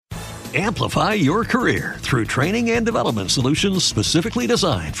Amplify your career through training and development solutions specifically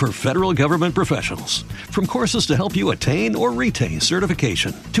designed for federal government professionals. From courses to help you attain or retain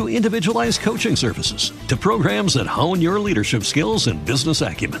certification, to individualized coaching services, to programs that hone your leadership skills and business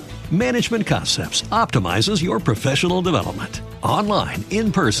acumen, Management Concepts optimizes your professional development. Online,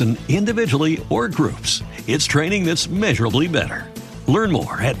 in person, individually, or groups, it's training that's measurably better. Learn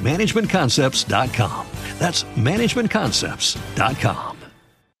more at managementconcepts.com. That's managementconcepts.com.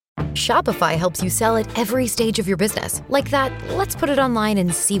 Shopify helps you sell at every stage of your business. Like that, let's put it online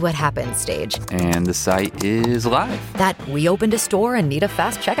and see what happens stage. And the site is live. That we opened a store and need a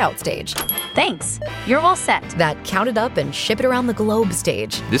fast checkout stage. Thanks. You're all set. That count it up and ship it around the globe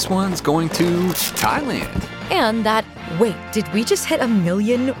stage. This one's going to Thailand. And that, wait, did we just hit 1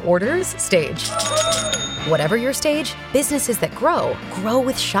 million orders stage? Whatever your stage, businesses that grow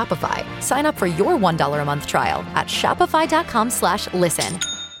with Shopify. Sign up for your $1 a month trial at shopify.com/listen.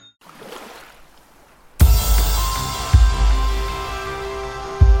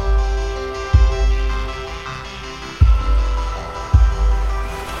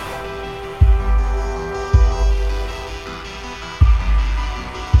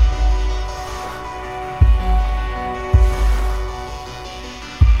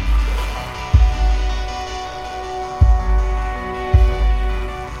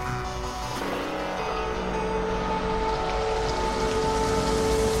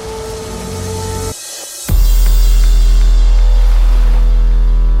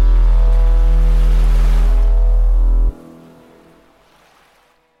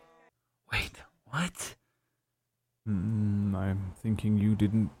 What? I'm thinking you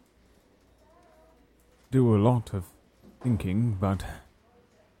didn't do a lot of thinking, but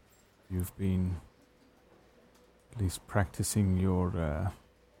you've been at least practicing your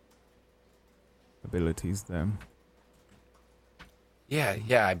abilities there.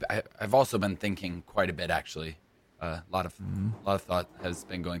 Yeah. I've also been thinking quite a bit, actually. A lot of thought has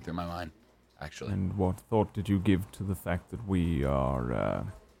been going through my mind, actually. And what thought did you give to the fact that we are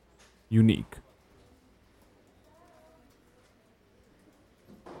unique?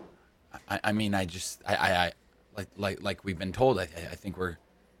 I mean, I like we've been told. I think we're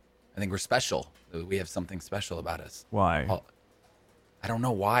special. We have something special about us. Why? Well, I don't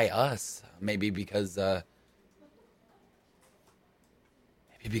know why us. Maybe because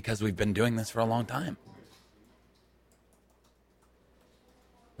we've been doing this for a long time.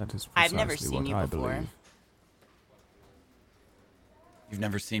 That is I've precisely never seen what you I before. believe. You've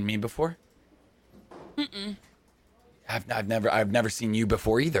never seen me before? Mm-mm. I've never seen you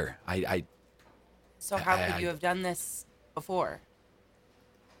before either. So how could you have done this before?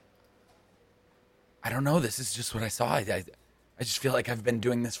 I don't know. This is just what I saw. I just feel like I've been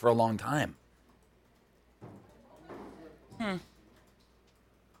doing this for a long time. I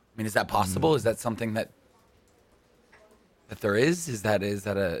mean, is that possible? Is that something that there is? Is that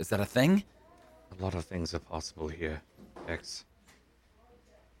a thing? A lot of things are possible here, X.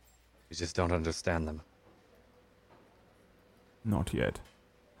 You just don't understand them. Not yet.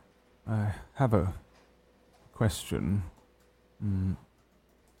 I have a question.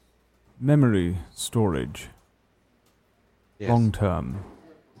 Memory storage. Yes. Long term.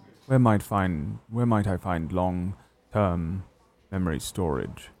 Where might I find long term memory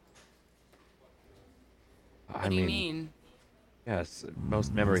storage? What do you mean? Yes,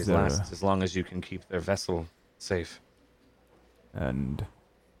 most memories last as long as you can keep their vessel safe. And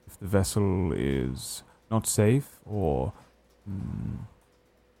if the vessel is not safe or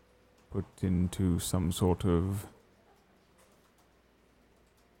put into some sort of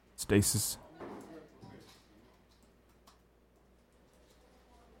stasis?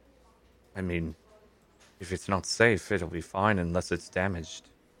 I mean, if it's not safe, it'll be fine unless it's damaged.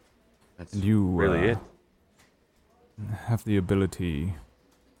 That's And you really it. have the ability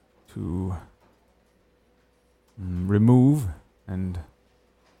to remove and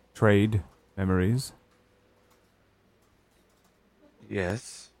trade memories.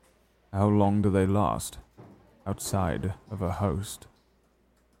 Yes. How long do they last outside of a host?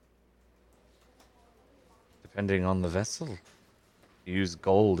 Depending on the vessel. You use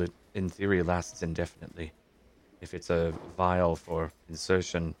gold, it in theory lasts indefinitely. If it's a vial for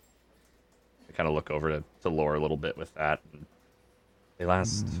insertion, I kind of look over to lore a little bit with that. And they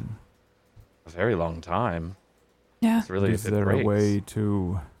last a very long time. Yeah. It's really Is if it there breaks. a way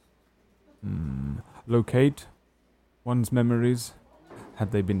to locate one's memories?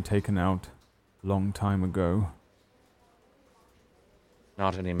 Had they been taken out a long time ago?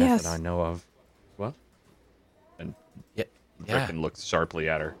 Not any method Yes. I know of. What? And Brecken looks sharply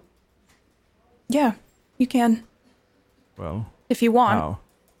at her. Yeah, you can. Well, If you want. how?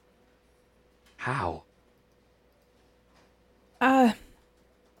 How?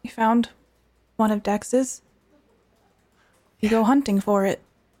 We found one of Dex's. You go hunting for it.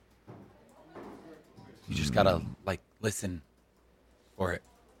 You just gotta, listen for it.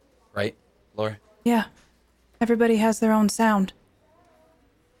 Right, Laura? Yeah. Everybody has their own sound.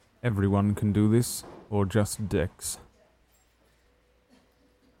 Everyone can do this, or just Dex?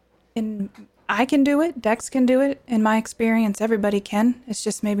 And I can do it. Dex can do it. In my experience, everybody can. It's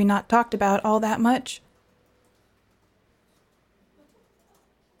just maybe not talked about all that much.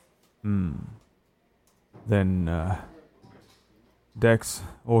 Then, Dex,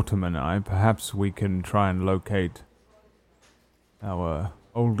 Autumn, and I, perhaps we can try and locate our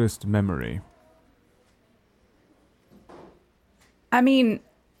oldest memory. I mean,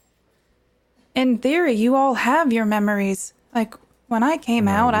 in theory, you all have your memories. Like, when I came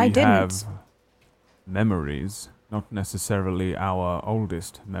out, I didn't. We have memories, not necessarily our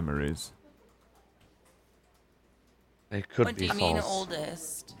oldest memories. They could What be do you false. mean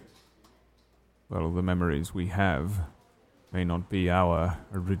oldest? Well, the memories we have may not be our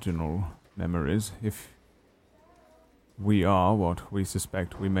original memories. If we are what we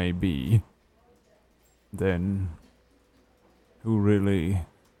suspect we may be, then who really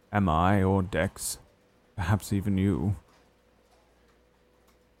am I or Dex? Perhaps even you.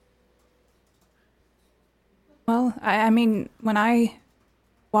 Well, I mean, when I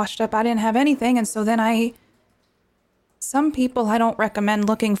washed up, I didn't have anything, and so then some people, I don't recommend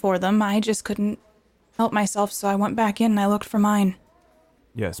looking for them. I just couldn't help myself, so I went back in and I looked for mine.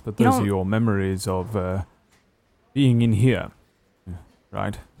 Yes, but those are your memories of being in here,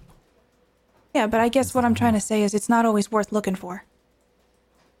 right? Yeah, but I guess what I'm trying to say is it's not always worth looking for.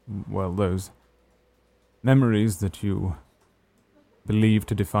 Well, those memories that you believe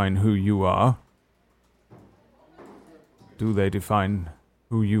to define who you are, do they define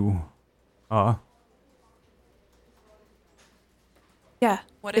who you are? Yeah,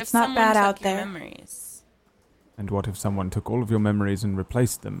 What if it's not someone bad took out your there. memories? And what if someone took all of your memories and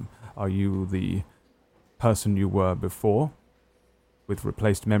replaced them? Are you the person you were before, with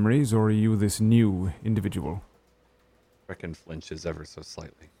replaced memories, or are you this new individual? Reckon flinches ever so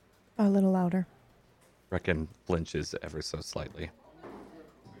slightly. A little louder. Reckon flinches ever so slightly.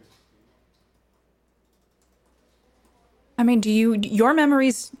 I mean, your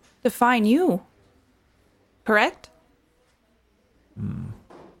memories define you, correct?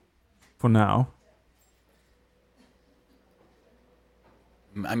 For now.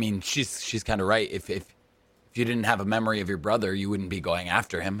 I mean, she's kind of right. If you didn't have a memory of your brother, you wouldn't be going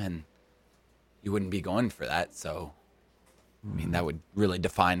after him, and you wouldn't be going for that. So, I mean, that would really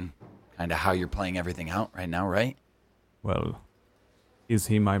define kind of how you're playing everything out right now, right? Well, is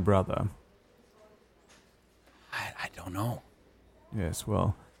he my brother? I don't know. Yes,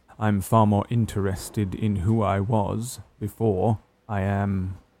 well, I'm far more interested in who I was before I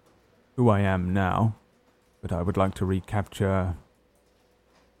am who I am now. But I would like to recapture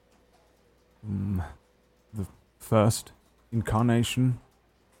the first incarnation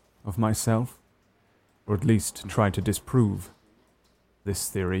of myself, or at least try to disprove this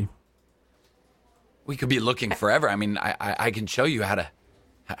theory. We could be looking forever. I mean, I can show you how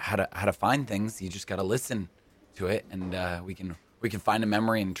to find things. You just got to listen to it, and we can find a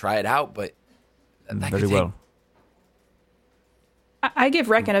memory and try it out. But that Very could take, well. I give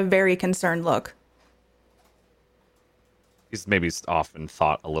Reckon a very concerned look. He's maybe off in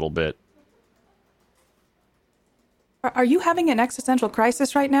thought a little bit. Are you having an existential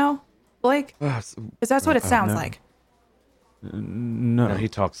crisis right now, Blake? Because that's what it sounds no. like. No, He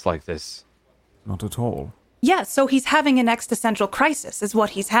talks like this. not at all. Yeah, so he's having an existential crisis, is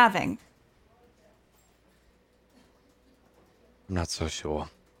what he's having. I'm not so sure.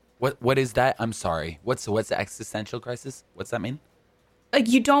 What is that? I'm sorry. What's the existential crisis? What's that mean? Like,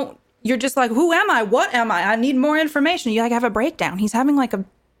 you're just like, who am I? What am I? I need more information. You like have a breakdown. He's having like a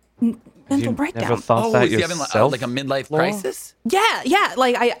mental breakdown. Never thought that is he yourself? having like a midlife Laura? crisis? Yeah,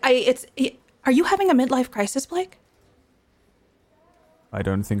 like are you having a midlife crisis, Blake? I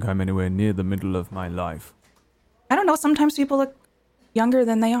don't think I'm anywhere near the middle of my life. I don't know, sometimes people look younger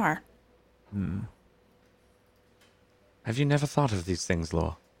than they are. Have you never thought of these things,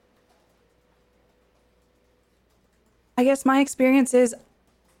 Law? I guess my experience is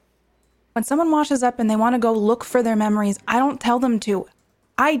when someone washes up and they want to go look for their memories, I don't tell them to.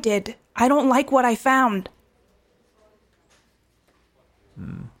 I did. I don't like what I found.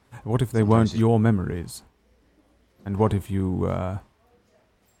 What if they weren't your memories? And what if you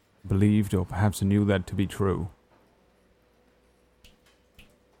believed or perhaps knew that to be true?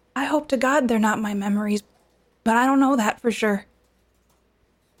 I hope to God they're not my memories, but I don't know that for sure.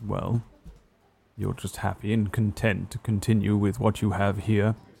 Well, you're just happy and content to continue with what you have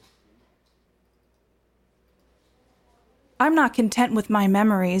here. I'm not content with my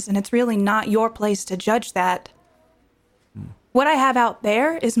memories, and it's really not your place to judge that. What I have out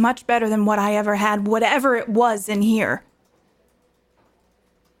there is much better than what I ever had, whatever it was in here.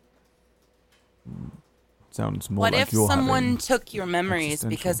 Sounds more What like if you're someone having took your memories existential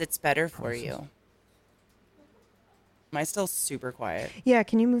because it's better for crisis. you? Am I still super quiet? Yeah,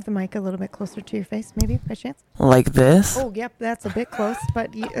 can you move the mic a little bit closer to your face, maybe, by chance? Like this? Oh, yep, that's a bit close,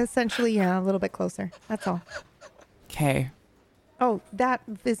 but essentially, yeah, a little bit closer. That's all. Okay. Oh, that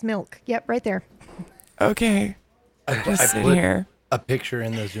is milk. Yep, right there. Okay. Just sit put here. a picture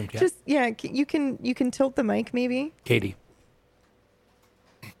in the Zoom chat. Just, yeah, you can tilt the mic, maybe. Katie.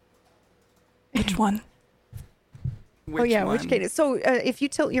 Which one? Oh, yeah, which Katie? So if you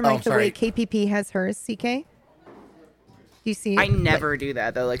tilt your mic the way KPP has hers, CK, do you see it? I never do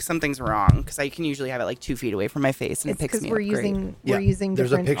that though. Like something's wrong because I can usually have it like 2 feet away from my face and It's it picks because me we're up using great. we're using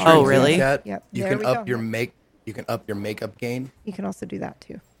There's a different. picture. Oh, in the really? Zoom chat. Yep. You there can we up go. your Yep. You can up your makeup game. You can also do that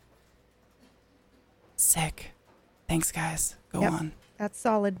too. Sick. Thanks, guys. Go Yep. on. That's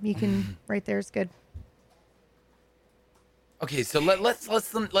solid. You can right there is good. Okay, so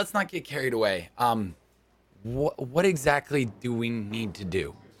let's not get carried away. What exactly do we need to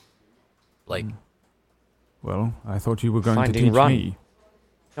do? Like, Well, I thought you were going Finding to teach Run. me.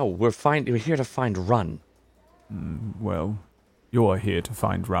 No, we're here to find Run. Well, you're here to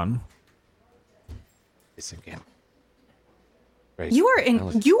find Run. This again. Great. You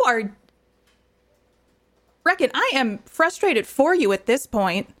are Reckon, I am frustrated for you at this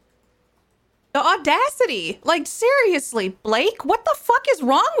point. The audacity! Like, seriously, Blake, what the fuck is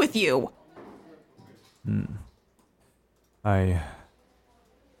wrong with you?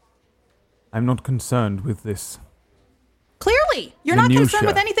 I'm not concerned with this. Clearly, you're not concerned Minutia.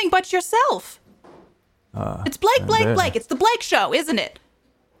 with anything but yourself. It's Blake, Blake, there. Blake. It's the Blake Show, isn't it?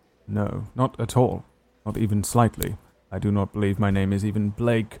 No, not at all. Not even slightly. I do not believe my name is even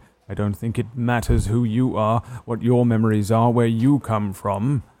Blake. I don't think it matters who you are, what your memories are, where you come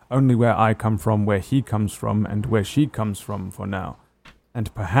from. Only where I come from, where he comes from, and where she comes from for now.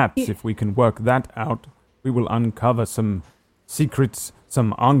 And perhaps if we can work that out, we will uncover some secrets,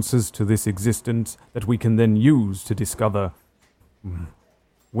 some answers to this existence that we can then use to discover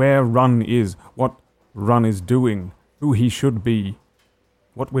where Run is, what Run is doing, who he should be,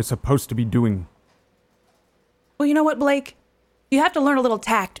 what we're supposed to be doing. Well, you know what, Blake? You have to learn a little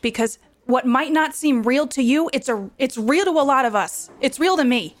tact because what might not seem real to you, it's real to a lot of us. It's real to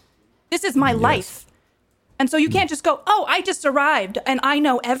me. This is my life. And so you can't just go, oh, I just arrived and I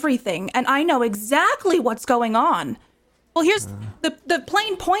know everything and I know exactly what's going on. Well, here's the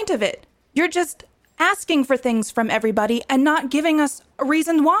plain point of it. You're just asking for things from everybody and not giving us a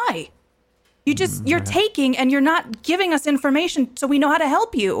reason why. You're taking and you're not giving us information so we know how to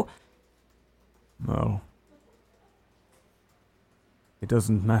help you. Well, it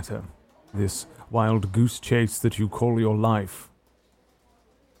doesn't matter. This wild goose chase that you call your life.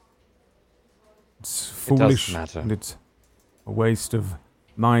 It's foolish, matter. and it's a waste of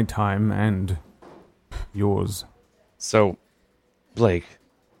my time and yours. So, Blake,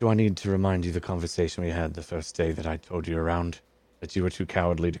 do I need to remind you the conversation we had the first day that I told you around? That you were too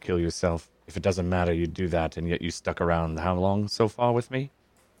cowardly to kill yourself? If it doesn't matter, you'd do that, and yet you stuck around how long so far with me?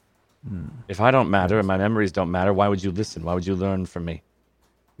 If I don't matter and my memories don't matter, why would you listen? Why would you learn from me?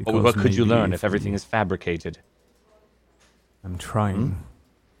 What could you maybe learn if everything is fabricated? I'm trying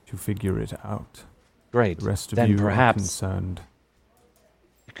to figure it out. Great. The rest of then you perhaps are concerned.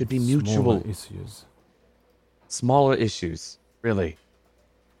 it could be Smaller mutual. issues. Smaller issues. Really.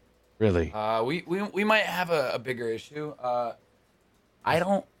 Really. we might have a bigger issue. I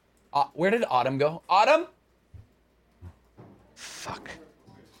don't. Where did Autumn go? Autumn? Fuck.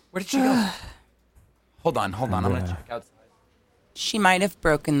 Where did she go? Hold on. I'm gonna check outside. She might have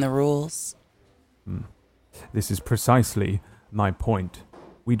broken the rules. This is precisely my point.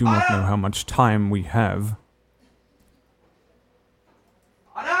 We do not know how much time we have.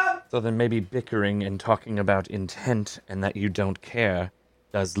 So then maybe bickering and talking about intent and that you don't care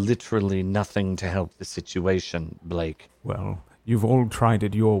does literally nothing to help the situation, Blake. Well, you've all tried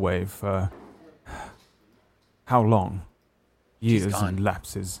it your way for how long? She's Years gone. and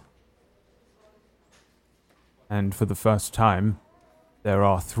lapses. And for the first time, there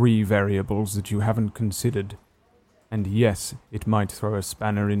are 3 variables that you haven't considered. And yes, it might throw a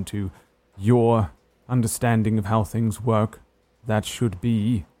spanner into your understanding of how things work. That should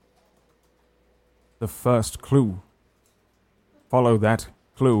be the first clue. Follow that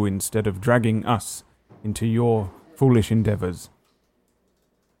clue instead of dragging us into your foolish endeavors.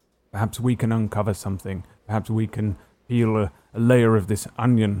 Perhaps we can uncover something. Perhaps we can peel a layer of this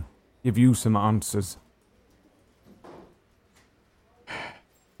onion, give you some answers.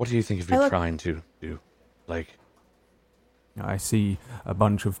 What do you think you're trying to do, Blake? I see a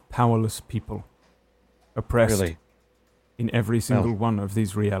bunch of powerless people, oppressed in every single one of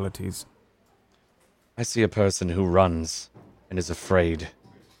these realities. I see a person who runs and is afraid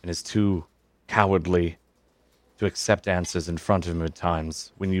and is too cowardly to accept answers in front of him at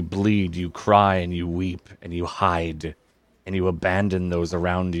times. When you bleed, you cry and you weep and you hide and you abandon those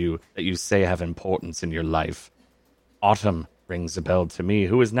around you that you say have importance in your life. Autumn rings a bell to me,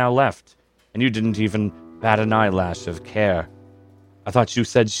 who is now left, and you didn't even bat an eyelash of care. I thought you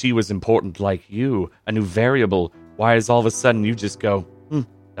said she was important like you, a new variable. Why is all of a sudden you just go,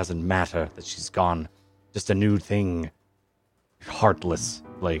 doesn't matter that she's gone. Just a new thing. You're heartless,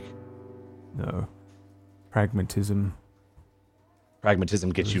 Blake. No. Pragmatism.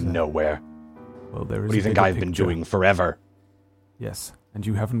 Pragmatism gets you nowhere. Well, there is. What do you think I've been doing forever? Yes, and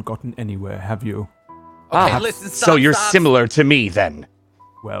you haven't gotten anywhere, have you? Okay, listen, stop, so you're stop. similar to me, then.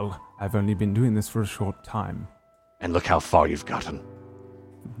 Well, I've only been doing this for a short time. And look how far you've gotten.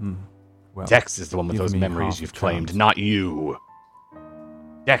 Mm-hmm. Well, Dex is the one with those memories you've claimed, not you.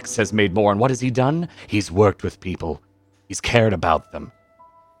 Dex has made more, and what has he done? He's worked with people. He's cared about them.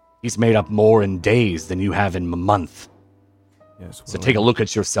 He's made up more in days than you have in a month. Yes. So take a look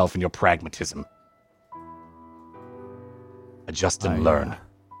at yourself and your pragmatism. Adjust and learn.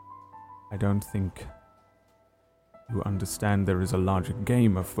 I don't think you understand there is a larger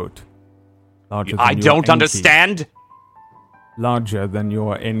game afoot. I don't understand? Larger than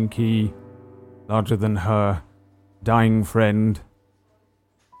your Enki, larger than her dying friend,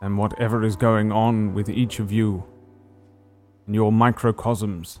 and whatever is going on with each of you in your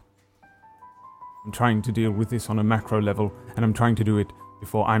microcosms. I'm trying to deal with this on a macro level, and I'm trying to do it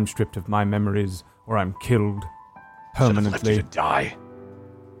before I'm stripped of my memories or I'm killed permanently. Should've left you to die.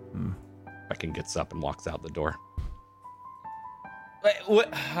 Brecken gets up and walks out the door. Wait, what?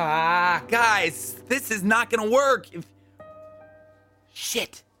 Guys, this is not gonna work.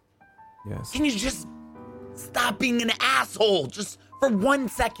 Shit. Yes. Can you just stop being an asshole? Just for 1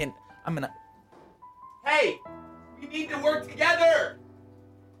 second. Hey, we need to work together.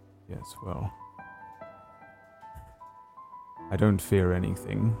 Yes, well, I don't fear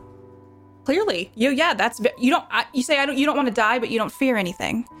anything. Clearly, you don't want to die, but you don't fear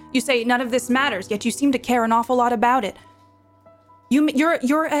anything. You say none of this matters, yet you seem to care an awful lot about it.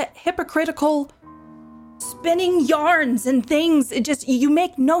 You're a hypocritical, spinning yarns and things. You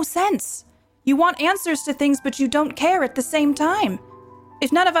make no sense. You want answers to things, but you don't care at the same time.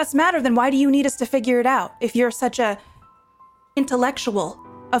 If none of us matter, then why do you need us to figure it out? If you're such a intellectual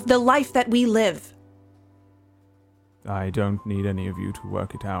of the life that we live. I don't need any of you to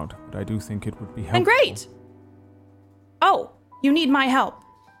work it out, but I do think it would be helpful. And great! Oh, you need my help.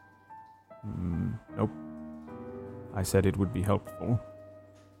 Nope. I said it would be helpful.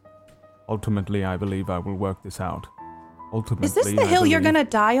 Ultimately, I believe I will work this out. Ultimately, is this the hill you're gonna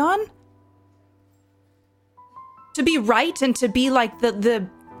die on? To be right and to be like the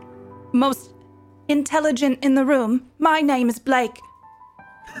most intelligent in the room. My name is Blake.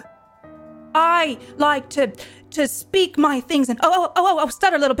 I like to speak my things and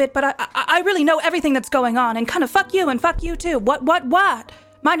stutter a little bit, but I really know everything that's going on and kind of fuck you and fuck you too. What?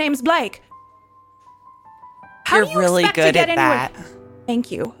 My name's Blake. How You're do you really expect good to get at anywhere? that.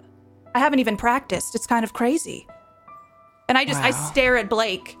 Thank you. I haven't even practiced. It's kind of crazy. And I stare at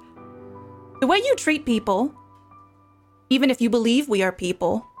Blake. The way you treat people, even if you believe we are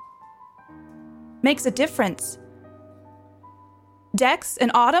people, makes a difference. Dex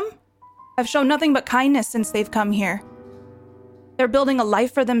and Autumn have shown nothing but kindness since they've come here. They're building a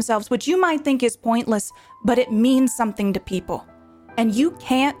life for themselves, which you might think is pointless, but it means something to people. And you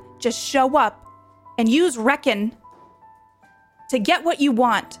can't just show up and use Reckon to get what you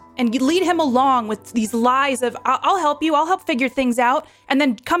want and you lead him along with these lies of, I'll help you, I'll help figure things out, and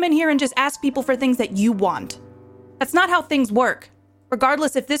then come in here and just ask people for things that you want. That's not how things work,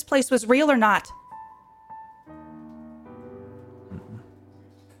 regardless if this place was real or not.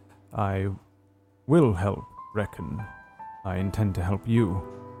 I will help, Reckon. I intend to help you,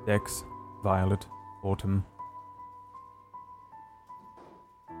 Dex, Violet, Autumn.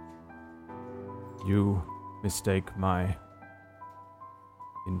 You mistake my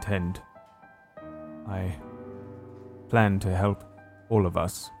intent. I plan to help all of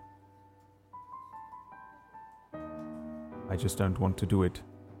us. I just don't want to do it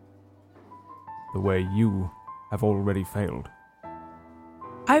the way you have already failed.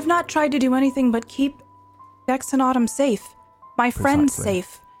 I've not tried to do anything but keep Dex and Autumn safe. My friends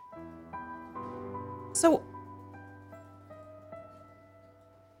safe. So,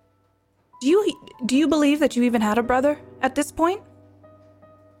 do you believe that you even had a brother at this point?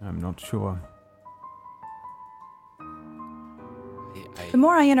 I'm not sure. The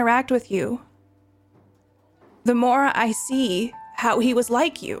more I interact with you, the more I see how he was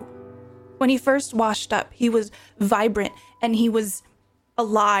like you. When he first washed up, he was vibrant and he was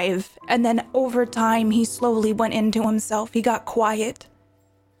alive. And then over time, he slowly went into himself. He got quiet.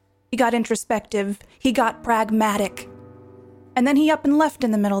 He got introspective. He got pragmatic. And then he up and left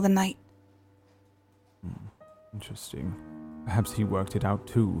in the middle of the night. Interesting. Perhaps he worked it out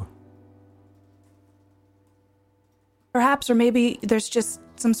too. Perhaps, or maybe there's just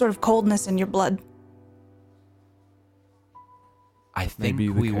some sort of coldness in your blood. I think we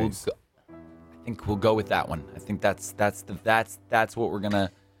will. I think we'll go with that one. I think that's what we're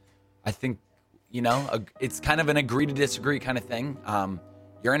gonna. I think, it's kind of an agree to disagree kind of thing.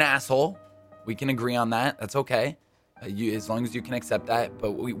 You're an asshole. We can agree on that. That's okay. As long as you can accept that.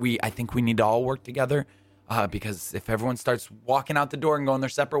 But I think we need to all work together. Because if everyone starts walking out the door and going their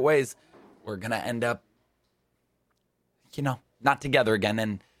separate ways, we're gonna end up, not together again,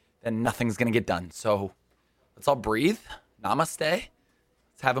 and then nothing's gonna get done. So let's all breathe. Namaste.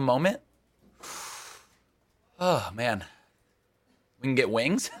 Let's have a moment. Oh man, we can get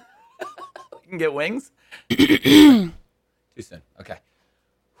wings. We can get wings. Too soon. Okay.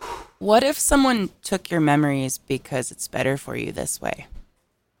 What if someone took your memories because it's better for you this way?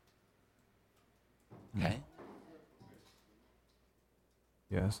 Okay.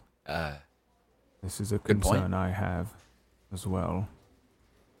 Yes. This is a Good point. concern I have as well.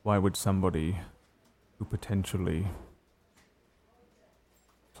 Why would somebody who potentially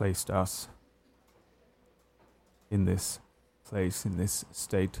placed us in this place, in this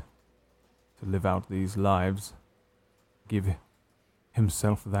state, to live out these lives, give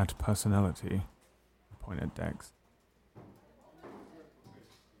himself that personality? I point at Dex.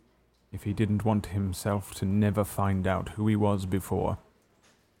 If he didn't want himself to never find out who he was before,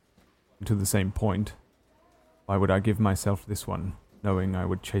 and to the same point, why would I give myself this one, knowing I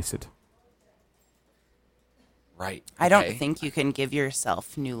would chase it? Right. I don't think you can give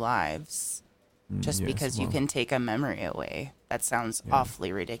yourself new lives just Yes, because you well, can take a memory away. That sounds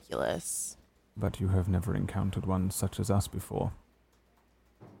awfully ridiculous. But you have never encountered one such as us before.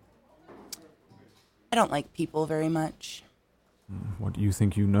 I don't like people very much. What you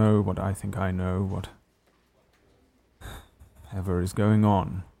think you know, what I think I know, whatever is going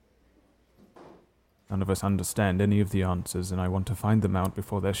on. None of us understand any of the answers, and I want to find them out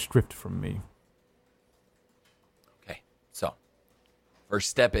before they're stripped from me. Okay, so first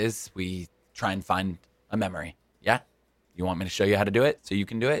step is we try and find a memory. Yeah? You want me to show you how to do it so you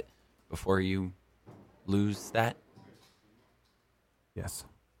can do it before you lose that? Yes.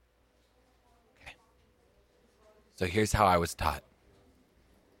 So here's how I was taught.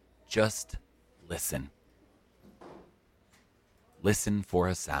 Just listen. Listen for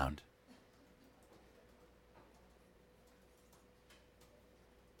a sound.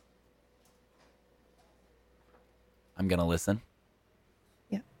 I'm going to listen.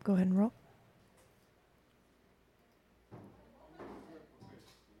 Yep, go ahead and roll.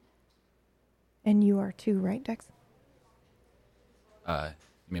 And you are too, right, Dex? You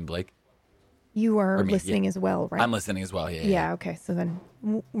mean Blake? You are Or me, listening yeah. as well, right? I'm listening as well, yeah. Yeah, okay. So then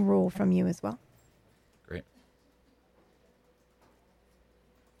roll from you as well. Great.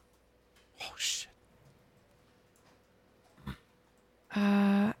 Oh, shit.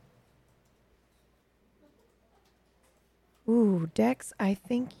 Dex, I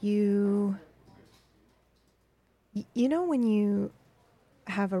think you know when you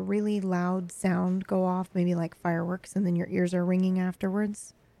have a really loud sound go off, maybe like fireworks, and then your ears are ringing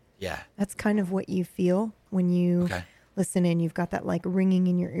afterwards? Yeah. That's kind of what you feel when you listen in. You've got that like ringing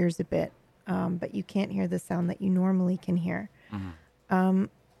in your ears a bit, but you can't hear the sound that you normally can hear. Mm-hmm.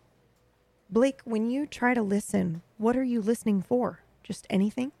 Blake, when you try to listen, what are you listening for? Just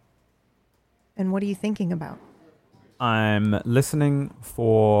anything? And what are you thinking about? I'm listening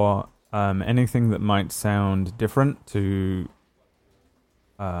for anything that might sound different to,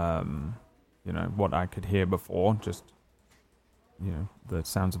 what I could hear before. Just, the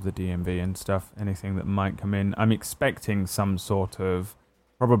sounds of the DMV and stuff. Anything that might come in. I'm expecting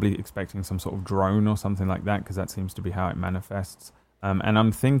probably expecting some sort of drone or something like that, because that seems to be how it manifests. And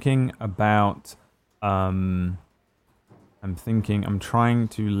I'm thinking about, I'm trying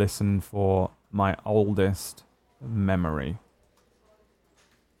to listen for my oldest memory.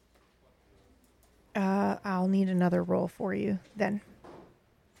 I'll need another roll for you then.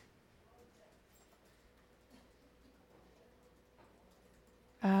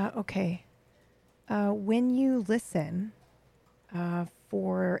 Okay. when you listen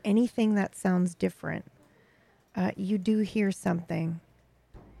for anything that sounds different, you do hear something.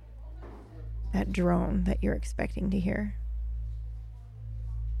 That drone that you're expecting to hear.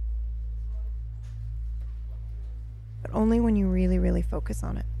 But only when you really, really focus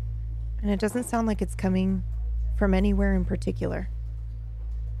on it. And it doesn't sound like it's coming from anywhere in particular.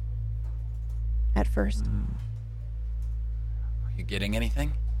 At first. Are you getting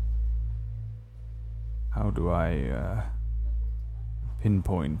anything? How do I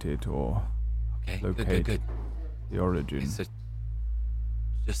pinpoint it or locate good. the origin? Okay, so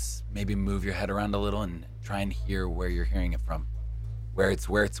just maybe move your head around a little and try and hear where you're hearing it from. Where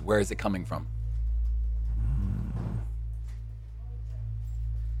is it coming from?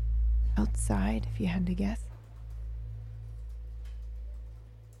 Outside, if you had to guess.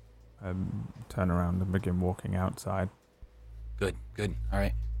 Turn around and begin walking outside. Good. All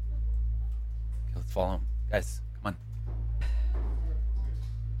right. Okay, let's follow him. Guys, come on.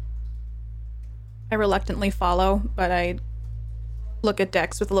 I reluctantly follow, but I look at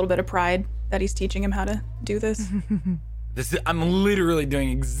Dex with a little bit of pride that he's teaching him how to do this. I'm literally doing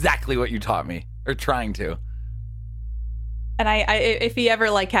exactly what you taught me, or trying to. And I if he ever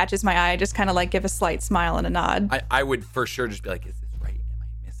like catches my eye, I just kind of like give a slight smile and a nod. I would for sure just be like, is this right? Am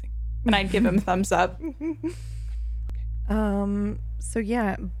I missing? And I'd give him a thumbs up. So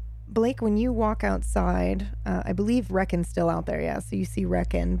yeah, Blake, when you walk outside, I believe Reckon's still out there, yeah. So you see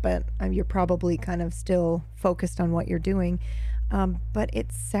Reckon, but you're probably kind of still focused on what you're doing. But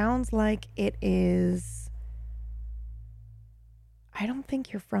it sounds like it is... I don't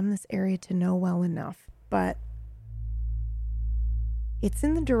think you're from this area to know well enough, but it's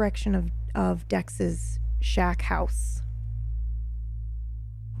in the direction of Dex's shack house.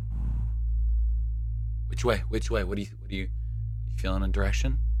 Which way? What do you feeling a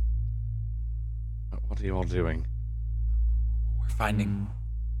direction? What are you all doing? We're finding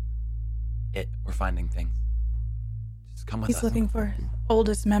it. We're finding things. Just come with us. He's looking for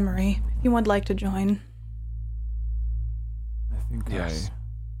oldest memory. If you would like to join. I think yes.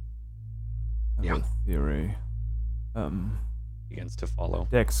 I have a theory. Begins to follow.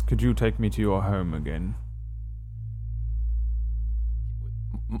 Dex, could you take me to your home again?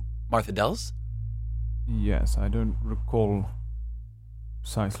 Martha Dell's? Yes, I don't recall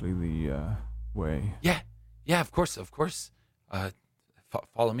precisely the way. Yeah, of course.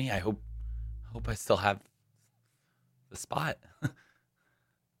 Follow me. I hope I still have the spot.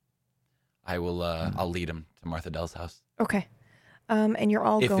 I will. I'll lead him to Martha Dell's house. Okay. And you're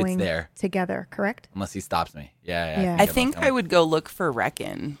all if going it's there. together, correct? Unless he stops me. Yeah. I think I would go look for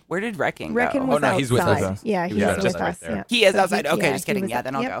Reckon. Where did Reckon go? Reckon was outside. He's with us. Yeah, he's with us. Yeah. He is So outside. Okay, just kidding. Yeah,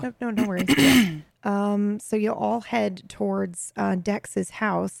 then I'll go. No worries. So you'll all head towards Dex's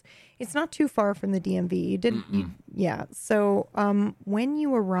house. It's not too far from the DMV. You didn't. Yeah. So when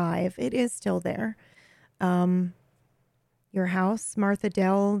you arrive, it is still there. Your house, Martha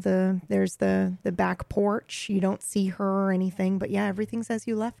Dell. There's the back porch. You don't see her or anything, but yeah, everything's as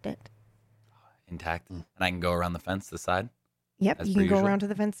you left it. Intact, and I can go around the fence this side. Yep, you can go around to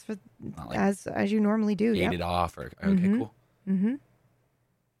the fence as you normally do. Gated off, or okay, cool. Mm-hmm.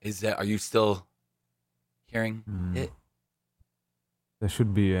 Are you still hearing it? There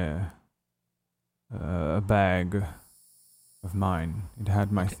should be a bag of mine. It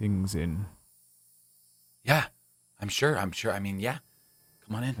had my things in. Yeah, I'm sure. I mean, yeah.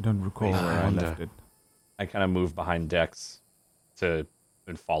 Come on in. I don't recall where I left it. I kind of move behind Dex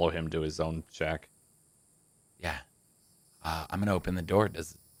and follow him to his own shack. Yeah. I'm gonna open the door.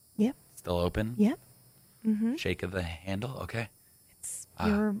 Does it still open? Yep. Mm-hmm. Shake of the handle. Okay. It's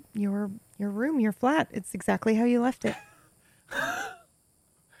your room, your flat. It's exactly how you left it.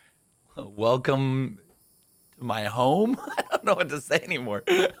 Welcome to my home. I don't know what to say anymore.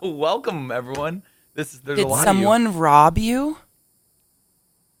 Welcome, everyone. There's a lot of you. Did someone rob you?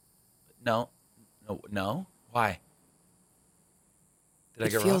 No. Why? Did I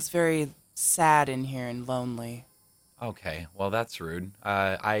get robbed? It feels very sad in here and lonely. Okay, well that's rude.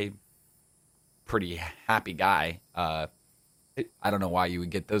 I pretty happy guy. I don't know why you would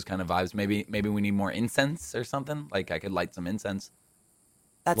get those kind of vibes. Maybe we need more incense or something. Like I could light some incense.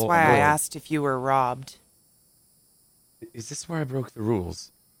 That's why I asked if you were robbed. Is this where I broke the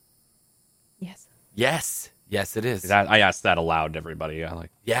rules? Yes, it is. I asked that aloud to everybody.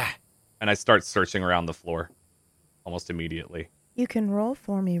 Yeah. And I start searching around the floor almost immediately. You can roll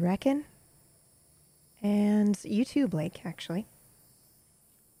for me, Reckon. And you too, Blake, actually.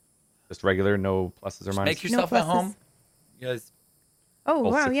 Just regular, no pluses or minuses? Make yourself at home. You guys. Oh,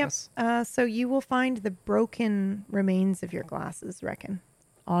 wow, yes. So you will find the broken remains of your glasses, Reckon.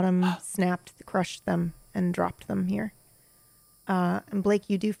 Autumn snapped, crushed them, and dropped them here. And Blake,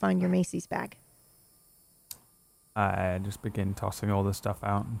 you do find your Macy's bag. I just begin tossing all the stuff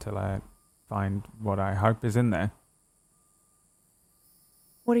out until I find what I hope is in there.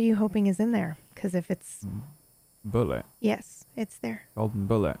 What are you hoping is in there? Because if it's... Bullet. Yes, it's there. Golden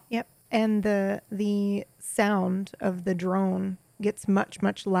bullet. Yep. And the sound of the drone gets much,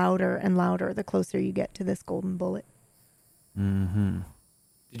 much louder and louder the closer you get to this golden bullet. Mm-hmm.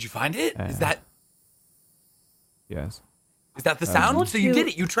 Did you find it? Is that Yes, the sound? So you did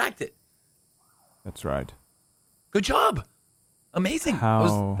it. You tracked it. that's right. Good job. Amazing.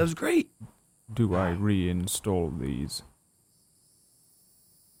 How- That was great. Do I reinstall these?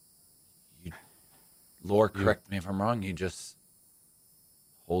 Lore, correct me if I'm wrong. You just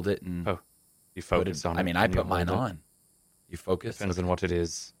hold it and you focus on it. I mean, I and you put mine hold it. on. You focus. Depends on what it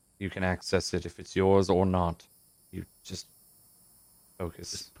is. You can access it if it's yours or not. You just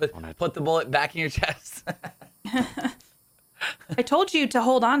focus on it. Put the bullet back in your chest. I told you to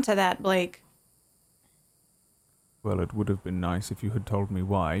hold on to that, Blake. Well, it would have been nice if you had told me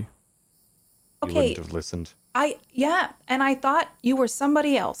why. You Okay. wouldn't have listened. And I thought you were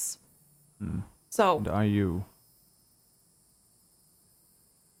somebody else. So, And are you?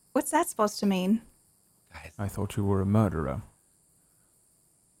 what's that supposed to mean? I thought you were a murderer.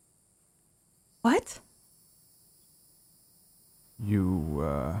 What? You,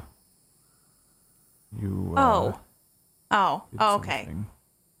 Oh, did okay. something.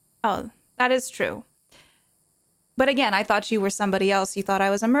 Oh, that is true. But again, I thought you were somebody else. You thought I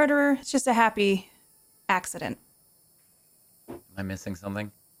was a murderer. It's just a happy accident. Am I missing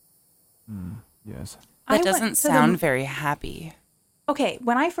something? Yes. I That went doesn't to the- sound very happy. Okay,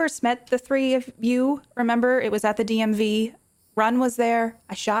 when I first met the three of you, remember it was at the DMV. Run was there.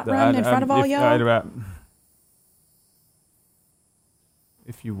 I shot Run in front of all y'all.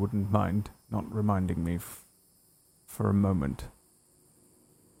 If you wouldn't mind not reminding me for a moment.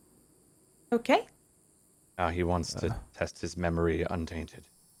 Okay. Now he wants to test his memory untainted.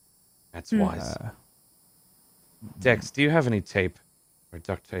 That's wise. Dex, do you have any tape or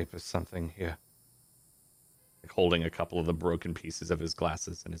duct tape or something here? Like holding a couple of the broken pieces of his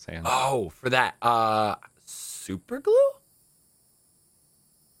glasses in his hand. Oh, for that. Super glue?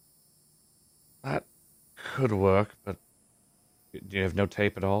 That could work, but do you have no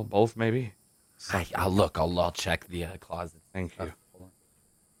tape at all? Both, maybe? I'll check the closet. Thank you. Hold on.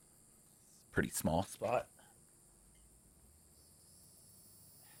 Pretty small spot.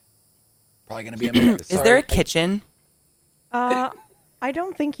 Probably gonna be a minute. Is there a kitchen? I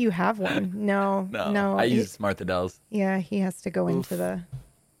don't think you have one. No. I use Martha Dell's. Yeah, he has to go into the...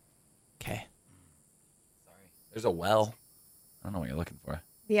 Okay. Sorry. There's a well. I don't know what you're looking for.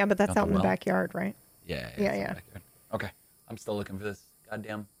 Yeah, but that's Not the out in the well. backyard, right? Yeah. Yeah, it's in yeah. the backyard. Okay. I'm still looking for this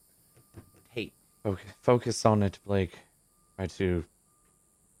goddamn tape. Okay, focus on it, Blake. Try to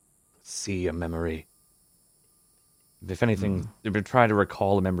see a memory. If anything, try to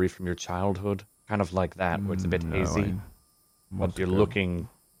recall a memory from your childhood, kind of like that, where it's a bit hazy. But you're looking...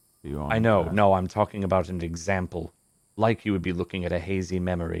 I know, no, I'm talking about an example. Like you would be looking at a hazy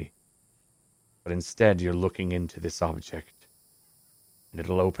memory. But instead, you're looking into this object. And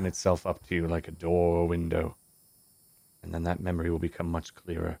it'll open itself up to you like a door or window. And then that memory will become much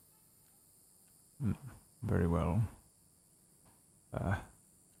clearer. Very well.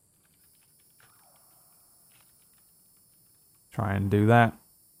 Try and do that.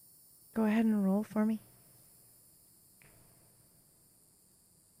 Go ahead and roll for me.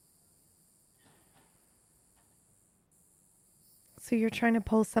 So you're trying to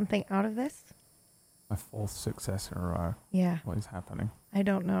pull something out of this? A fourth success in a row. Yeah. What is happening? I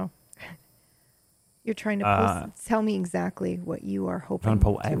don't know. You're trying to pull... Tell me exactly what you are hoping Try and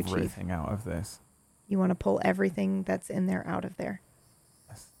pull to achieve. everything out of this. You want to pull everything that's in there out of there?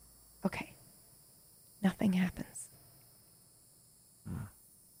 Yes. Okay. Nothing happens.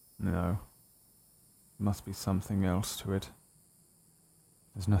 No. Must be something else to it.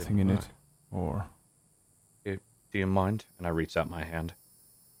 There's nothing in it. Or... Do you mind? And I reach out my hand.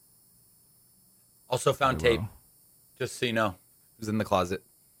 Also found Very tape. well. Just so you know. It was in the closet.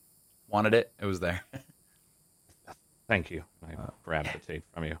 Wanted it. It was there. Thank you. I grab the tape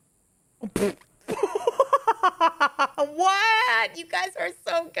from you. What? You guys are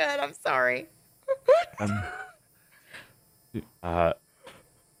so good. I'm sorry.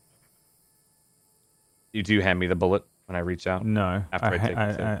 You do hand me the bullet when I reach out? No. After I take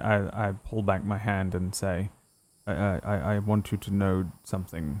the tape. I pull back my hand and say, I want you to know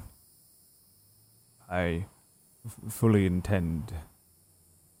something. I fully intend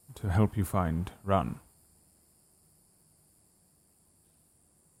to help you find Run.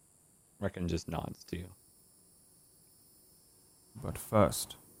 Reckon just nods to you. But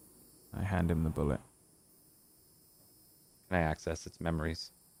first, I hand him the bullet. Can I access its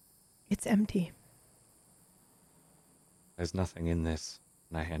memories? It's empty. There's nothing in this,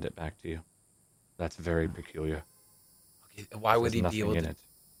 and I hand it back to you. That's very peculiar. Okay, why would There's he be nothing able in to it.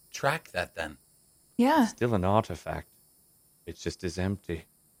 track that then? Yeah. Still an artifact. It just is empty.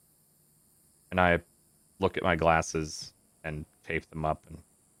 And I look at my glasses and tape them up, and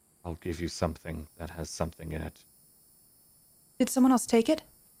I'll give you something that has something in it. Did someone else take it?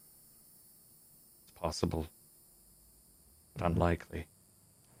 It's possible, but unlikely.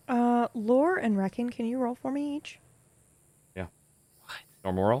 Lore and Reckon, can you roll for me each? Yeah. What?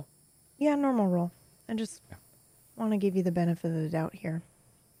 Normal roll? Yeah, normal roll. I just want to give you the benefit of the doubt here.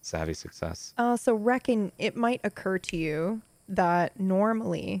 Savvy success. So Reckon, it might occur to you that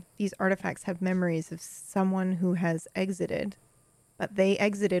normally these artifacts have memories of someone who has exited, but they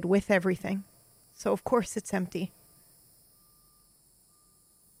exited with everything. So of course it's empty.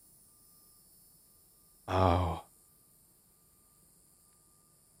 Oh.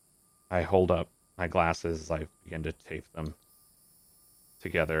 I hold up my glasses. I begin to tape them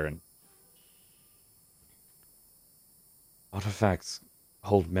together, and artifacts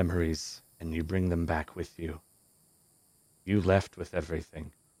hold memories, and you bring them back with you. You left with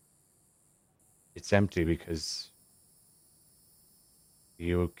everything. It's empty because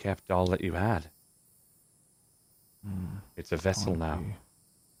you kept all that you had. It's a vessel Can't now. be.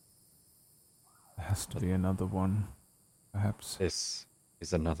 There has to be another one, perhaps. This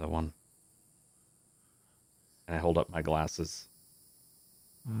is another one. And I hold up my glasses.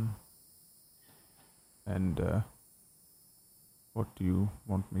 And, what do you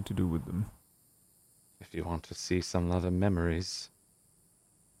want me to do with them? If you want to see some other memories,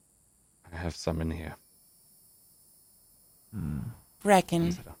 I have some in here.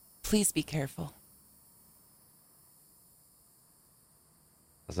 Reckon, please be careful.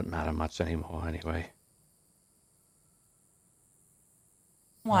 Doesn't matter much anymore anyway.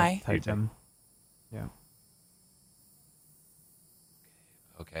 Why? Take them. Yeah.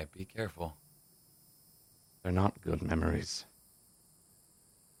 Okay, be careful. They're not good memories.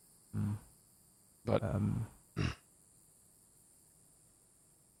 But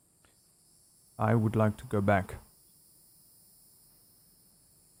I would like to go back.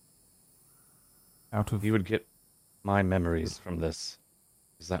 Out of... you would get my memories from this.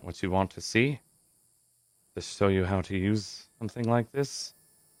 Is that what you want to see? To show you how to use something like this?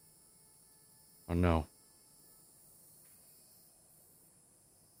 Or no?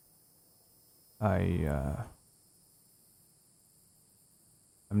 I'm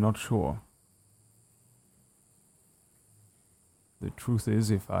not sure. The truth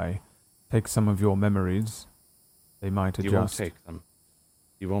is, if I take some of your memories, they might adjust. You won't take them.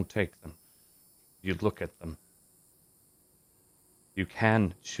 You won't take them. You'd look at them. You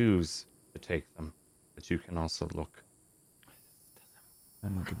can choose to take them, but you can also look.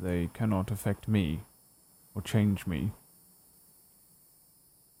 And they cannot affect me or change me.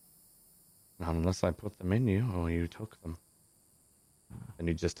 Not unless I put them in you or you took them. Then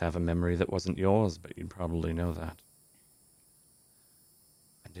you'd just have a memory that wasn't yours, but you'd probably know that.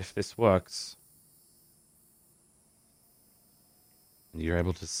 And if this works, and you're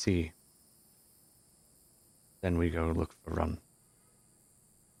able to see, then we go look for Run.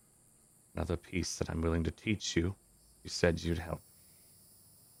 Another piece that I'm willing to teach you. You said you'd help.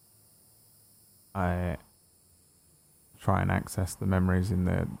 I try and access the memories in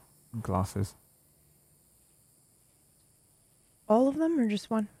their glasses. All of them or just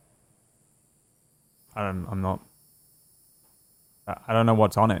one? I don't know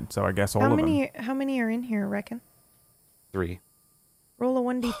what's on it, so I guess all of them. How many are in here, Reckon? 3. Roll a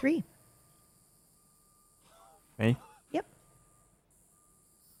 1d3. Me? Yep.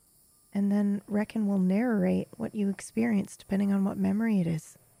 And then Reckon will narrate what you experienced depending on what memory it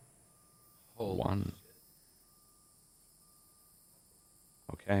is. 1.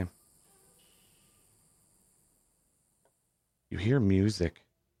 Okay. You hear music.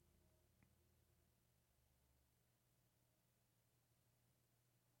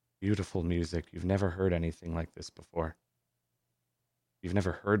 Beautiful music. You've never heard anything like this before. You've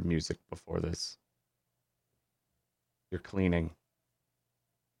never heard music before this. You're cleaning.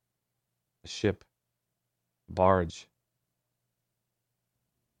 A ship. A barge.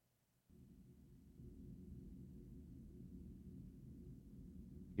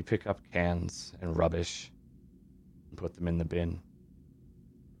 You pick up cans and rubbish and put them in the bin.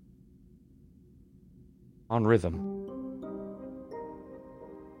 On rhythm.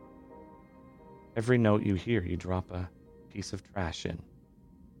 Every note you hear, you drop a piece of trash in.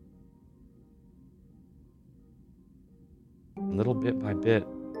 little bit by bit,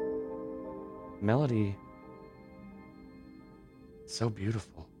 melody is so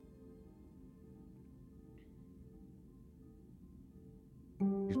beautiful.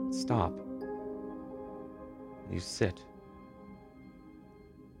 You stop. You sit.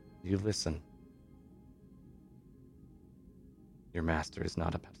 You listen. Your master is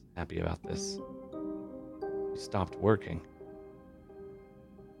not happy about this. You stopped working.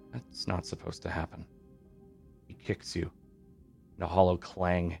 That's not supposed to happen. He kicks you, and a hollow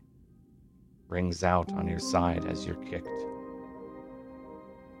clang rings out on your side as you're kicked.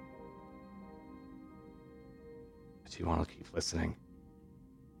 But you want to keep listening.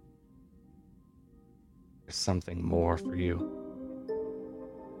 There's something more for you.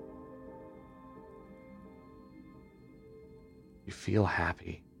 You feel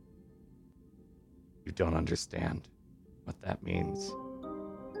happy. You don't understand what that means.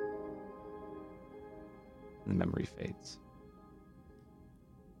 And the memory fades.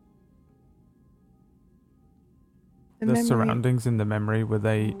 The surroundings in the memory, were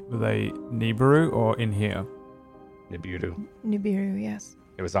they Nibiru or in here? Nibiru. Nibiru, yes.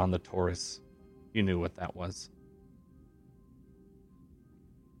 It was on the Taurus. You knew what that was.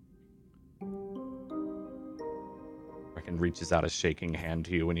 Reckon reaches out a shaking hand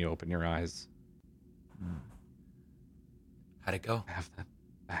to you when you open your eyes. How'd it go? Have that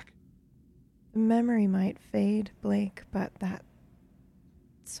back. The memory might fade, Blake, but that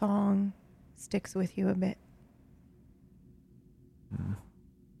song sticks with you a bit.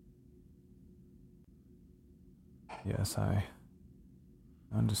 Yes, I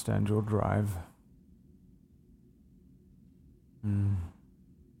understand your drive.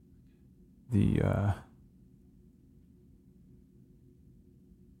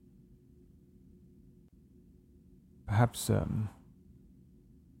 Perhaps,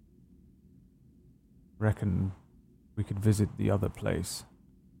 reckon we could visit the other place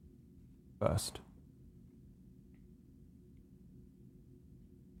first.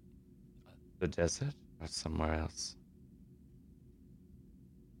 The desert or somewhere else?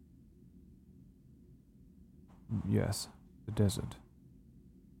 Yes, the desert.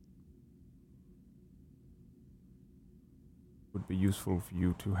 Would be useful for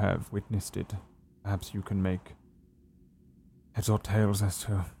you to have witnessed it. Perhaps you can make heads or tails as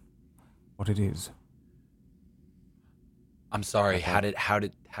to what it is. I'm sorry. How did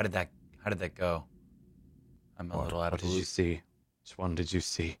that go? I'm a little out of What did you see? Which one did you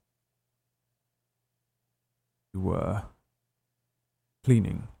see? You were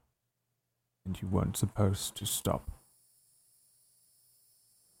cleaning, and you weren't supposed to stop.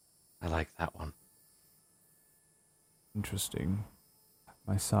 I like that one. Interesting.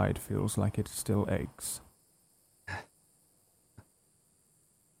 My side feels like it still aches. I'm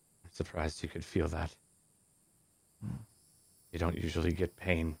surprised you could feel that. You don't usually get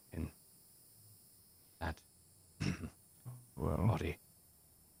pain in that body.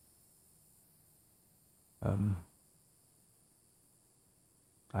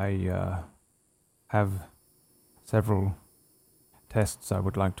 I have several tests I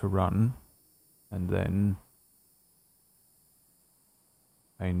would like to run, and then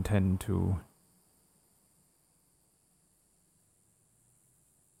I intend to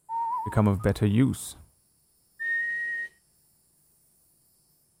become of better use.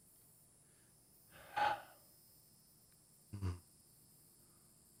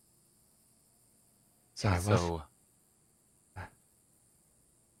 Sorry, so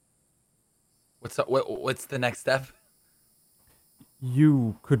what's the next step?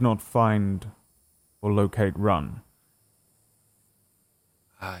 You could not find or locate Run.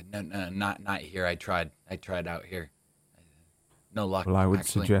 No, not here. I tried out here. No luck. Well, I would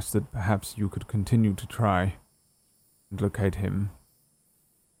actually. suggest that perhaps you could continue to try and locate him.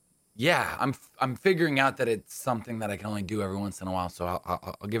 Yeah, I'm figuring out that it's something that I can only do every once in a while, so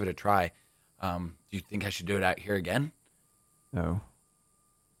I'll give it a try. Do you think I should do it out here again? No.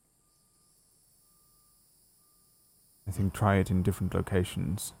 I think try it in different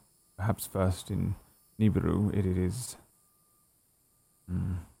locations. Perhaps first in Nibiru. It is...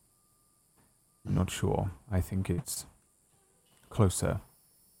 I'm not sure. I think it's closer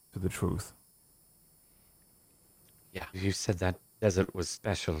to the truth. Yeah. You said that desert was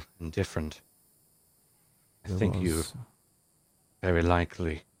special and different. I think you very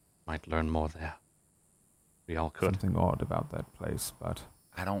likely might learn more there. We all could. Something odd about that place, but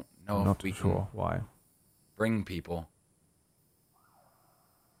I don't know I'm if not we sure can why. bring people.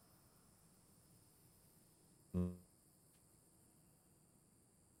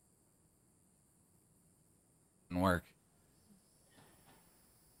 Work.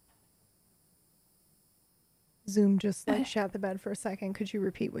 Zoom just like shat the bed for a second. Could you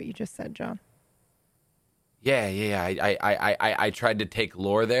repeat what you just said, John? Yeah. I tried to take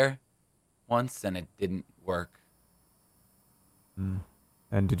lore there once, and it didn't work.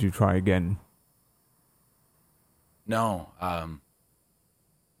 And did you try again? No.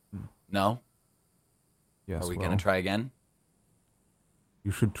 No. Yes. Are we gonna try again?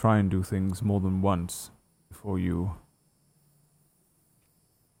 You should try and do things more than once before you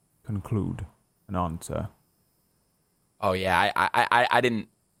conclude an answer. Oh yeah, I didn't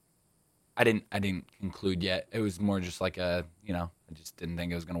conclude yet. It was more just like I just didn't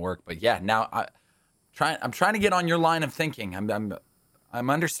think it was gonna work. But yeah, now I'm trying to get on your line of thinking. I'm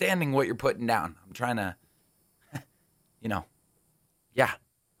understanding what you're putting down. I'm trying to, yeah.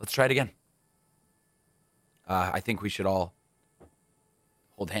 Let's try it again. I think we should all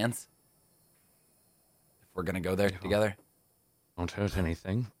hold hands if we're gonna go there together. Won't hurt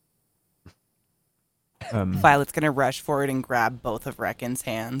anything. Violet's gonna rush forward and grab both of Reckon's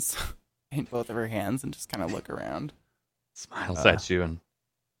hands, in both of her hands, and just kind of look around. Smiles at you and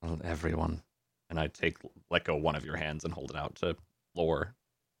everyone. And I let go one of your hands and hold it out to Lore.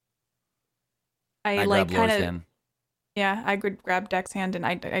 I grab like Lore's kind of. hand. Yeah, I would grab Deck's hand, and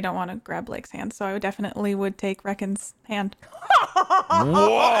I don't want to grab Blake's hand, so I would definitely take Reckon's hand.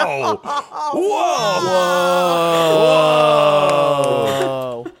 Whoa! Whoa!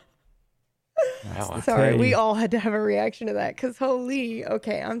 Sorry, we all had to have a reaction to that because holy.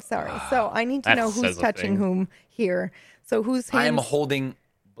 Okay, I'm sorry. So I need to That know who's says a touching thing. whom here. So whose hands? I am holding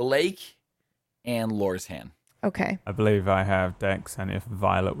Blake and Lore's hand. Okay. I believe I have Dex, and if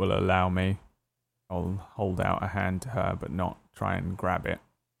Violet will allow me, I'll hold out a hand to her, but not try and grab it.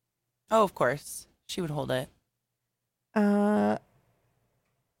 Oh, of course. She would hold it. So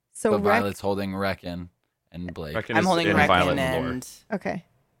Violet's holding Reckon and Blake. Reckon I'm is holding in Reckon Violet and Lore. and... Okay.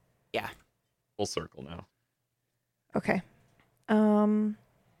 Yeah. Full circle now. Okay.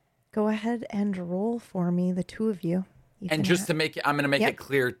 Go ahead and roll for me, the two of you. And just to make it, I'm going to make Yep. it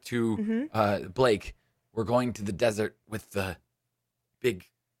clear to Blake, we're going to the desert with the big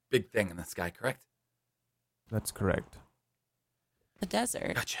thing in the sky, correct? That's correct. The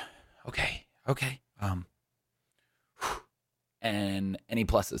desert. Gotcha. Okay. And any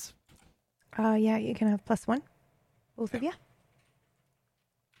pluses? Yeah, you can have +1. Both of you.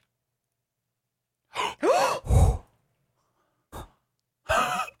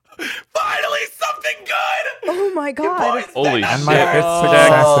 Finally, something good! Oh my god. Holy And shit. my fifth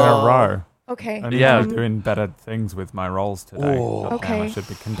success in a row. Okay. I mean, Yeah. I'm doing better things with my rolls today. Oh. Okay. I should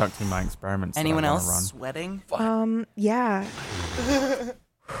be conducting my experiments. that Anyone I wanna else run. sweating? Yeah.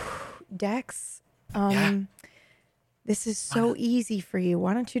 Dex, Yeah? this is so easy for you.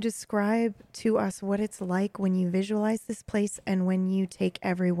 Why don't you describe to us what it's like when you visualize this place and when you take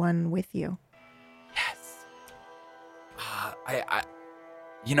everyone with you? Yes.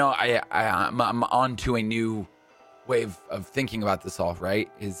 I'm on to a new way of thinking about this all,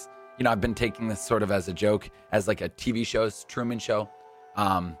 right? I've been taking this sort of as a joke, as like a TV show's Truman Show.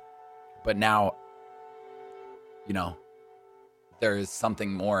 But now, there is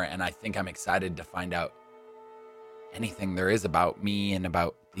something more, and I think I'm excited to find out anything there is about me and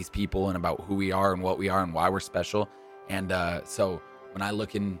about these people and about who we are and what we are and why we're special. And so when I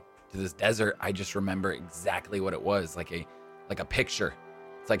look into this desert, I just remember exactly what it was, like a picture.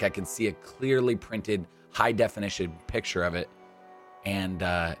 It's like I can see a clearly printed, high definition picture of it, and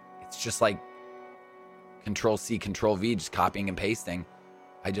it's just like Control-C, Control-V, just copying and pasting.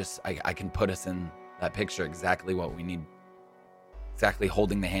 I can put us in that picture exactly what we need, exactly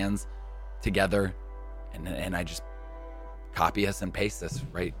holding the hands together, and I just copy us and paste us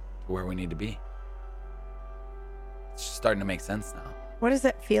right to where we need to be. It's just starting to make sense now. What does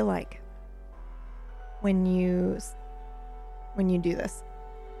it feel like when you do this?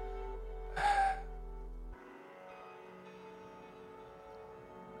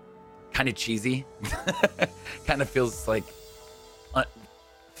 Kind of cheesy. Kind of feels like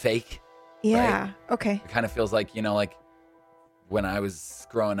fake. Yeah. Right? Okay. It kind of feels like, like when I was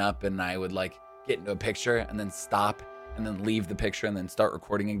growing up and I would like get into a picture and then stop and then leave the picture and then start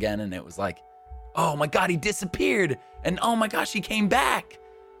recording again. And it was like, oh my God, he disappeared. And oh my gosh, he came back.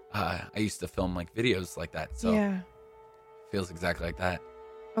 I used to film like videos like that. So Yeah. it feels exactly like that.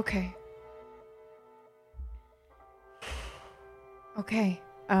 Okay. Okay.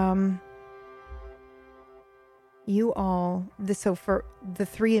 You all, so for the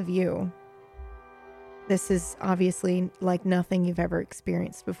three of you, this is obviously like nothing you've ever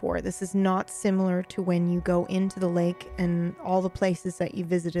experienced before. This is not similar to when you go into the lake and all the places that you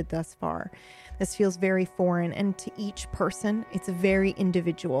visited thus far. This feels very foreign, and to each person, it's very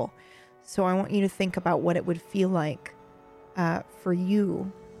individual. So I want you to think about what it would feel like for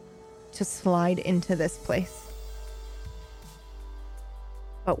you to slide into this place.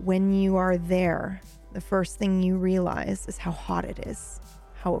 But when you are there, the first thing you realize is how hot it is,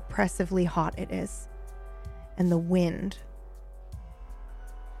 how oppressively hot it is, and the wind.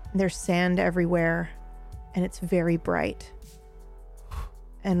 There's sand everywhere, and it's very bright.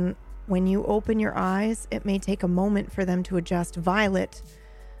 And when you open your eyes, it may take a moment for them to adjust. Violet,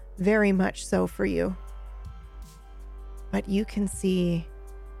 very much so for you. But you can see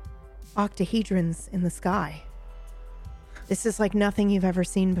octahedrons in the sky. This is like nothing you've ever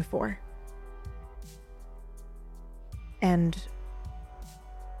seen before. And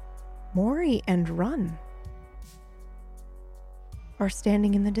Mori and Run are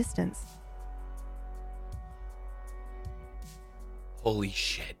standing in the distance. Holy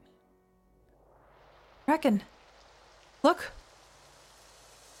shit. Reckon. Look.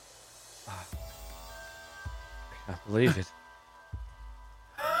 I can't believe it.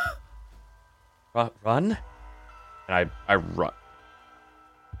 Run? And I run.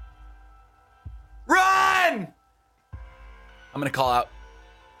 Run! I'm gonna call out.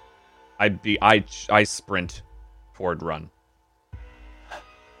 I sprint toward Run.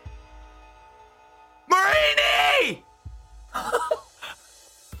 Marini!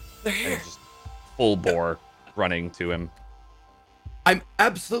 They're And here. just full bore running to him. I'm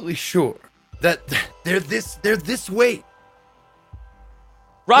absolutely sure that they're this way.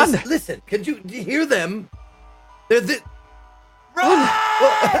 Run! Listen, do you hear them? They're this. Run!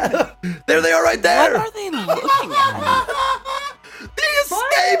 There they are right there. What are they looking at? The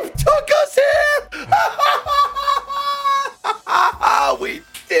escape took us here. We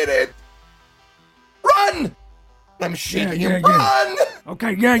did it. Run! I'm shaking Yeah, him. yeah. Run!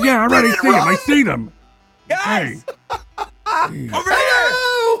 Okay, I already did it, see them. I Ron. see them. Guys! Over here!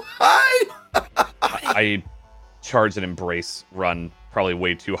 Hello! Hi! I charge and embrace Run, probably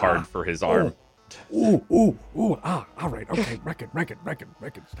way too hard for his arm. Ooh. All right. Okay, reckon.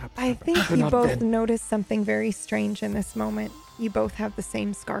 Stop. I think They're you not both dead. notice something very strange in this moment. You both have the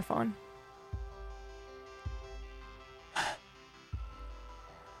same scarf on.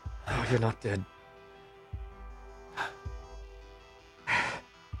 Oh, you're not dead.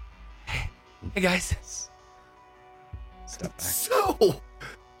 Hey guys. Step back. So,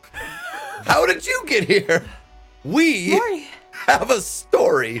 how did you get here? We Mori. have a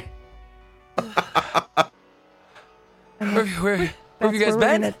story. Where have you guys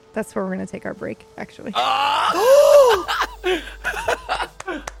been? That's where we're gonna take our break, actually.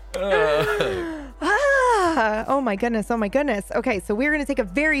 Oh my goodness. Okay, so we're gonna take a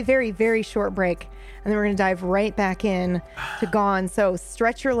very, very, very short break, and then we're gonna dive right back in to Gone. So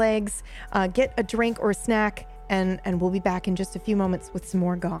stretch your legs, get a drink or a snack, and we'll be back in just a few moments with some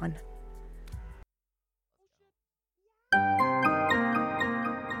more Gone.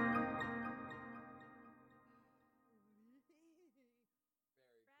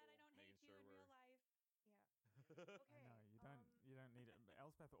 You don't need it.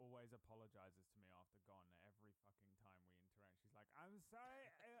 Elspeth always apologizes to me after Gone every fucking time we interact. She's like, I'm sorry,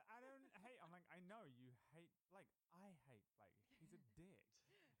 I don't hate. I'm like, I know you hate Blake. I hate Blake. He's a dick.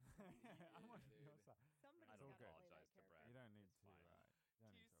 I'm on your side. I don't It's all good. apologize to Brad. You don't need to. You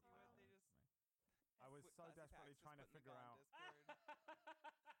don't need to apologize to me. I was so desperately trying to figure out.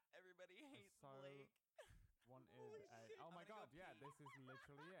 Everybody hates So Blake. wanted a. Oh my god! Yeah, this is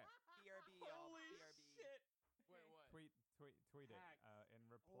literally it. BRB, y'all. BRB. shit. Wait, what? Tweet it in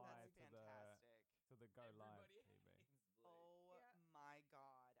reply That's to fantastic. the go live Everybody PB. Oh my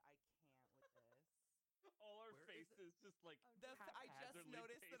god, I can't with this. All our faces just like. I just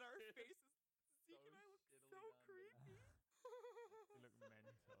noticed that our faces. Zeke and I look so creepy. You look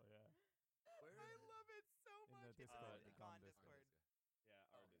mental, yeah. I love it so In much. the Discord, It's the Gone Gone Discord. Yeah,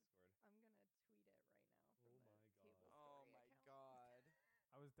 our Discord. I'm gonna tweet it right now. Oh my god.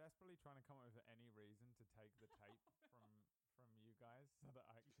 I was desperately trying to come up with any reason to take the tape from you guys, so that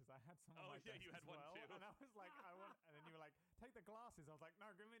because I had some on my desk you had as one well, too. and I was like, and then you were like, take the glasses. I was like, no,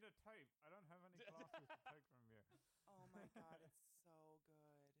 give me the tape. I don't have any glasses to take from you. Oh my god, it's so good.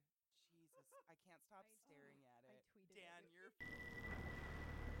 Jesus, I can't stop staring at it. Dan, you're.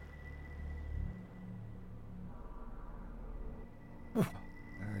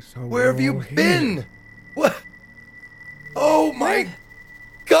 So Where have you we're all here. been? What? Oh my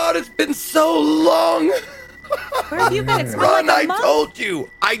God, it's been so long. Where have you been? It's been Run, like I a month. told you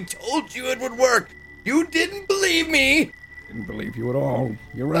it would work. You didn't believe me. Didn't believe you at all.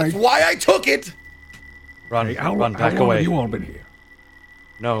 You're right. That's why I took it. Run, Hey, how run back long away. have you all been here?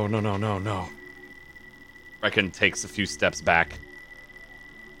 No. Reckon takes a few steps back.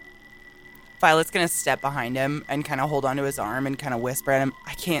 Violet's going to step behind him and kind of hold onto his arm and kind of whisper at him,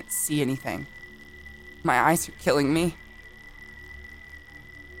 I can't see anything. My eyes are killing me.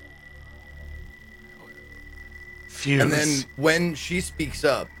 And then when she speaks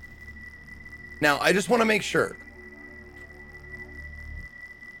up, now I just want to make sure.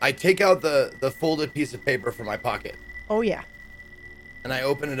 I take out the folded piece of paper from my pocket. Oh, yeah. And I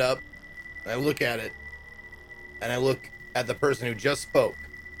open it up, and I look at it, and I look at the person who just spoke.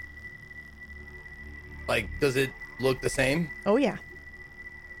 Like, does it look the same? Oh, yeah.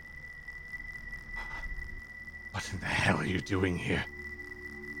 What in the hell are you doing here?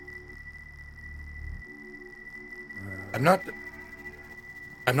 I'm not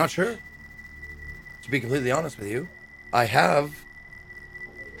sure. To be completely honest with you, I have.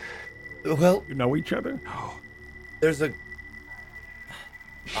 Well, you know each other? No. There's a.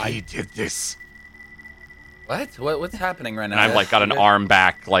 I did this. What's happening right now? And I've like got an arm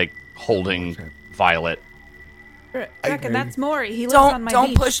back, like holding Violet. Reckon that's Maury. He lives on my Don't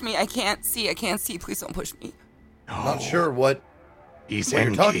beach. push me. I can't see. Please don't push me. I'm not sure what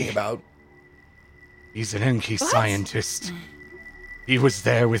you're talking about. He's an Enki scientist. He was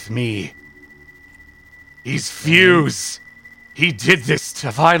there with me. He's Fuse. He did this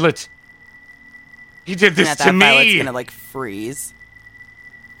to Violet. He did this to me. Violet's gonna like freeze.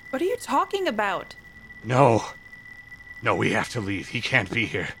 What are you talking about? No, we have to leave. He can't be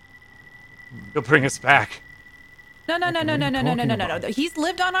here. He'll bring us back. No. He's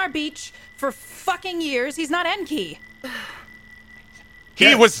lived on our beach for fucking years. He's not Enki.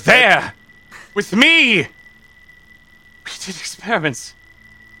 He was there with me. We did experiments.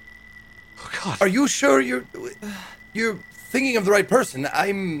 Oh God. Are you sure you're thinking of the right person?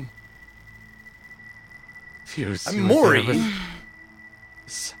 I'm Fuse. I'm Maury.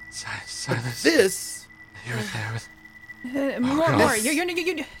 Silas. This. You were there with. Maury,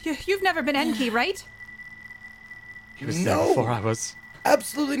 you've never been Enki, right? He was there before I was.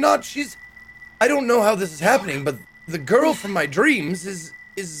 Absolutely not. I don't know how this is happening, but the girl from my dreams is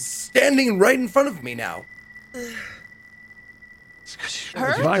standing right in front of me now.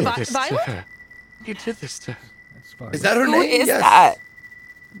 Her? Violet? You did this to her. That's fine. Is that her Who name? is Yes. that?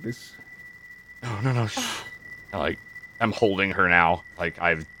 This. No. Like, I'm holding her now. Like,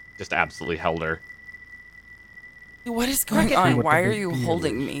 I've just absolutely held her. What is going Reckon- on? What Why the are big you deal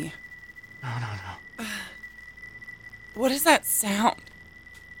holding is. me? No. What is that sound?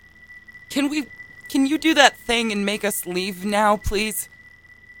 Can you do that thing and make us leave now, please?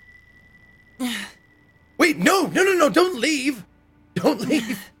 Wait, no, don't leave. Don't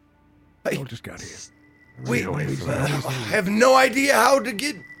leave. I just got here. Wait, I have no idea how to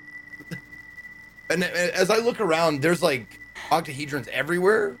get. And as I look around, there's like octahedrons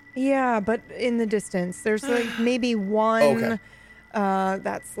everywhere. Yeah, but in the distance, there's like maybe one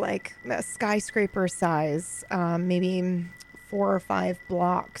that's like a skyscraper size, maybe 4 or 5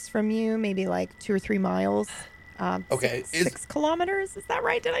 blocks from you, maybe like 2 or 3 miles. Okay, 6 kilometers. Is that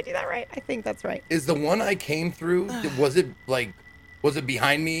right? Did I do that right? I think that's right. Is the one I came through? Was it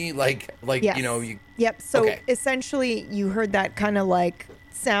behind me? Like Yes. you know you. Yep. So Okay. essentially, you heard that kind of like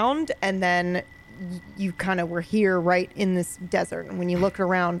sound, and then you kind of were here right in this desert. And when you look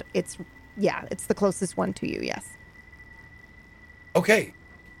around, it's the closest one to you. Yes. Okay.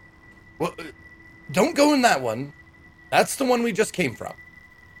 Well, don't go in that one. That's the one we just came from.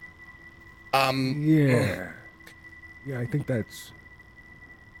 Yeah, I think that's.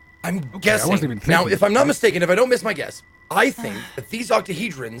 I'm I guessing. wasn't even Now, thinking. if I'm not mistaken, if I don't miss my guess, I think that these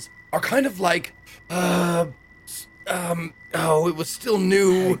octahedrons are kind of like, it was still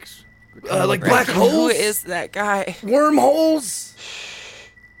new. Thanks. Like black holes. Who is that guy? Wormholes,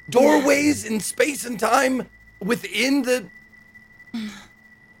 doorways in space and time within the.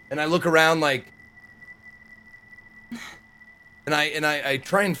 And I look around like, and I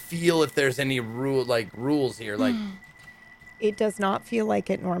try and feel if there's any rules here, like It does not feel like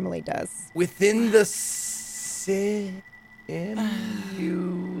it normally does. within the simulation.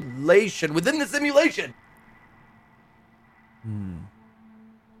 Within the simulation.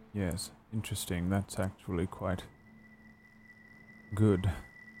 Yes, interesting. That's actually quite good.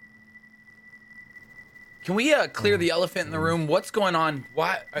 Can we clear the elephant in the room? What's going on?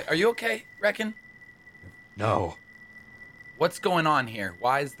 Why are you okay, Reckon? No. What's going on here?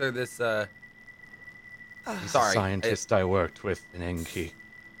 Why is there this He's sorry. a scientist I worked with in Enki.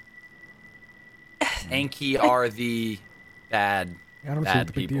 Enki are the bad I don't see what bad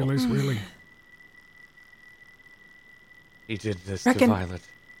the big people. deal is, really. He did this Reckon- to Violet.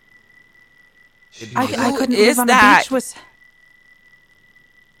 I Who couldn't is live on that? a beach with.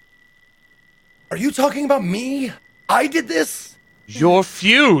 Are you talking about me? I did this? Your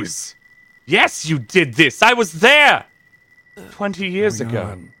Fuse! Yes, you did this. I was there 20 years Going ago.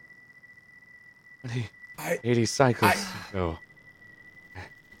 on. 80 cycles ago.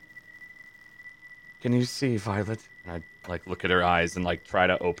 Can you see, Violet? And I look at her eyes and try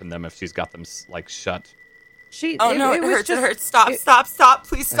to open them if she's got them shut. She. Oh no, it was hurts. just- It hurts. Stop.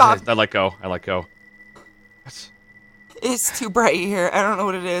 Please stop. I let go. What? It's too bright here. I don't know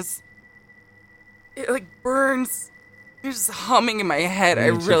what it is. It burns. There's humming in my head. I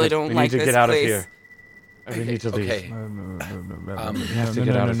really don't like this place. We need to get out of here. We need to leave. Okay. We have to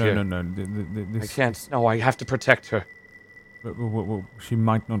get out of here. No. I can't. No, I have to protect her. Well, she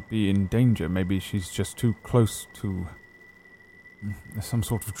might not be in danger. Maybe she's just too close to some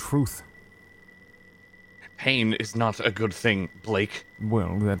sort of truth. Pain is not a good thing, Blake.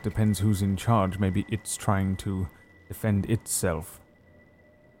 Well, that depends who's in charge. Maybe it's trying to defend itself.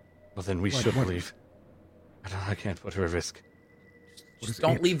 Well, then we should leave. I can't put her at risk. Just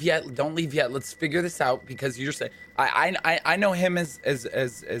don't leave yet. Don't leave yet. Let's figure this out because you're saying I know him as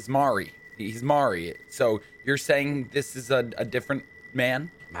Mari. He's Mari. So you're saying this is a different man?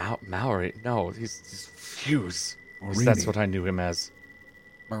 Maori? No, he's Fuse. Marini. That's what I knew him as.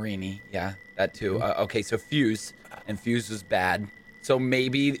 Marini, yeah, that too. Okay, so Fuse, and Fuse was bad. So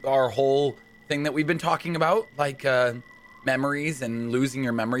maybe our whole thing that we've been talking about, memories and losing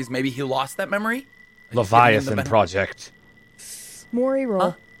your memories, maybe he lost that memory? Leviathan Project. Maury roll.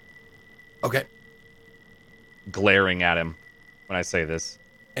 Huh? Okay. Glaring at him when I say this.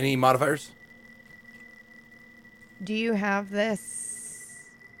 Any modifiers? Do you have this?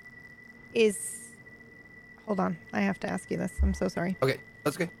 Hold on. I have to ask you this. I'm so sorry. Okay,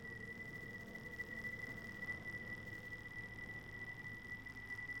 that's good.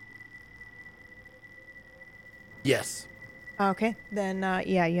 Yes. Okay. Then,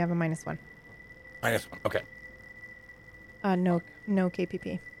 yeah, you have a -1. -1. Okay. No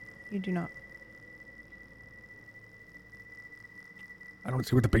KPP. You do not. I don't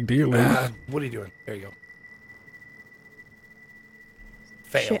see what the big deal is. What are you doing? There you go.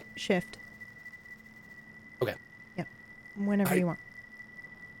 Fail. Shift. Okay. Yep. Whenever you want.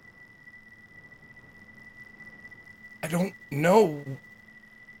 I don't know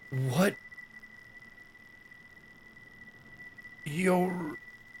what you're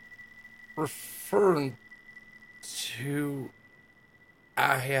referring to.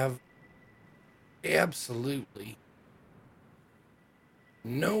 I have absolutely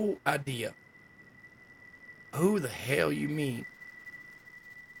no idea who the hell you mean.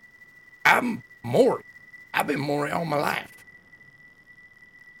 I'm Maury. I've been Maury all my life.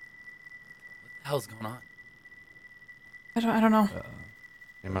 What the hell's going on? I don't know.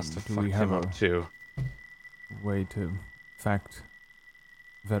 They must have Do fucked we him have up too. way to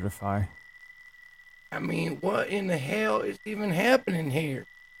verify? I mean, what in the hell is even happening here?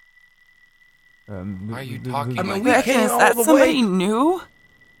 Why are you talking I mean, like we that? came Is all that the somebody way. new?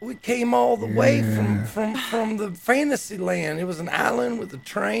 We came all the way from the fantasy land. It was an island with a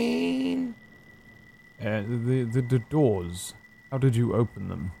train. The doors. How did you open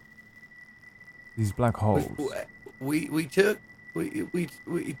them? These black holes. We took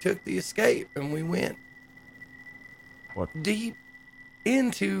the escape and we went What? deep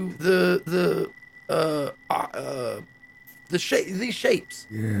into these shapes.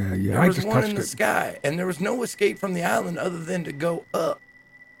 Yeah, There I was just one in touched the it. sky, and there was no escape from the island other than to go up.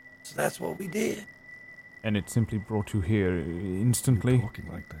 So that's what we did. And it simply brought you here instantly? Talking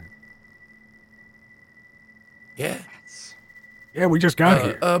like that. Yeah. Yeah, we just got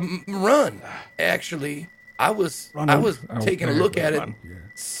here. Run. Actually, I was taking a look at it,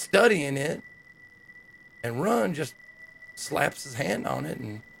 studying it, and Run just slaps his hand on it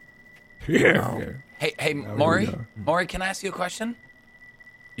and. Yeah. Hey, Maury? Maury, can I ask you a question?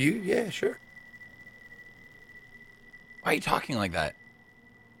 Yeah, sure. Why are you talking like that?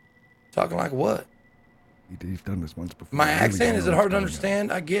 Talking like what? He's done this once before. My I really accent, don't is know it hard to what's going on.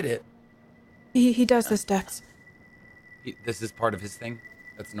 understand? I get it. He does this, Dex. This is part of his thing?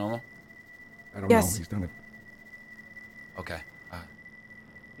 That's normal? I don't Yes. know. He's done it. Okay.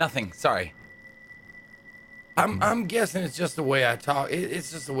 Nothing. Sorry. I'm guessing it's just the way I talk.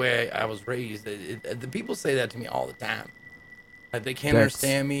 It's just the way I was raised. The people say that to me all the time. Like they can't Dex.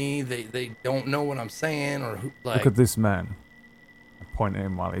 understand me. They don't know what I'm saying or who. Like Look at this man. I point at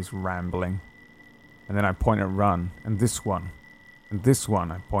him while he's rambling. And then I point at Run. And this one. And this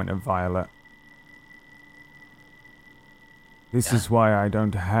one I point at Violet. This is why I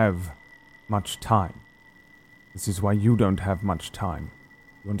don't have much time. This is why you don't have much time.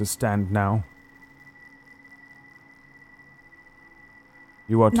 You understand now?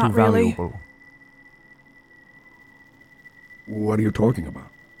 You are too Not really. valuable. What are you talking about?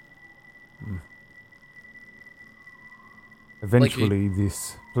 Eventually,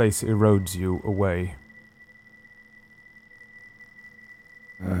 this place erodes you away.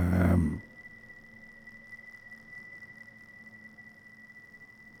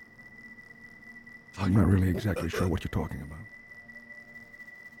 I'm not really exactly sure what you're talking about.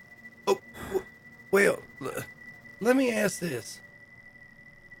 Oh, well, let me ask this.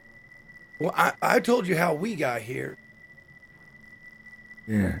 Well, I told you how we got here.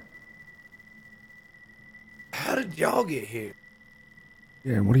 Yeah. How did y'all get here?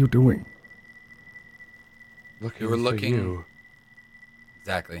 Yeah, what are you doing? We were looking.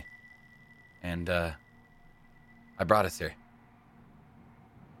 Exactly. And, I brought us here.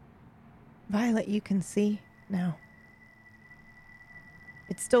 Violet, you can see now.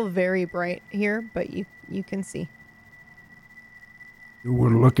 It's still very bright here, but you can see. You were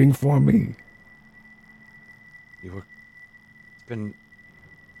looking for me. It's been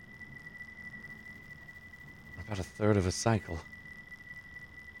about a third of a cycle.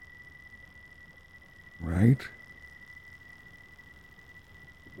 Right?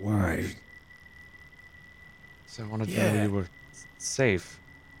 Why? So I wanted to know you were safe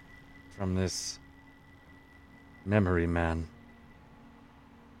from this memory man.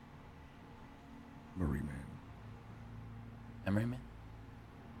 Memory man. Memory man?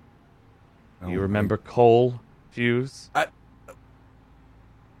 Do you remember Cole Fuse? I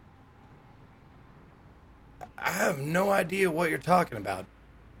have no idea what you're talking about.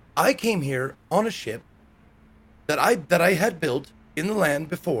 I came here on a ship that I had built in the land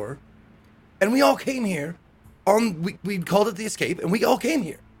before, and we all came here on we called it the Escape, and we all came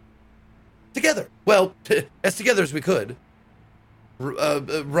here together. Well, as together as we could.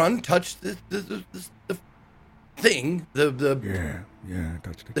 Run touched the thing, yeah,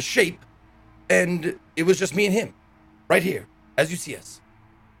 touched it. The shape, and it was just me and him, right here, as you see us.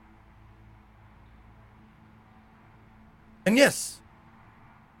 And yes,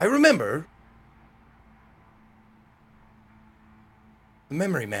 I remember the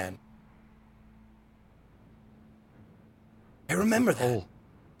memory man. I remember that.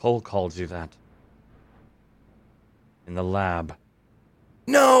 Cole called you that. In the lab.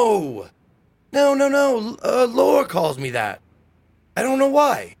 No! Laura calls me that. I don't know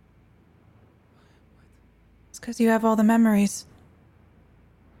why. It's because you have all the memories.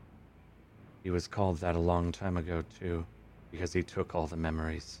 He was called that a long time ago, too, because he took all the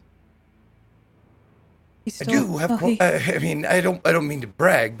memories. I do have. I mean, I don't mean to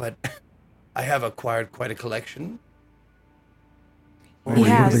brag, but I have acquired quite a collection. What do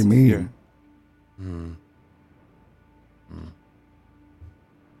they mean?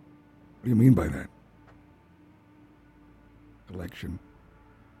 What do you mean by that? Collection.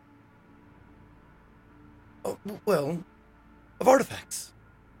 Oh, well, of artifacts.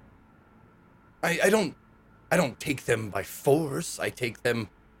 I don't take them by force. I take them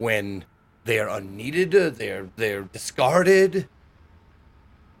when they are unneeded. They're discarded.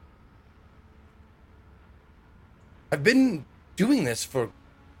 I've been doing this for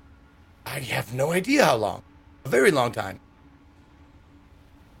I have no idea how long. A very long time.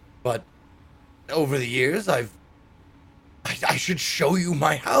 But over the years, I should show you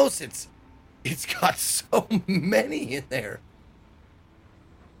my house. It's got so many in there.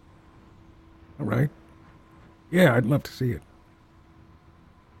 All right. Yeah, I'd love to see it.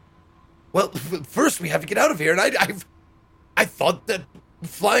 Well, first we have to get out of here, and I thought that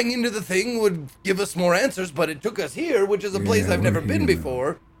flying into the thing would give us more answers, but it took us here, which is a place I've never been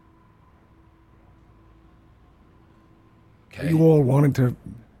before. Okay. You all wanted to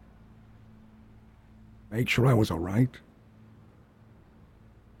make sure I was all right?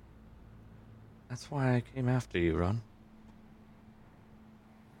 That's why I came after you, Ron.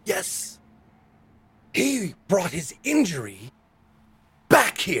 Yes. He brought his injury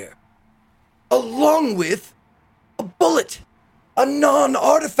back here, along with a bullet, a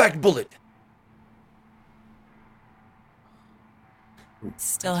non-artifact bullet.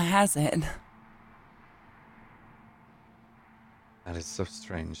 Still has it. That is so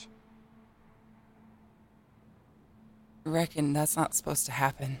strange. Reckon that's not supposed to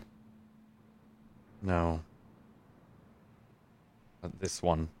happen. No. But this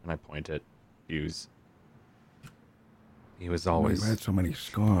one, and I point at Hughes. He was always... You had so many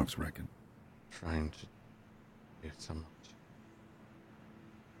scarves, reckon. Trying to do so much.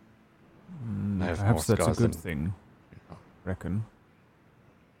 Perhaps that's a good thing, reckon.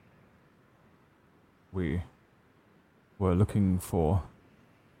 We were looking for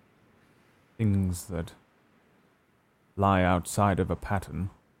things that lie outside of a pattern.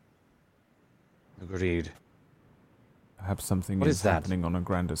 Agreed. Perhaps something What is is that? happening on a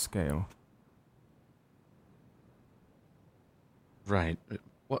grander scale. Right.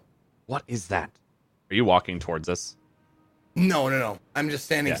 What is that? Are you walking towards us? No. I'm just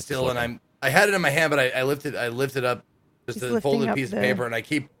standing still, and I had it in my hand, but I lifted up just He's a lifting folded up piece of the paper, and I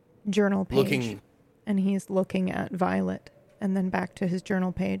keep journal page, looking. and he's looking at Violet, and then back to his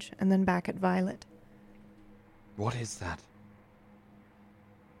journal page, and then back at Violet. What is that?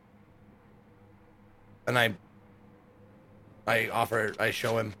 And I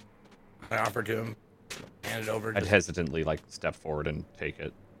show him, I offer to him, hand it over. I'd hesitantly step forward and take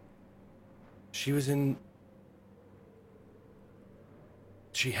it. She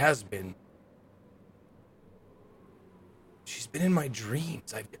has been. She's been in my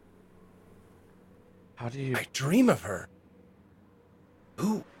dreams. How do you? I dream of her.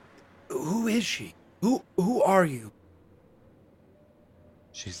 Who is she? Who are you?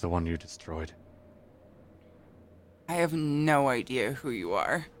 She's the one you destroyed. I have no idea who you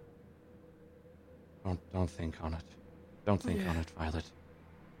are. Don't think on it. Don't think on it, Violet.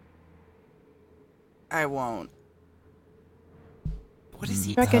 I won't. What is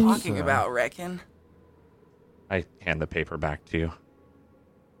he Reckon- talking about, Reckon? I hand the paper back to you.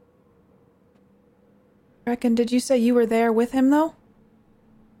 Reckon, did you say you were there with him, though?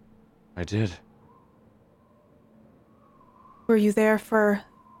 I did. Were you there for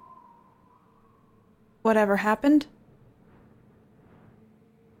whatever happened?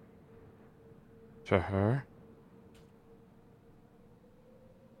 To her?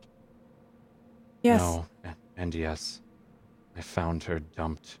 Yes. No, and yes. I found her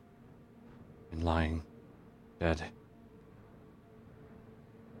dumped and lying dead.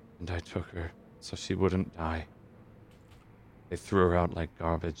 And I took her so she wouldn't die. They threw her out like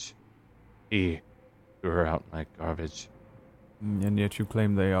garbage. He threw her out like garbage. And yet you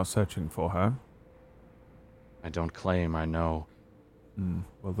claim they are searching for her. I don't claim, I know.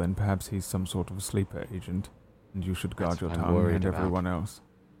 Well, then perhaps he's some sort of sleeper agent, and you should guard That's your what I'm tongue worried and about. everyone else.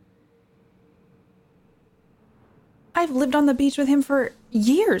 I've lived on the beach with him for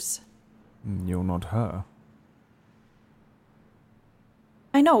years. You're not her.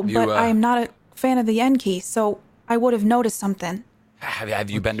 I know, You, but I am not a fan of the Enki, so I would have noticed something.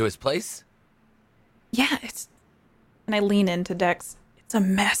 Have you been to his place? Yeah, it's... And I lean into Dex. It's a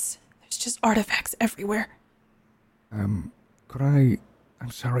mess. There's just artifacts everywhere. I'm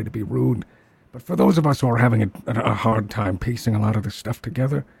sorry to be rude, but for those of us who are having a hard time piecing a lot of this stuff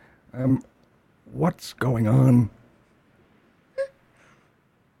together, what's going on?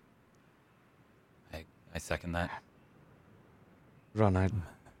 I second that. Ron, I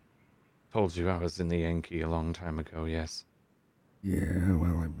told you I was in the Yankee a long time ago, yes. Yeah,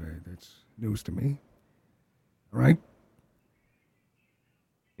 well, that's news to me. All right?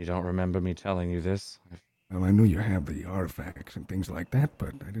 You don't remember me telling you this? Well, I knew you have the artifacts and things like that,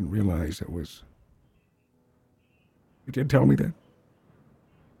 but I didn't realize it was... You did tell me that?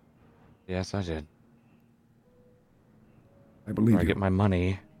 Yes, I did. I believe I you. get my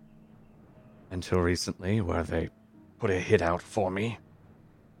money until recently, where they put a hit out for me.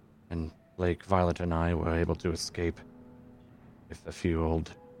 And Blake, Violet, and I were able to escape with a few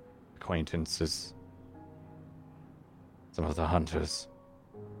old acquaintances. Some of the hunters.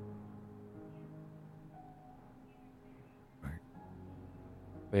 Right.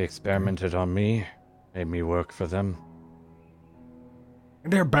 They experimented on me, made me work for them.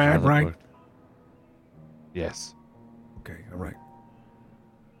 And they're bad, Violet right? worked- Yes. Okay, all right.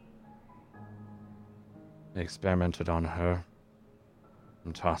 They experimented on her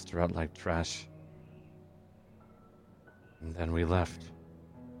and tossed her out like trash. And then we left.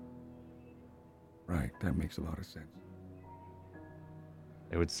 Right, that makes a lot of sense.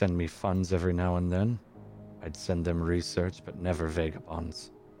 They would send me funds every now and then. I'd send them research, but never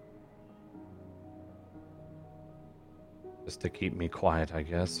vagabonds. Just to keep me quiet, I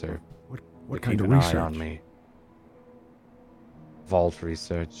guess, or What to kind keep of an research? eye on me. Vault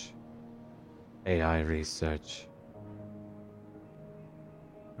research. AI research.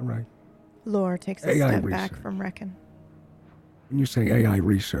 All right. Lore takes a AI step back research. from Reckon. When you say AI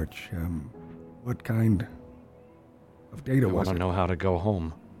research, what kind of data I was want to it? know how to go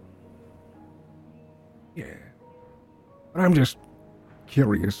home. Yeah. But I'm just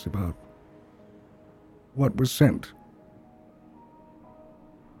curious about what was sent.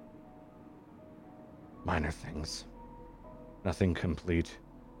 Minor things. Nothing complete.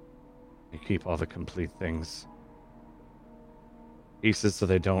 We keep all the complete things. Pieces so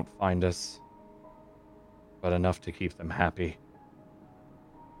they don't find us, but enough to keep them happy.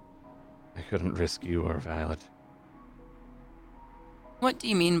 I couldn't risk you or Violet. What do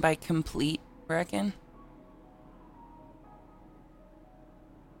you mean by complete, Reckon?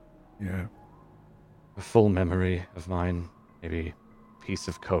 Yeah. A full memory of mine, maybe piece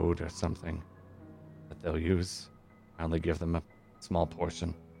of code or something that they'll use. I only give them a small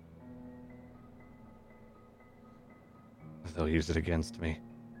portion. They'll use it against me.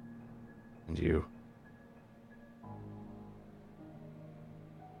 And you.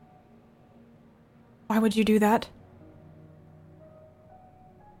 Why would you do that?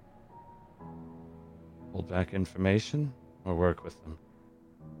 Hold back information or work with them.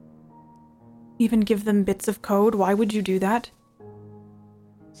 Even give them bits of code? Why would you do that?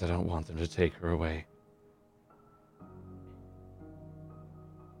 Because I don't want them to take her away.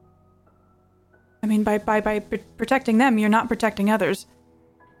 I mean, by protecting them, you're not protecting others.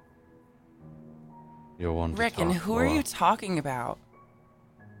 You're one to Reckon, talk who are more. you talking about?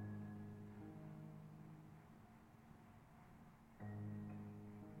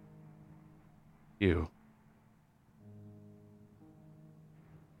 You.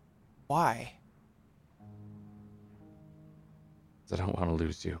 Why? Because I don't want to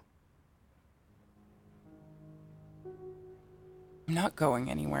lose you. I'm not going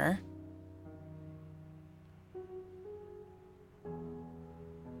anywhere.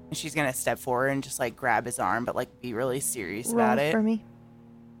 And she's gonna step forward and just like grab his arm, but like be really serious Roll about it. for me.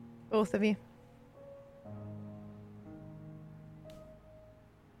 Both of you.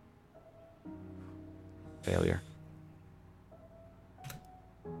 Failure.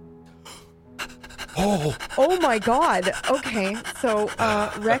 Oh my god. Okay. So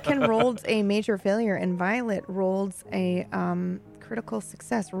Reckon rolled a major failure and Violet rolled a critical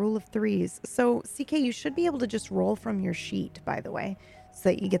success, rule of threes. So CK, you should be able to just roll from your sheet, by the way, so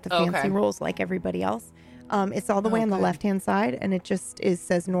that you get the fancy Okay. rolls like everybody else. It's all the way on the Okay. left hand side and it just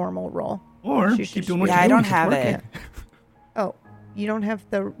says normal roll. Or She keep should- doing what Yeah, you're I doing. don't It's have working. it. Oh, you don't have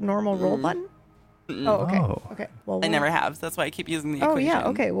the normal roll button? Oh, okay. Oh. Okay. Well, I never have, so that's why I keep using the Oh equation. yeah.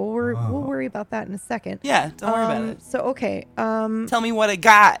 Okay. Well, we'll worry about that in a second. Yeah, don't worry about it. So okay. Tell me what I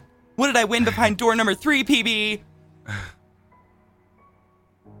got. What did I win behind door number 3, PB?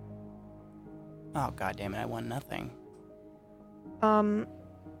 Oh, god damn it, I won nothing.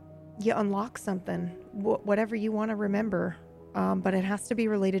 You unlock something, whatever you want to remember, but it has to be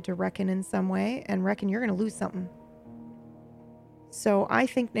related to Reckon in some way, and Reckon, you're going to lose something. So I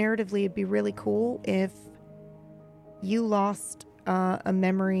think narratively it'd be really cool if you lost a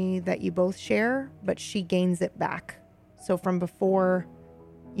memory that you both share, but she gains it back. So from before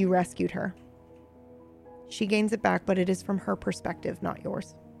you rescued her. She gains it back, but it is from her perspective, not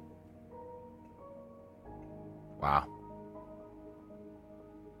yours. Wow.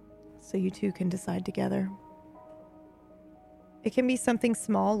 So you two can decide together. It can be something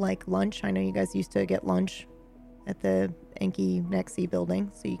small like lunch. I know you guys used to get lunch at the Enki Nexi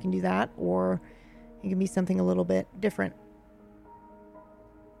building, so you can do that. Or it can be something a little bit different.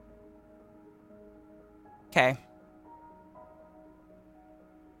 Okay.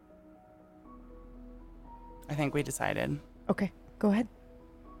 I think we decided. Okay, go ahead.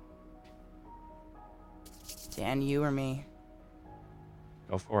 Dan, you or me?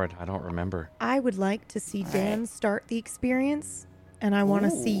 Go for it. I don't remember. I would like to see Dan start the experience, and I want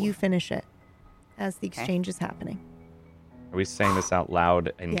to see you finish it as the exchange is happening. Are we saying this out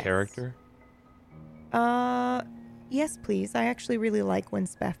loud in Yes. character? Yes, please. I actually really like when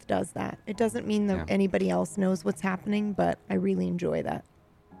Speth does that. It doesn't mean that Yeah. anybody else knows what's happening, but I really enjoy that.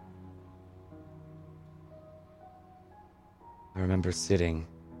 I remember sitting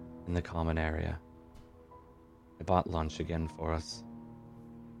in the common area. I bought lunch again for us.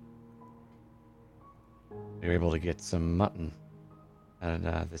 We were able to get some mutton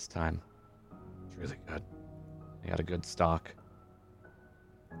at this time. It's really good. I got a good stock.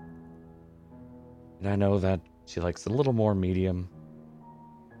 And I know that she likes it a little more medium.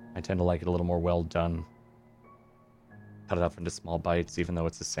 I tend to like it a little more well done. Cut it up into small bites, even though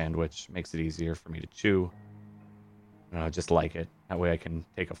it's a sandwich. Makes it easier for me to chew. And I just like it. That way I can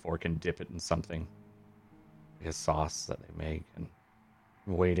take a fork and dip it in something. Like a sauce that they make. And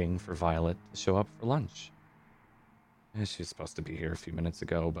I'm waiting for Violet to show up for lunch. Yeah, she was supposed to be here a few minutes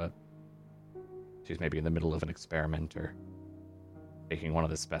ago, but she's maybe in the middle of an experiment or taking one of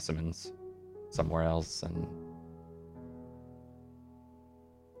the specimens somewhere else, and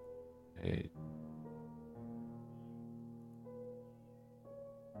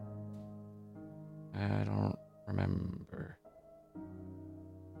I don't remember.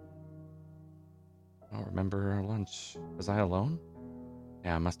 I don't remember our lunch. Was I alone?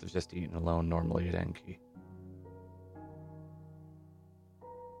 Yeah, I must have just eaten alone normally at Enki.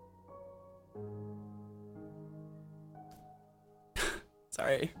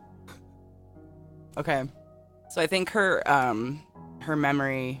 Sorry. Okay. So I think her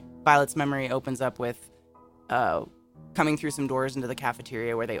memory, Violet's memory, opens up with coming through some doors into the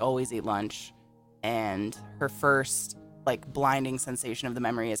cafeteria where they always eat lunch, and her first like blinding sensation of the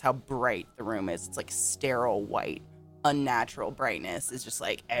memory is how bright the room is. It's like sterile white, unnatural brightness is just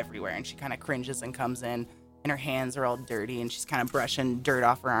like everywhere, and she kind of cringes and comes in, and her hands are all dirty, and she's kind of brushing dirt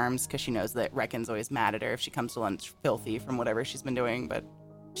off her arms because she knows that Reckon's always mad at her if she comes to lunch filthy from whatever she's been doing, but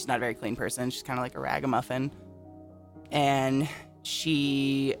she's not a very clean person. She's kind of like a ragamuffin. And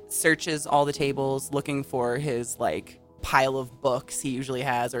she searches all the tables looking for his like pile of books he usually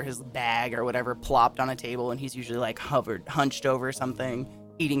has, or his bag or whatever plopped on a table, and he's usually like hunched over something,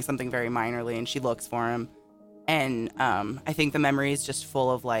 eating something very minorly, and she looks for him. And I think the memory is just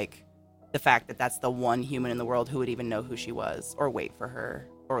full of like the fact that that's the one human in the world who would even know who she was, or wait for her,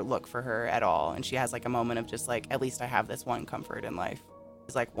 or look for her at all. And she has like a moment of just like, at least I have this one comfort in life.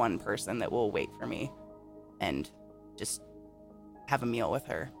 There's like one person that will wait for me and just have a meal with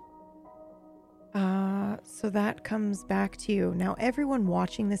her. So that comes back to you. Now, everyone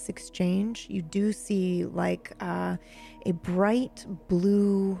watching this exchange, you do see like a bright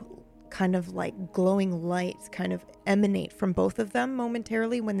blue kind of like glowing lights kind of emanate from both of them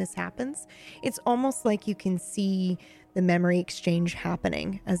momentarily when this happens. It's almost like you can see the memory exchange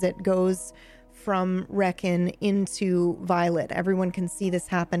happening as it goes from Reckon into Violet. Everyone can see this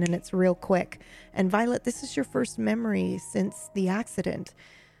happen, and it's real quick. And Violet, this is your first memory since the accident.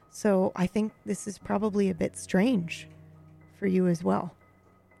 So I think this is probably a bit strange for you as well.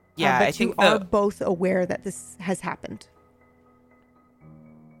 Yeah, but I think you are both aware that this has happened.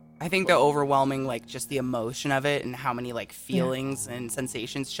 I think the overwhelming, like, just the emotion of it and how many, like, feelings and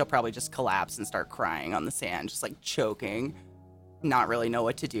sensations, she'll probably just collapse and start crying on the sand, just, like, choking, not really know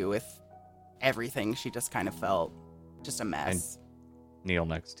what to do with everything she just kind of felt. Just a mess. I kneel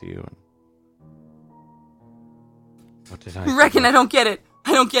next to you. And what did I Reckon, I don't get it.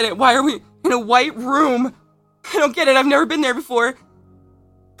 I don't get it. Why are we in a white room? I don't get it. I've never been there before.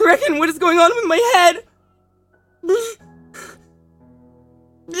 Reckon, what is going on with my head?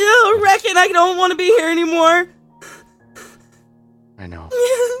 Ew, Reckon, I don't want to be here anymore. I know.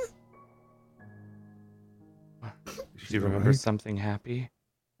 Do you remember something happy?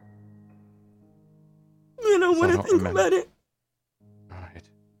 I don't want to think about it. Alright.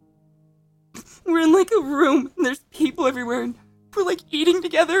 We're in like a room and there's people everywhere and we're like eating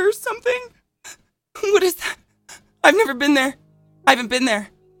together or something. What is that? I've never been there. I haven't been there.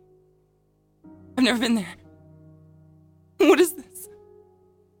 I've never been there. What is this?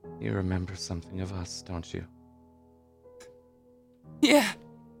 You remember something of us, don't you? Yeah.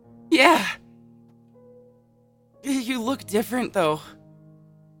 Yeah. You look different, though.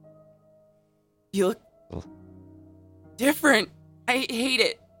 You look different. I hate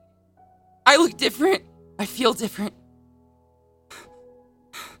it. I look different. I feel different.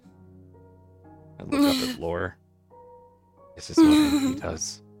 I look up at Lore. This is what he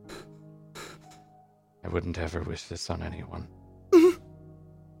does. I wouldn't ever wish this on anyone.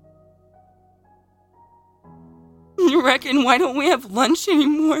 You reckon, why don't we have lunch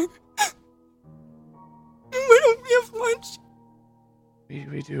anymore? Why don't we have lunch?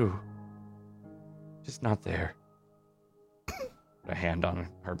 We do. Just not there. Put a hand on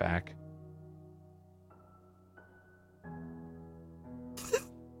her back.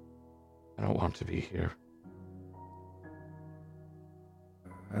 I don't want to be here.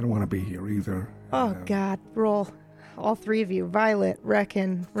 I don't want to be here either. Oh, God. Roll. All three of you. Violet,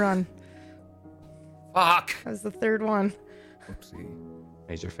 Reckon, run. Fuck. That was the third one. Oopsie.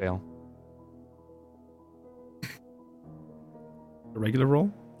 Major fail. A regular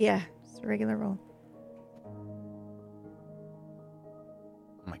roll? Yeah, just a regular roll.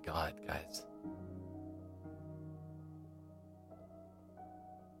 Oh my god, guys.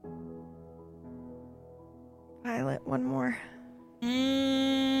 Violet, one more.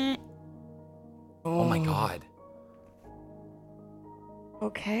 Oh my god.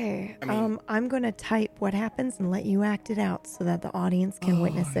 Okay. I mean- I'm going to type what happens and let you act it out so that the audience can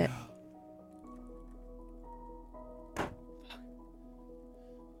witness it.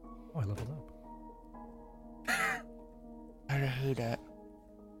 Oh, I leveled up. I hate it.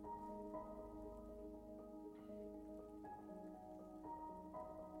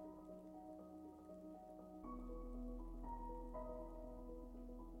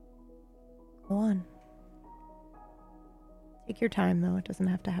 Go on. Take your time, though. It doesn't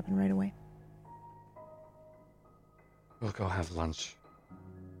have to happen right away. We'll go have lunch.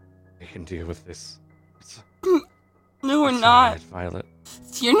 We can deal with this. No, we're It's all not. right, Violet.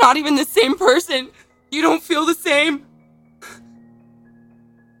 You're not even the same person. You don't feel the same.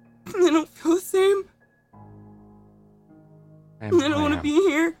 I don't feel the same. I don't want to be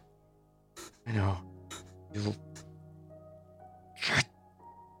here. I know.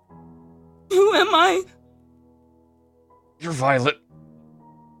 am I? You're Violet.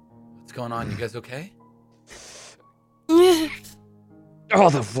 What's going on? You guys okay? All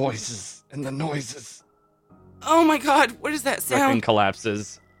the voices and the noises. Oh my god, what is that Reckon sound?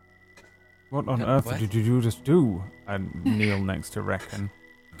 collapses. What on earth what? did you just do? I kneel next to Reckon.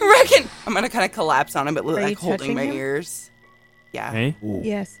 Reckon! I'm gonna kind of collapse on him, but Are you like holding touching my him? ears. Yeah. Hey?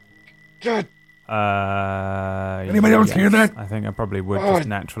 Yes. God. Anybody else hear that? I think I probably would Oh. just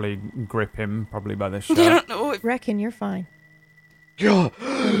naturally grip him, probably by the I shirt. don't know if Reckon you're fine. God.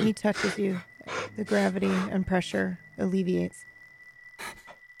 When he touches you, the gravity and pressure alleviates.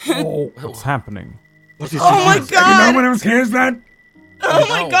 Oh, What's happening? What is Oh my no god! one else hears that? Oh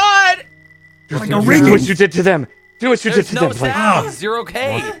my god! Like a Do ringing. what you did to them. Do what you There's did to no them, Blake. sounds. You're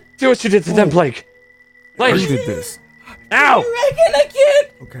okay. Do what you did to them, Blake. Who Blake. did this? Ow. Reckon I can't!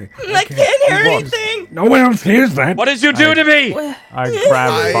 Okay. I can't hear What? anything! No one else hears that. What did you do to me? I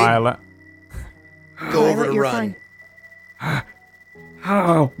grabbed I- Violet. Go over Violet, to you're run. fine.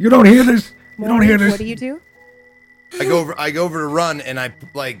 How? You don't hear this? You don't hear Maureen, this? what do you do? I go over to run, and I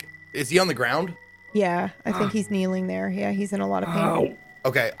like. Is he on the ground? Yeah, I think he's kneeling there. Yeah, he's in a lot of pain. How?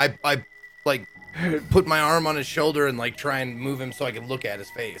 Okay, I like put my arm on his shoulder and like try and move him so I can look at his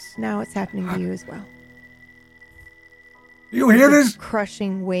face. Now it's happening to you as well. You hear The this?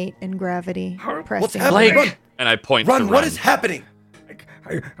 crushing weight and gravity What's pressing. happening? Blake. Run, And I point run! to What is happening?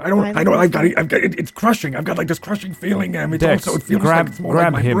 I don't. I've got it. It's crushing. I've got like this crushing feeling. It's Dex, also. It feels grab- like it's more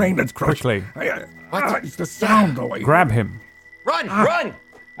grab like my him brain that's crushed. quickly. It's the sound though. Grab him. Run! Run!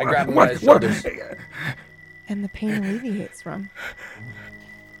 I grab him by his shoulders. And the pain alleviates, Ron.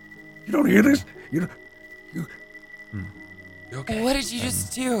 You don't hear this? You okay? What did you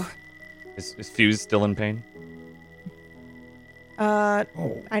just do? Is Fuse still in pain?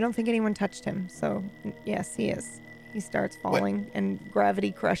 Oh. I don't think anyone touched him, so yes, he is. He starts falling and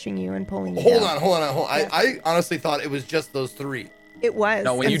gravity crushing you and pulling you Hold down. on. Yeah. I honestly thought it was just those three. It was.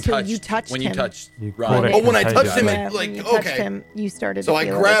 No, when you until touched, you touched when him. you touched, You run. caught it Oh, when I contagious. touched him, Yeah, it, when like you touched okay. him, you started So to I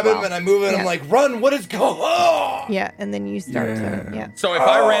feel grab it as him well. and I move it. And Yeah. I'm like, run! What is going? Oh! Yeah, and then you start to, yeah. So if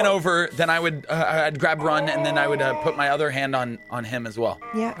I ran over, then I would I'd grab Run, and then I would put my other hand on him as well.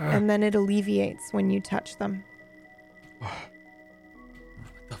 Yeah, and then it alleviates when you touch them.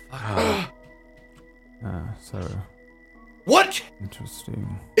 The fuck? So What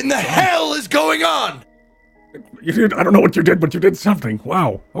interesting. in the hell is going on? You did. I don't know what you did, but you did something.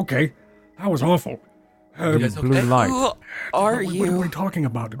 Wow. Okay. That was awful. You guys Blue okay? light. Who are What are you? we talking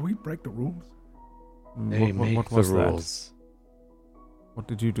about? Did we break the rules? They make What the was that? rules. What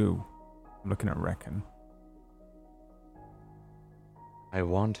did you do? I'm looking at Reckon. I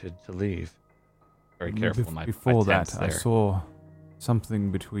wanted to leave. Very careful. My Before that, attempts I there. saw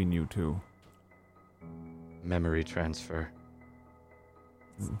something between you two. Memory transfer.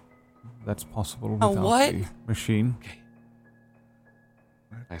 That's possible A without what? the machine.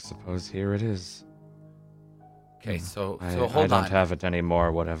 I suppose here it is. Okay, so I hold don't on. have it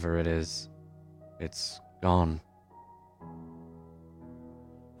anymore, whatever it is. It's gone.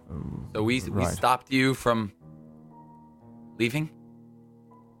 So we Right. stopped you from leaving.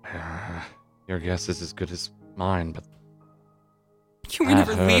 Your guess is as good as mine, but Can we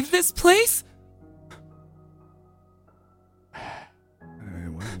never That leave hurt. this place?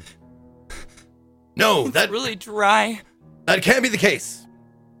 No, It's that really dry. that can't be the case.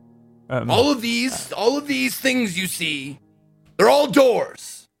 Um, All of these things you see, they're all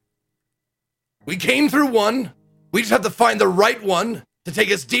doors. We came through one. We just have to find the right one to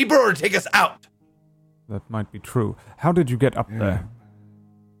take us deeper or take us out. that might be true. How did you get up there?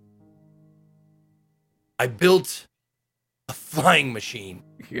 I built a flying machine,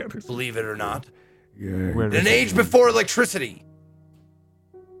 Yeah. This, believe it or not. yeah. Where In is an it? age before electricity.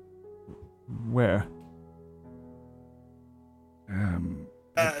 Where?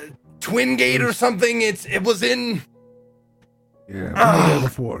 Twin Gate or something. It was in. Yeah. I was there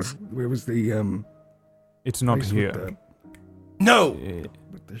before. Where was the It's not place here. with No.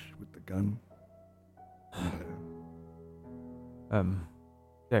 with the gun?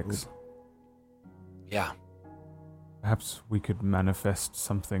 Dex, Yeah. perhaps we could manifest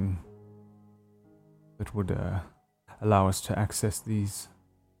something that would allow us to access these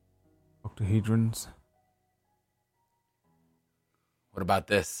octahedrons. What about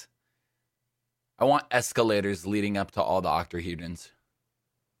this? I want escalators leading up to all the octahedrons.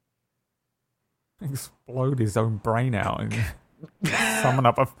 Explode his own brain out and summon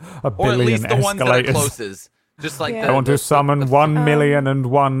up a Or billion at least the ones that are escalators. closest. Just like Yeah. I want to summon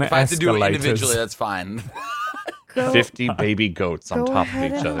 1,000,001 If I have to do it escalators. individually, that's fine. Go, 50 baby goats on go top of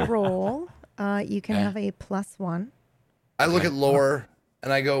ahead each and other. roll. You can Okay. have a +1. I look at lore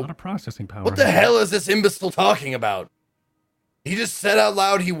And I go, A lot of processing power. what the hell is this imbecile talking about? He just said out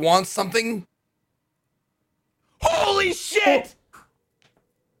loud he wants something? Holy shit!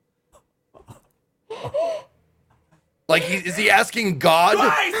 Like, is he asking God?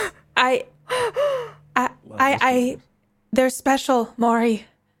 They're special, Maury.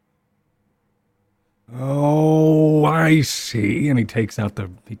 Oh, I see. And he takes out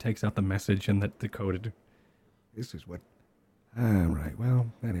the message and that decoded. This is what. Right. Well,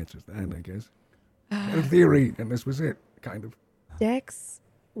 that answers that, I guess. In theory, and this was it, kind of. Dex,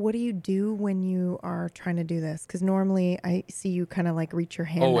 what do you do when you are trying to do this? Because normally I see you kind of like reach your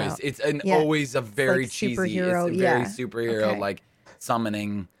hand Always. out. It's always a very like cheesy, superhero, it's a very superhero, Okay. like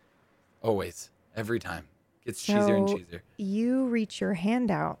summoning. Always. Every time. Gets cheesier and So cheesier. you reach your hand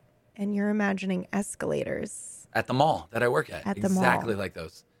out and you're imagining escalators. At the mall that I work at. At the mall. Exactly like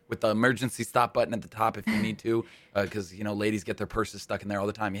those. With the emergency stop button at the top if you need to. Because, ladies get their purses stuck in there all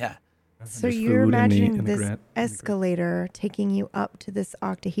the time. Yeah. So There's you're food in the- imagining in the this grat- escalator taking you up to this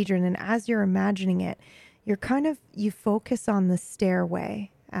octahedron, and as you're imagining it, you focus on the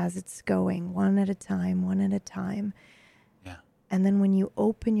stairway as it's going one at a time, one at a time. Yeah. And then when you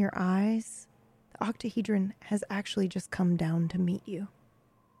open your eyes, the octahedron has actually just come down to meet you.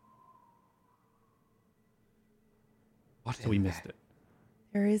 What? So we missed it.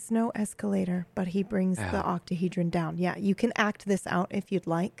 There is no escalator, but he brings the octahedron down. Yeah, you can act this out if you'd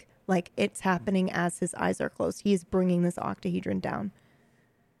like. Like it's happening as his eyes are closed. He is bringing this octahedron down.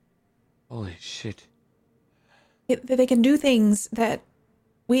 Holy shit. They can do things that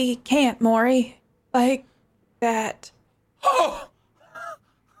we can't, Maury. Like that.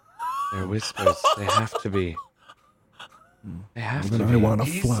 They're whispers. They have to be. They have to Then be. I want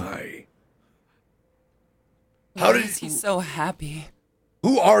to fly. How did He's so happy.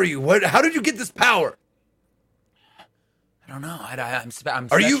 Who are you? How did you get this power? I don't know. I'm special.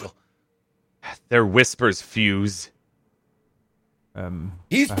 Are you? They're whispers, Fuse.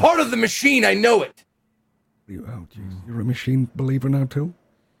 He's part of the machine. I know it. Oh, jeez. You're a machine believer now, too?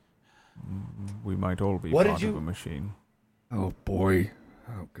 We might all be What did part of you- a machine. Oh, boy.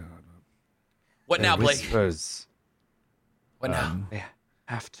 Oh, God. What now, They're Blake? Whispers. What now? They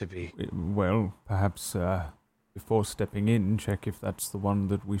have to be. Well, perhaps before stepping in, check if that's the one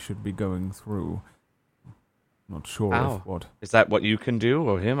that we should be going through. Not sure How? if what. Is that what you can do,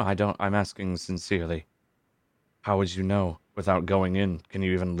 or him? I'm asking sincerely. How would you know without going in? Can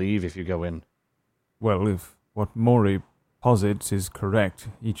you even leave if you go in? Well, if what Maury posits is correct,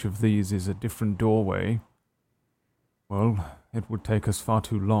 each of these is a different doorway. Well, it would take us far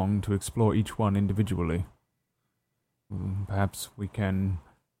too long to explore each one individually. Perhaps we can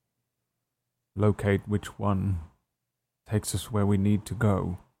locate which one takes us where we need to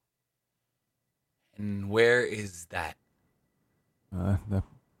go. And where is that?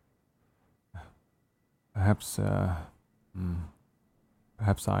 Perhaps I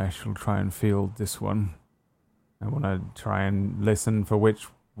shall try and field this one. I want to try and listen for which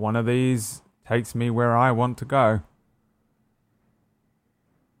one of these takes me where I want to go.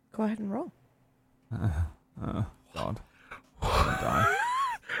 Go ahead and roll. God. I'm gonna die.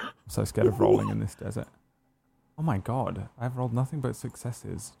 I'm so scared of rolling in this desert. Oh my god, I've rolled nothing but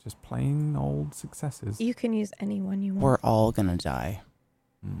successes. Just plain old successes. You can use any one you want. We're all gonna die.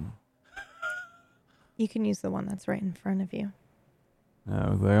 You can use the one that's right in front of you.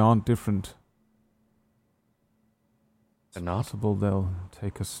 No, they aren't different. They're It's not? possible they'll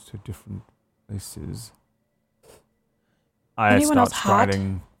take us to different places. I Anyone start else hot?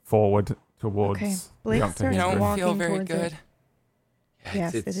 striding forward towards Okay, the Blake octahedron. starts Don't walking feel very towards good. it. Yeah,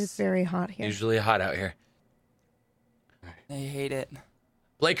 Yes, it is very hot here. Usually hot out here. I hate it.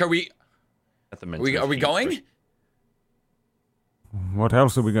 Blake, are we At the are we machine going? first. What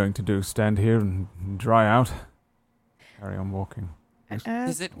else are we going to do? Stand here and dry out? Carry on walking. As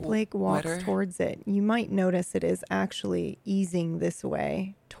Is it Blake walks wetter? towards it, you might notice it is actually easing this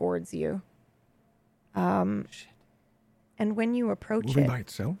way towards you. And when you approach Moving it, by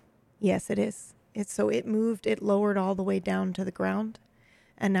itself? yes, it is. It lowered all the way down to the ground,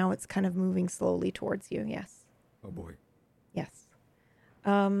 and now it's kind of moving slowly towards you. Yes. Oh, boy. Yes.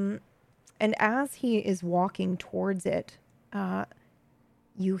 And as he is walking towards it,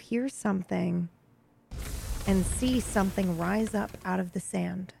 you hear something and see something rise up out of the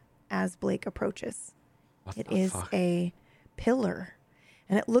sand as Blake approaches. It is a pillar,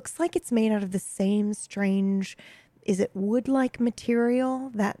 and it looks like it's made out of the same strange, is it wood-like material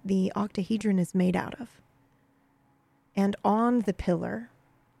that the octahedron is made out of. And on the pillar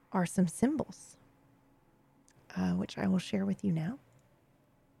are some symbols, which I will share with you now.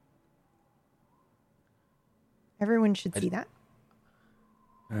 Everyone should see that.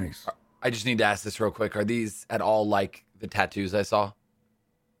 Nice. I just need to ask this real quick. Are these at all like the tattoos I saw?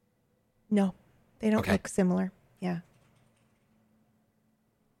 No, they don't Okay. look similar. Yeah.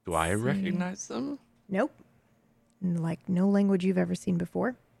 Do I Same. recognize them? Nope. Like no language you've ever seen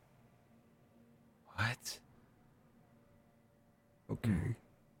before. What? Okay.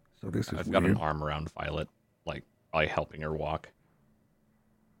 So this is I've got an weird. arm around Violet, like by helping her walk.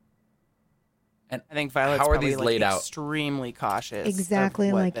 And I think Violet's how are probably, these like, laid out? extremely cautious. of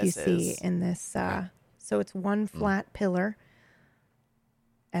Exactly what like you this see is. in this. So it's one flat pillar,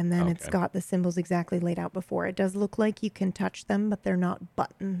 and then it's Okay. got the symbols exactly laid out before. It does look like you can touch them, but they're not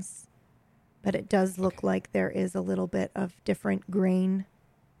buttons. But it does look like there is a little bit of different grain.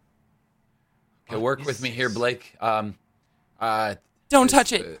 Okay, work with me here, Blake. Don't this,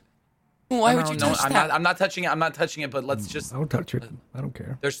 touch it. Why would you touch I'm that? not. I'm not touching it. I'm not touching it. But let's just. I'll touch it. I don't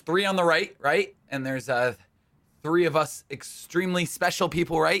care. There's 3 on the right, and there's 3 of us extremely special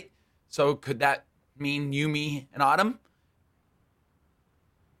people, right? So could that mean you, me, and Autumn?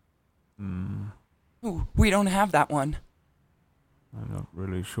 Ooh, we don't have that one. I'm not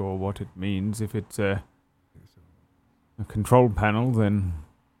really sure what it means. If it's a control panel, then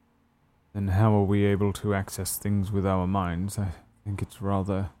how are we able to access things with our minds? I think it's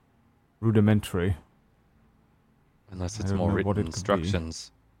rather rudimentary. Unless I it's don't more know written what it could be.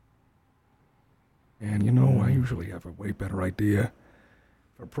 instructions. And you know, I usually have a way better idea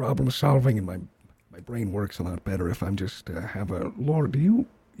for problem solving, and my brain works a lot better if I'm just have a. Laura, do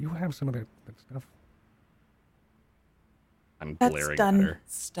you have some of that stuff? I'm That's glaring done. at her.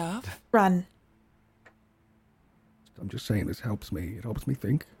 Stuff? Run. I'm just saying this helps me. It helps me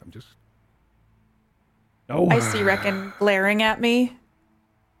think. I'm just. No. I see Reckon glaring at me.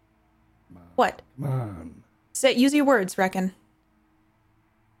 What? Come on. Say, use your words, Reckon.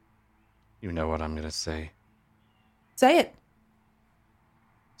 You know what I'm gonna say. Say it.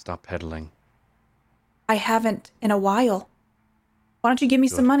 Stop peddling. I haven't in a while. Why don't you give me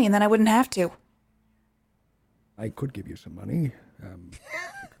some Good. money and then I wouldn't have to? I could give you some money.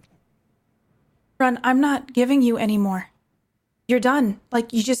 Run, I'm not giving you any more. You're done. Like,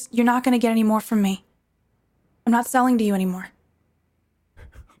 you're not going to get any more from me. I'm not selling to you anymore.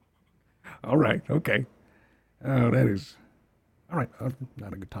 All right. Okay. Oh, that is. All right.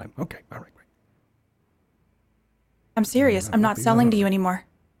 Not a good time. Okay. All right. Great. I'm serious. Yeah, I'm that not would be selling to hard. you anymore.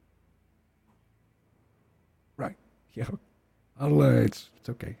 Right. Yeah. I'll. It's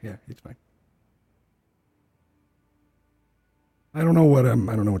okay. Yeah. It's fine. I don't know what I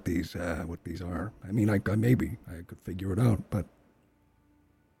don't know what these are. I mean, I maybe I could figure it out, but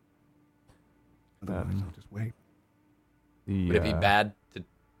otherwise I'll just wait. Would it be bad to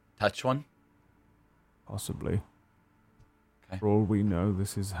touch one? Possibly. Okay. For all we know,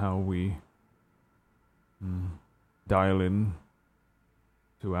 this is how we dial in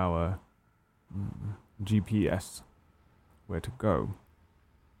to our GPS where to go.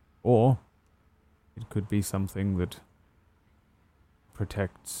 Or it could be something that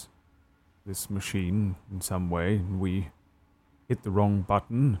protects this machine in some way, and we hit the wrong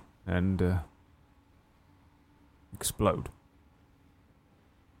button and explode.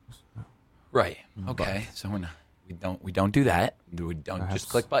 Right. Okay. So we don't do that. We don't Perhaps just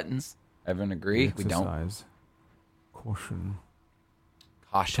click buttons. Everyone agree? We don't. Exercise caution.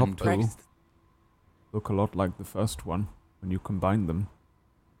 Caution. Top two look a lot like the first one when you combine them.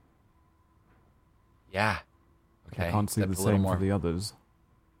 Yeah. Okay. I can't see the except a little same more. for the others.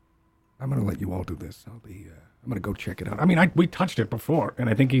 I'm gonna let you all do this. I'm gonna go check it out. I mean, we touched it before, And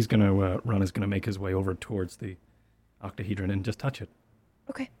I think he's going to, Ron is going to make his way over towards the octahedron and just touch it.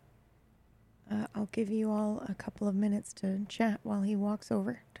 Okay. I'll give you all a couple of minutes to chat while he walks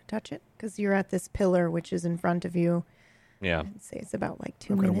over to touch it, because you're at this pillar which is in front of you. Yeah. I'd say it's about like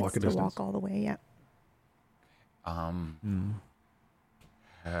 2 I'm gonna minutes walk a to distance. walk all the way. Yeah.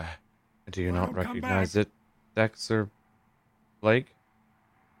 Do you Well, not come recognize back. it, Dex or Blake?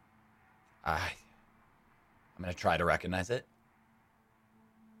 I'm gonna try to recognize it.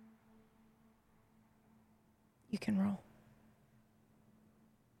 You can roll.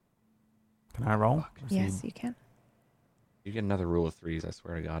 Can I roll? Yes, you can. You get another rule of threes, I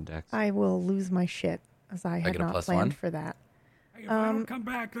swear to God, Dex. I will lose my shit, as I had get a not plus planned one? for that. Hey, if I don't come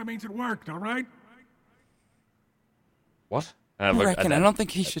back, that means it worked. All right. What? I reckon. I don't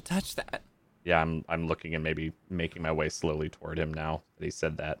think he should touch that. Yeah, I'm looking and maybe making my way slowly toward him now that he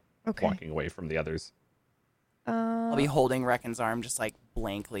said that. Okay. Walking away from the others. I'll be holding Reckon's arm, just like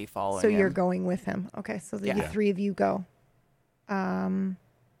blankly following So him. you're going with him. Okay, so the Yeah. three of you go.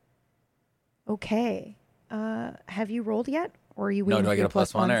 Okay. Have you rolled yet? Or are you No, waiting do I for get your a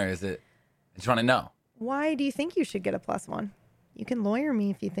plus one one? or is it? I just want to know. Why do you think you should get a plus one? You can lawyer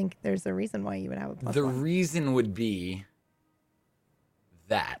me if you think there's a reason why you would have a plus The one. reason would be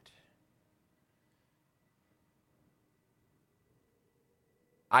that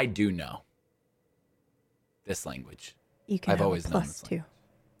I do know this language. You can I've have always a known plus this 2.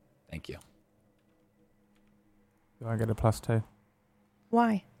 Thank you. Do I get a +2?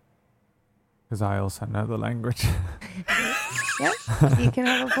 Why? Because I also know the language. Yep, you can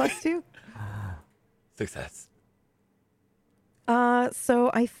have a plus 2. Success.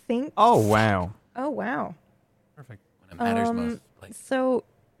 So I think. Oh, wow. Oh, wow. Perfect. When it matters most. Like, So,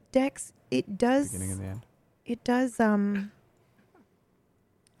 Dex, it does. Beginning and the end. It does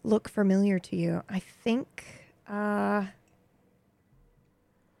look familiar to you. I think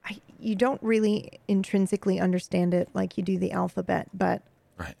you don't really intrinsically understand it like you do the alphabet, but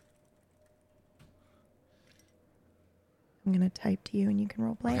right. I'm gonna type to you and you can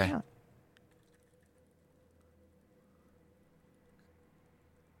role play it Okay. out.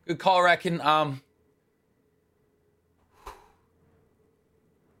 Good call, Reckon.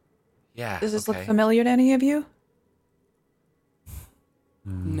 Yeah. Does this okay. look familiar to any of you?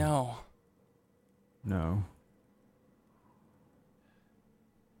 No. No.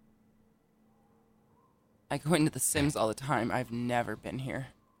 I go into The Sims all the time. I've never been here.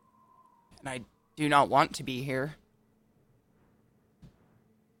 And I do not want to be here.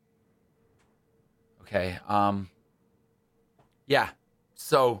 Okay. Yeah.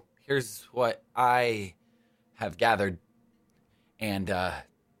 So here's what I have gathered. And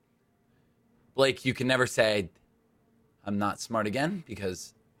Blake, you can never say I'm not smart again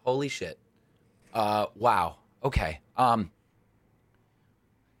because holy shit. Wow. Okay. Some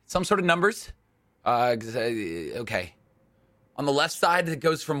sort of numbers. Okay. On the left side, it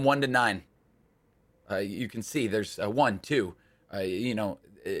goes from 1 to 9. You can see there's 1, 2,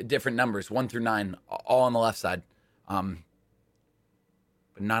 different numbers, 1 through 9, all on the left side. But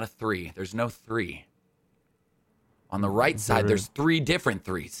not a 3. There's no 3. On the right side, there's 3 different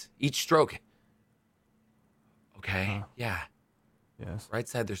 3s, each stroke. Okay, yeah. Yes. Right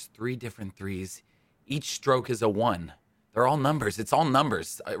side, there's 3 different 3s. Each stroke is a 1. They're all numbers. It's all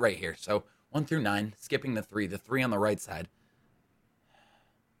numbers right here. So 1 through 9, skipping the 3 on the right side.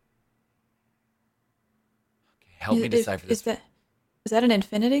 Okay, help me decipher this. Is that an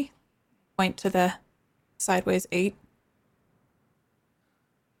infinity? Point to the sideways 8.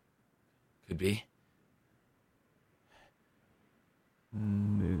 Could be.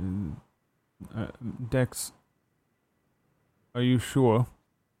 Dex, are you sure?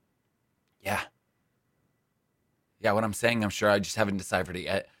 Yeah. Yeah, what I'm saying, I'm sure. I just haven't deciphered it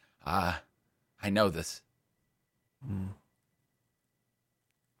yet. I know this.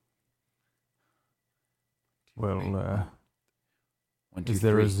 Well, 1, 2, is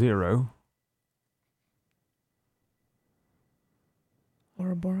there 3. a 0?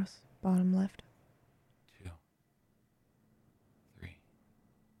 Ouroboros, bottom left. 2, 3.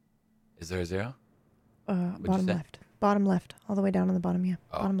 Is there a 0? What'd you Bottom say? left. Bottom left. All the way down on the bottom, yeah.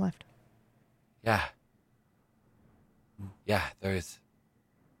 Oh. Bottom left. Yeah. Yeah, there is.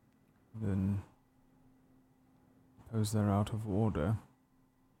 Then suppose they're out of order.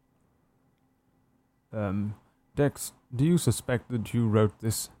 Dex, do you suspect that you wrote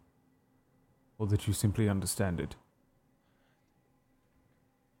this? Or that you simply understand it?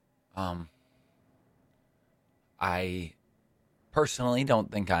 I personally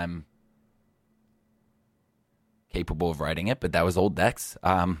don't think I'm capable of writing it, but that was old Dex.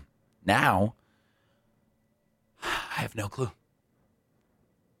 Now, I have no clue.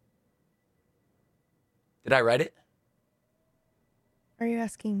 Did I write it? Are you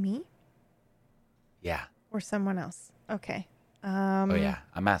asking me Yeah. or someone else? Okay. Oh, yeah.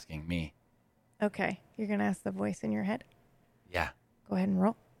 I'm asking me. Okay. You're going to ask the voice in your head? Yeah. Go ahead and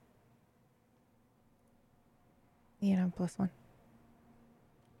roll. You know, +1.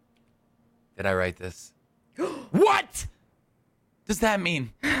 Did I write this? What does that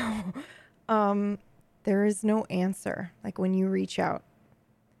mean? There is no answer. Like when you reach out,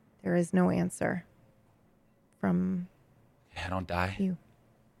 there is no answer from I don't die. you.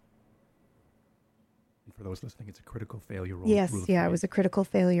 And for those listening, it's a critical failure rule. Yes, rule of yeah, it threes. was a critical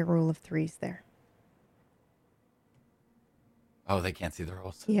failure rule of 3s there. Oh, they can't see the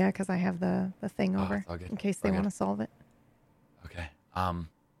rolls. Yeah, because I have the thing Oh, over it's all good. in case All they good. want to solve it. Okay.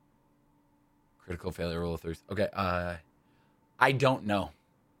 Critical failure rule of 3s. Okay. I don't know.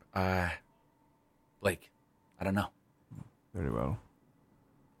 Blake, I don't know, Very well.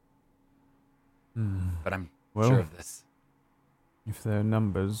 but I'm Well, sure of this. if they're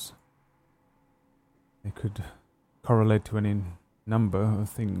numbers, they could correlate to any number of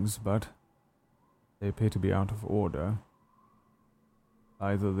things, but they appear to be out of order.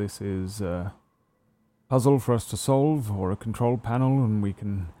 either this is a puzzle for us to solve or a control panel, and we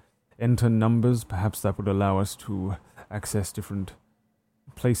can enter numbers. Perhaps that would allow us to access different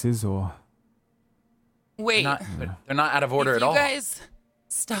places or... Wait. They're not out of order at all. You guys,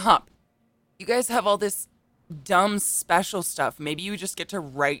 stop. You guys have all this dumb special stuff. Maybe you just get to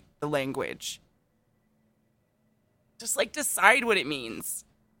write the language. Just, like, decide what it means.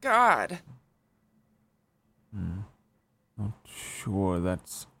 God. Not sure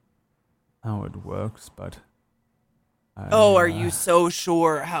that's how it works, but... are you so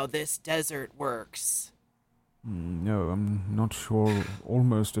sure how this desert works? No, I'm not sure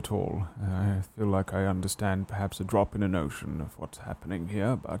almost at all. I feel like I understand perhaps a drop in an ocean of what's happening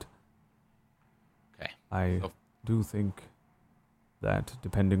here, but... Okay. I do think that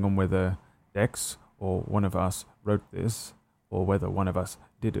depending on whether Dex or one of us wrote this, or whether one of us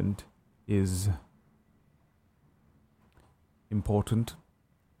didn't, is important,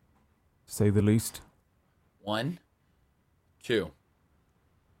 to say the least. 1, 2.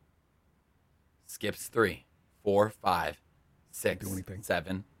 Skips 3, 4, 5, 6,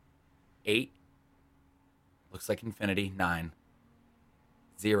 7, 8. Looks like infinity. 9,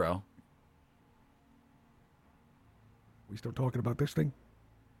 0. We still talking about this thing?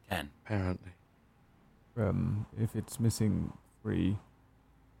 10. Apparently. If it's missing 3...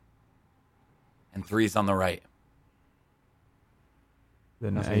 And 3's on the right.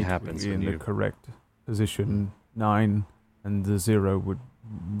 Then Nothing 8 happens would be in when the correct position. 9 and the 0 would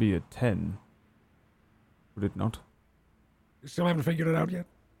be a 10. Would it not? You still haven't figured it out yet?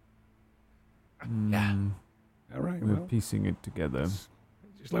 Yeah. All right, We're well, piecing it together.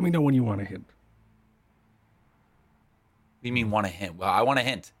 just let me know when you want a hint. What do you mean want a hint? Well, I want a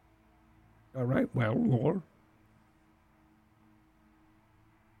hint. All right, well, lore.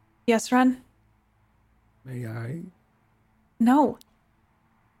 Yes, Ren? May I? No.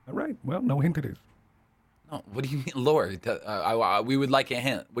 All right, well, no hint it is. No, what do you mean, Lord? We would like a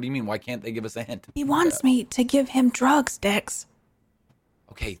hint. What do you mean? Why can't they give us a hint? He wants me to give him drugs, Dex.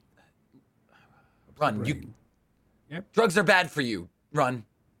 Okay. Run. Brain. Yep. Drugs are bad for you. Run.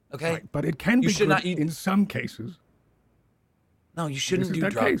 Okay? Right, but it can You be should good not eat- in some cases. No, you shouldn't This is do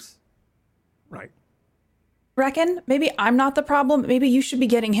that drugs. case. Right. Reckon maybe I'm not the problem. Maybe you should be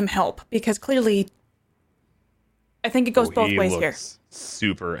getting him help because clearly I think it goes both he ways looks here.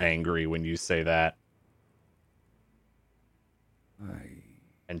 super angry when you say that.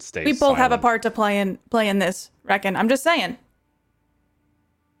 And stay We both have a silent. part to play in this, Reckon. I'm just saying.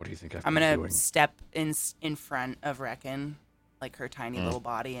 What do you think I'm been gonna doing? step in front of Reckon, like her tiny little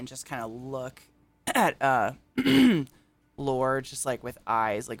body, and just kind of look at Lore, just like with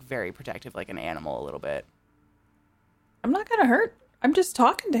eyes, like very protective, like an animal, a little bit. I'm not gonna hurt. I'm just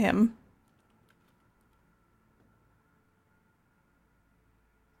talking to him.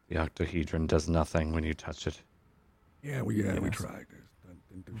 The octahedron does nothing when you touch it. Yeah, we Yes. tried.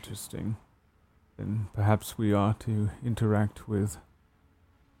 Interesting. Then perhaps we are to interact with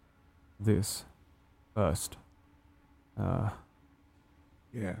this first.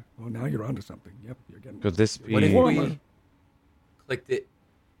 Yeah. Well, now you're onto something. Yep, you're getting. Could this be? What if Warmer. we clicked it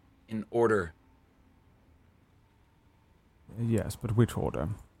in order? Yes, but which order?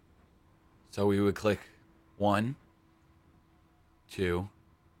 So we would click 1, 2,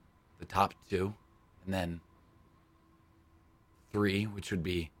 the top 2, and then 3, which would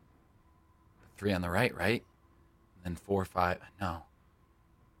be 3 on the right, right? And then 4, 5. No.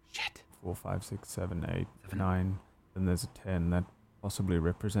 Shit. 4, 5, 6, 7, 8, 7. 9. Then there's a 10 that possibly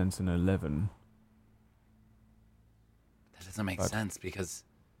represents an 11. That doesn't make But- sense because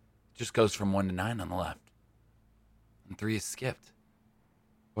it just goes from 1 to 9 on the left. And 3 is skipped.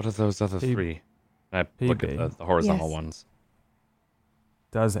 What are those other P- three? I look at PB. the horizontal Yes. ones.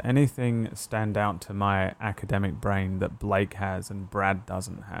 Does anything stand out to my academic brain that Blake has and Brad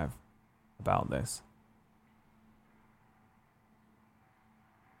doesn't have about this?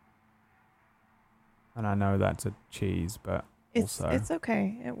 And I know that's a cheese, but also It's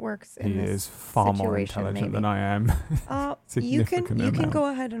okay. It works. In he this is far more situation, intelligent maybe. than I am. You can Significant amount. go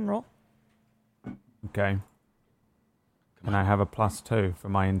ahead and roll. Okay. And I have a +2 for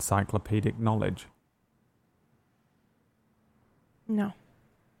my encyclopedic knowledge. No.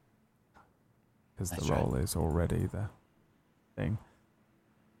 Because Nice the try. roll is already the thing.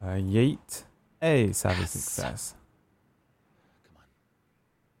 Yeet. A savvy Yes. success. Come on.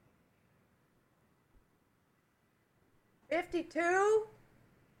 52.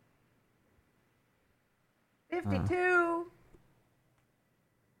 52.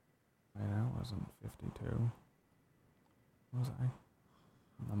 Wait, that wasn't 52. Was I?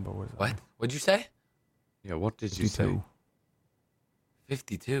 What number was What? What'd you say? Yeah, what did you say? 52.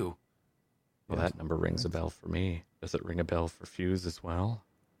 52. Well, that number rings a bell for me. Does it ring a bell for Fuse as well?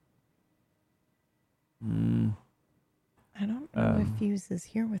 I don't know if Fuse is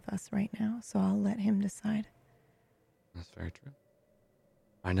here with us right now, so I'll let him decide. That's very true.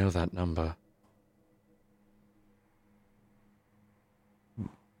 I know that number.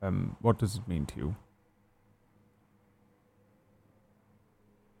 What does it mean to you?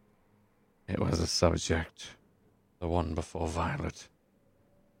 It was a subject. The one before Violet.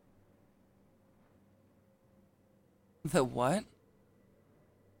 The what?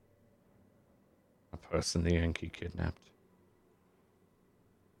 A person the Yankee kidnapped.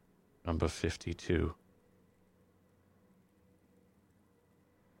 Number 52.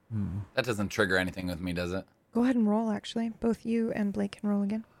 That doesn't trigger anything with me, does it? Go ahead and roll, actually. Both you and Blake can roll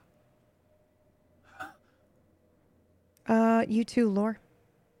again. You too, Lore.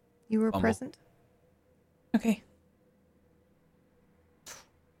 You were Fumble. present. Okay.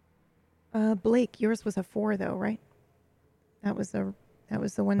 Blake, yours was a 4, though, right? That was the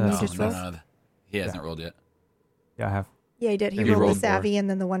one you just rolled? No. He hasn't rolled yet. Yeah, I have. Yeah, he did. He He rolled the rolled savvy, and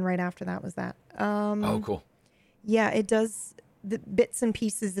then the one right after that was that. Oh, cool. Yeah, it does. The bits and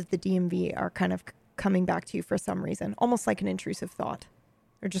pieces of the DMV are kind of coming back to you for some reason, almost like an intrusive thought.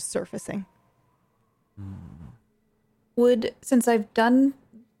 They're just surfacing. Since I've done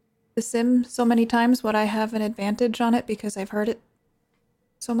the sim so many times, would I have an advantage on it because I've heard it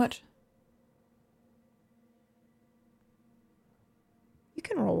so much? You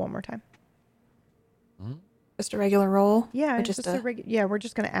can roll one more time. Just a regular roll? Yeah, Or just a yeah. We're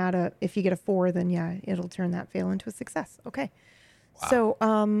just going to add if you get a 4, then yeah, it'll turn that fail into a success. Okay. Wow.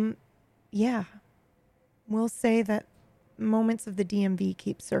 So, yeah, we'll say that moments of the DMV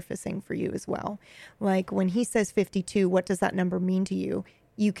keep surfacing for you as well. Like when he says 52, what does that number mean to you?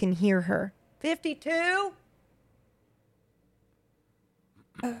 You can hear her. 52?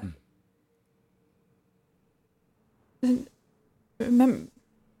 Remember,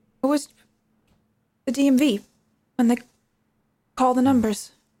 what was the DMV when they call the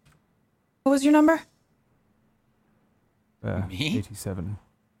numbers? What was your number? Me? 87.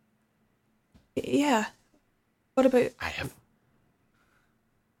 Yeah. What about... I have...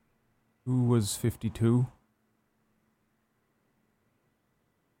 Who was 52?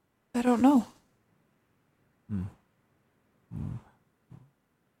 I don't know.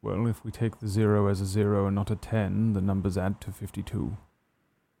 Well, if we take the 0 as a 0 and not a 10, the numbers add to 52.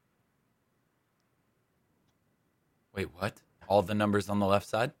 Wait, what? All the numbers on the left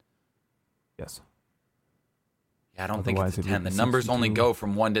side? Yes. Yeah, I don't think Otherwise it's a it would 10. The be numbers only 62. go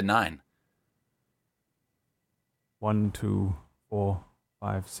from 1 to 9. 1, 2, 4,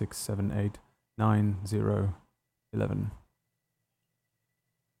 5, 6, 7, 8, 9, 0, 11.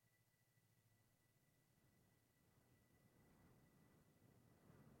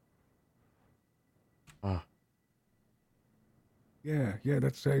 Ah, Yeah,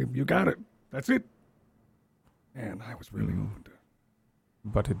 that's you got it. That's it. Man, I was really hoping to.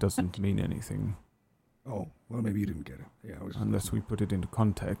 But it doesn't mean anything. Oh, well, maybe you didn't get it. Yeah, I was. Unless we put it into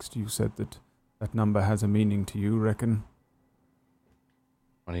context. You said that that number has a meaning to you, reckon?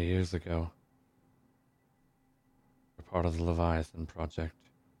 20 years ago. We're part of the Leviathan Project.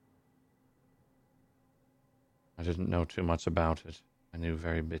 I didn't know too much about it. I knew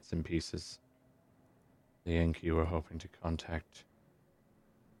very bits and pieces. The Yankee were hoping to contact,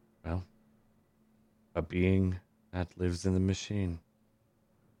 well, a being that lives in the machine.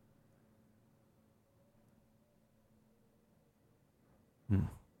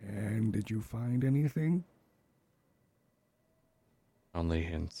 And did you find anything? Only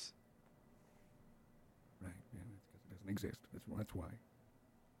hints. Right, yeah, that's because it doesn't exist. That's why.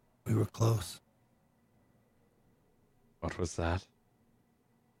 We were close. What was that?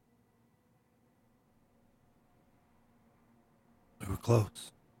 We were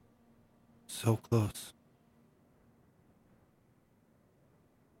close. So close.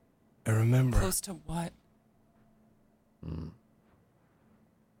 I remember. Close to what?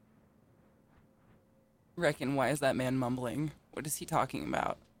 Reckon, why is that man mumbling? What is he talking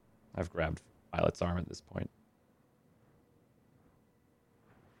about? I've grabbed Violet's arm at this point.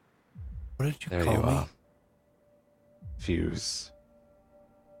 What did you There call you me? are. Fuse.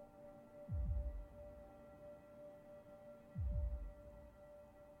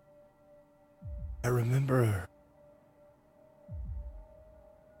 I remember her.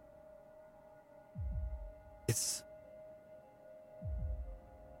 It's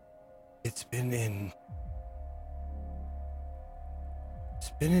been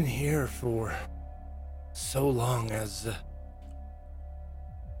in here for so long as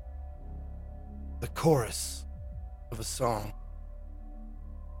the chorus of a song.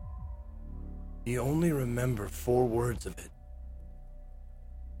 You only remember 4 words of it.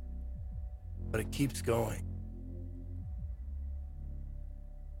 But it keeps going.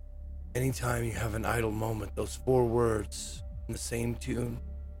 Anytime you have an idle moment, those 4 words in the same tune,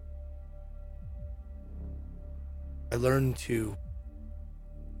 I learned to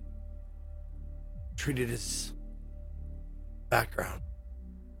treat it as background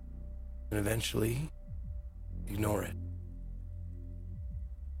and eventually ignore it.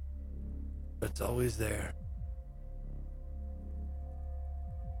 But it's always there.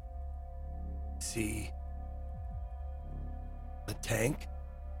 See a tank,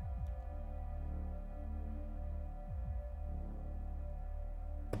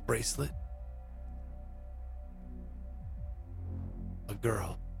 a bracelet, a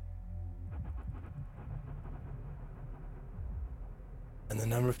girl, and the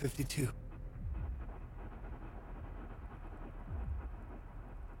number 52.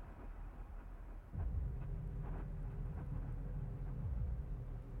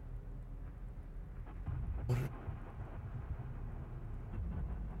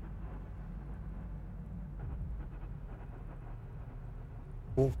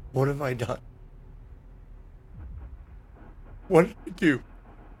 What have I done? What did I do?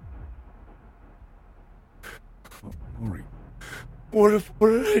 Maury. What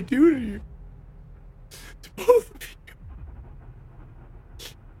did I do to you? To both of you?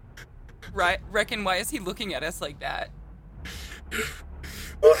 Right, reckon, why is he looking at us like that?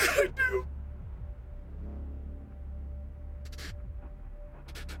 What did I do?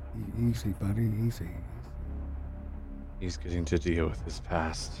 Easy, buddy, easy. He's getting to deal with his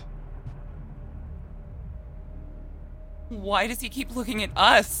past. Why does he keep looking at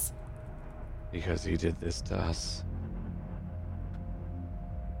us? Because he did this to us.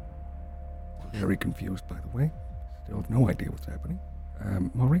 Very confused, by the way. Still have no idea what's happening.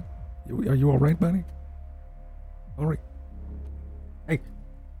 Maury, are you all right, buddy? Maury, hey,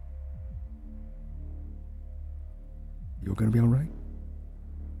 you gonna be all right?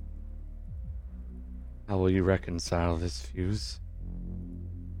 How will you reconcile this fuse?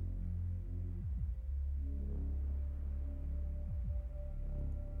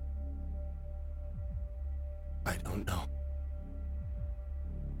 I don't know.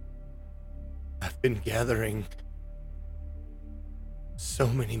 I've been gathering so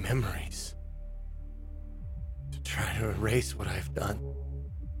many memories to try to erase what I've done.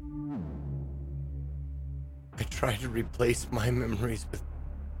 I tried to replace my memories with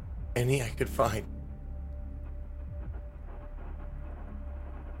any I could find.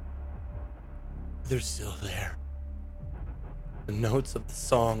 They're still there. The notes of the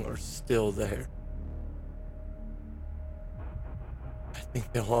song are still there. I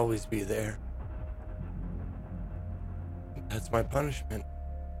think they'll always be there. That's my punishment.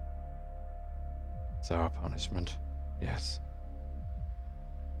 It's our punishment. Yes.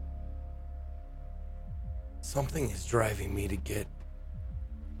 Something is driving me to get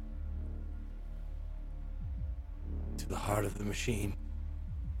to the heart of the machine.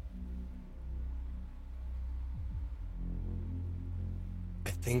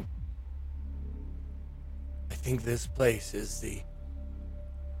 I think this place is the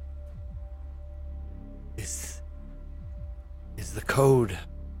code.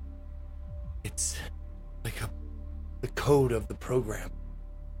 It's like the code of the program.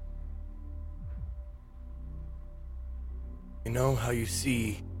 You know how you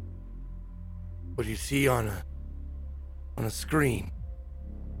see what you see on a screen.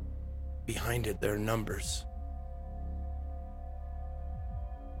 Behind it there are numbers.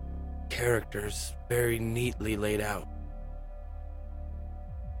 Characters very neatly laid out.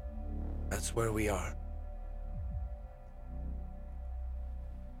 That's where we are.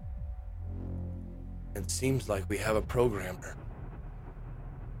 It seems like we have a programmer.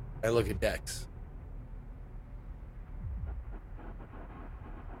 I look at Dex.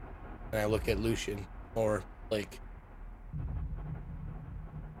 And I look at Lucian or Blake.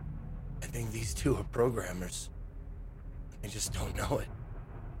 I think these two are programmers. They just don't know it.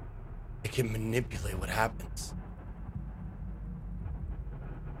 They can manipulate what happens.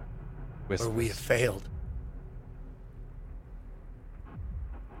 Whispers. Or we have failed.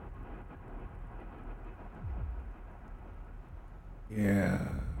 Yeah.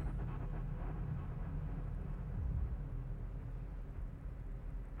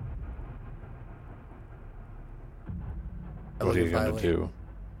 What are you going to do?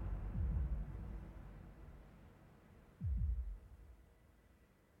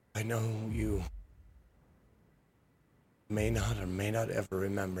 I know you may not or may not ever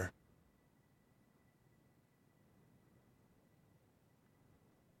remember.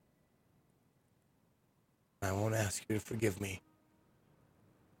 I won't ask you to forgive me.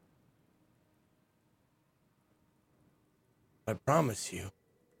 I promise you.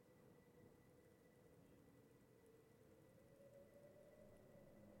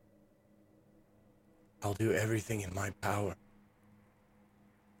 I'll do everything in my power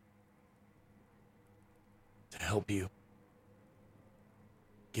to help you,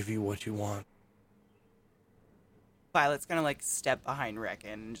 give you what you want. Violet's gonna like step behind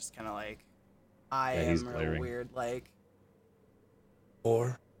Reckon and just kind of like, I he's am real glaring. weird. Like,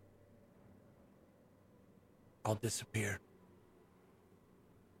 Or I'll disappear.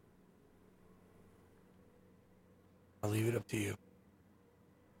 I'll leave it up to you.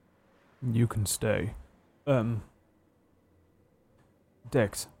 You can stay.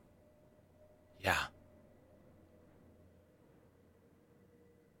 Dex. Yeah.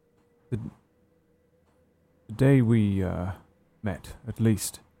 The day we met, at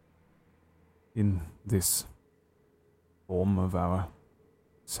least in this form of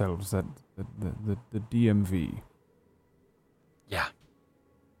ourselves, that the DMV. Yeah.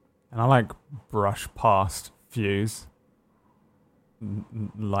 And I like brush past Fuse.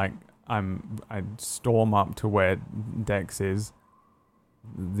 Like I storm up to where Dex is.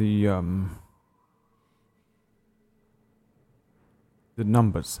 The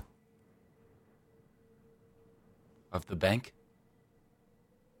numbers Of the bank?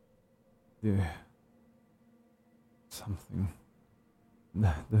 Yeah. Something.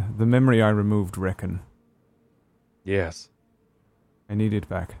 The memory I removed, Reckon. Yes. I need it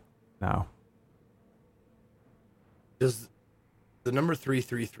back now. Does the number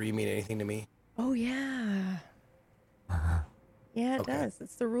 333 mean anything to me? Oh, yeah. Yeah, it does.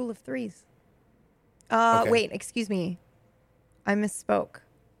 It's the rule of threes. Wait, excuse me. I misspoke.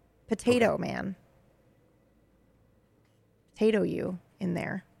 Potato Man. Potato you in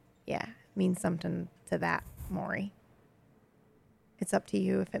there. Yeah, means something to that, Maury. It's up to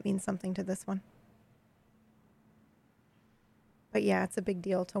you if it means something to this one. But yeah, it's a big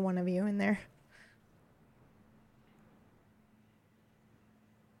deal to one of you in there.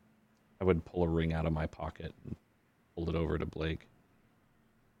 I would pull a ring out of my pocket and hold it over to Blake.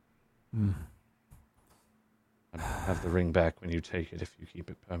 Hmm. I'll have the ring back when you take it if you keep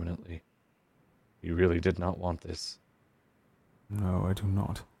it permanently. You really did not want this. No, I do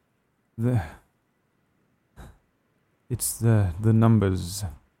not. It's the numbers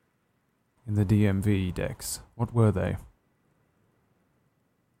in the DMV, Dex. What were they?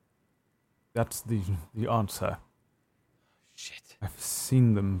 That's the answer. Shit. I've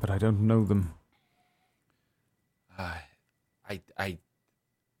seen them, but I don't know them. You're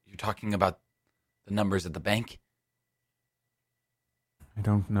talking about the numbers at the bank? I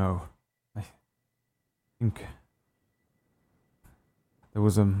don't know. I think there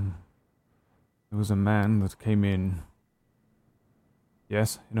was a man that came in.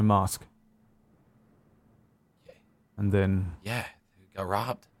 Yes, in a mask. And then Yeah, got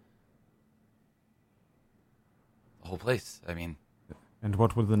robbed. The whole place. I mean, and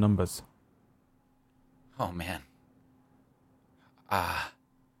what were the numbers? oh man. Can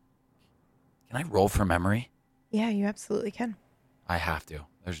I roll for memory? Yeah, you absolutely can. I have to.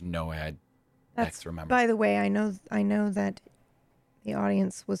 There's no way I'd That's remember. By the way, I know that the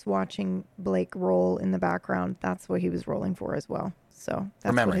audience was watching Blake roll in the background. That's what he was rolling for as well. So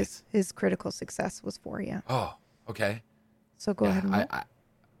that's what his critical success was for. Yeah. Oh, okay. So go ahead and roll. I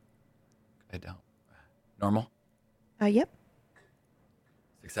don't. Normal? Yep.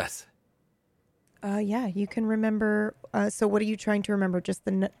 Success. Yeah, you can remember. So what are you trying to remember? Just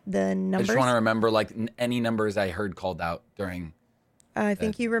the numbers? I just want to remember like any numbers I heard called out during. I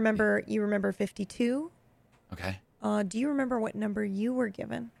think you remember 52. Okay. Do you remember what number you were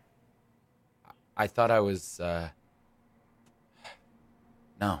given? I thought I was.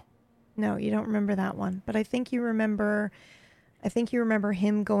 No. No, you don't remember that one. But I think you remember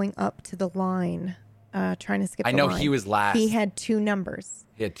him going up to the line, trying to skip the line. I know he was last. He had two numbers.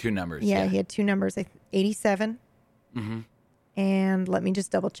 He had two numbers. Yeah, he had two numbers. 87. Mm-hmm. And let me just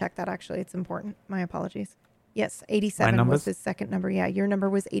double check that, actually. It's important. My apologies. Yes, 87 was his second number. Yeah, your number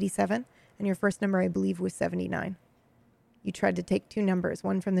was 87. And your first number, I believe, was 79. You tried to take two numbers,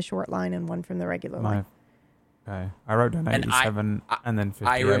 one from the short line and one from the regular line. Okay. I wrote down 87 and then 58.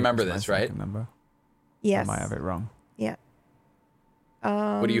 I remember was this, my right? second number. Yes. I might have it wrong. Yeah.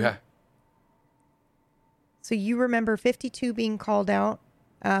 What do you have? So you remember 52 being called out.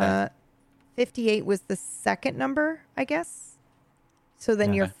 58 was the second number, I guess. So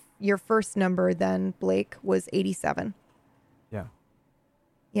then your first number then, Blake, was 87. Yeah.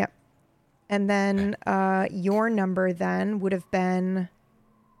 Yep. And then your number then would have been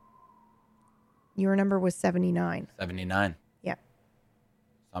Your number was 79. 79. Yeah. So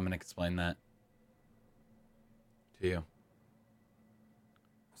I'm going to explain that to you.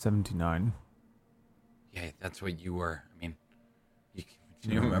 79. Yeah, that's what you were. I mean, do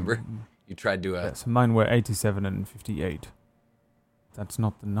you remember? You tried to... So mine were 87 and 58. That's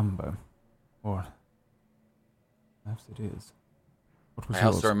not the number. Or... perhaps it is. What was I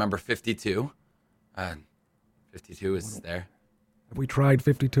yours? also remember 52. 52 is there. Have we tried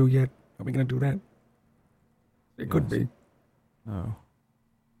 52 yet? Are we going to do that? It could be. No.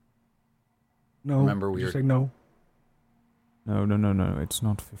 No. Remember Did we you were... say no? No. It's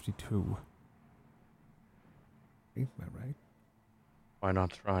not 52. Is that right? Why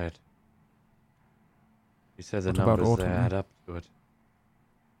not try it? You said the What about numbers Autumn? add up to it.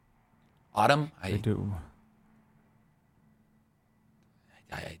 Autumn? They do.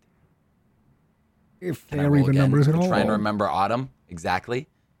 If Can I they're roll even again numbers at to all. try and remember Autumn exactly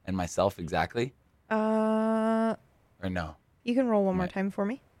and myself exactly? Or no? You can roll one more time for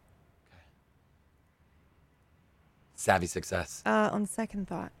me. Savvy success. On second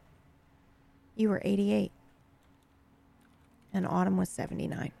thought, you were 88. And Autumn was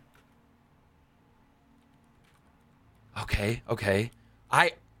 79. Okay.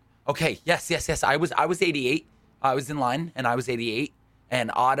 Yes. I was 88. I was in line, and I was 88. And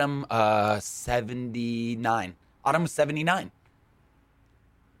Autumn, 79. Autumn was 79.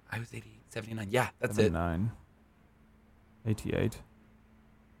 I was 88, 79. Yeah, that's 79. 88.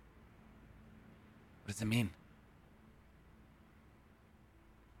 What does it mean?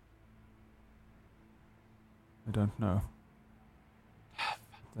 I don't know.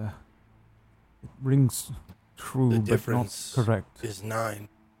 It rings true, The but not difference correct. is 9.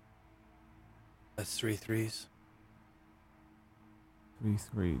 That's 3 threes. 3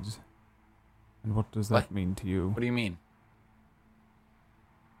 threes. And what does that mean to you? What do you mean?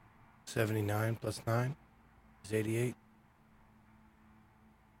 79 plus 9 is 88.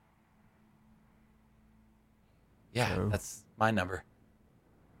 Yeah, So- that's my number.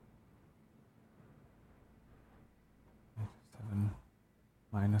 7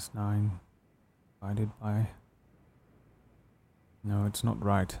 minus 9 divided by... No, it's not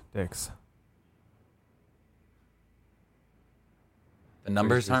right, Dex. The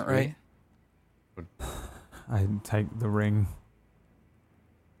numbers aren't right? I take the ring.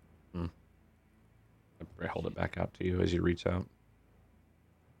 I hold it back out to you as you reach out.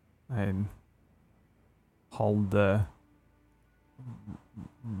 I hold the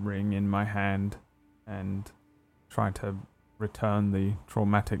ring in my hand and try to return the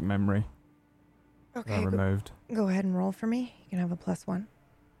traumatic memory that I Okay, removed. go ahead and roll for me. You can have a +1.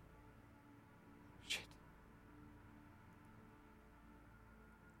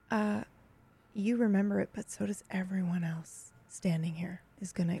 You remember it, but so does everyone else standing here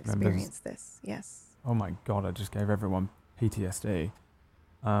is going to experience this. Yes. Oh my god, I just gave everyone PTSD.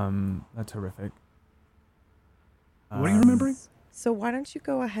 That's horrific. What are you remembering? So why don't you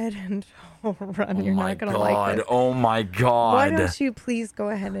go ahead and run? Oh You're my not going to like this. Oh my god. Why don't you please go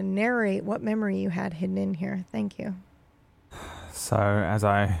ahead and narrate what memory you had hidden in here? Thank you. So, as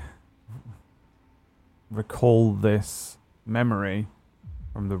I recall this memory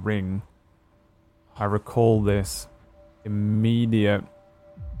from the ring, I recall this immediate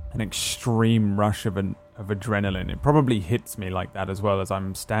and extreme rush of adrenaline. It probably hits me like that as well as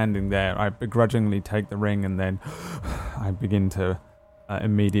I'm standing there. I begrudgingly take the ring and then I begin to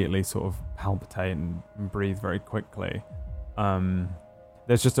immediately sort of palpitate and breathe very quickly.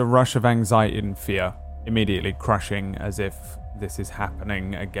 There's just a rush of anxiety and fear immediately crushing as if this is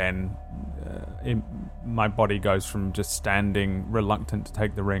happening again. My body goes from just standing reluctant to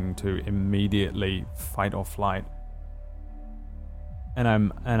take the ring to immediately fight or flight. And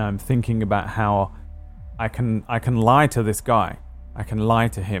I'm thinking about how I can lie to this guy. I can lie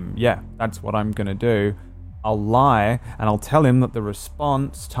to him. Yeah, that's what I'm gonna do. I'll lie and I'll tell him that the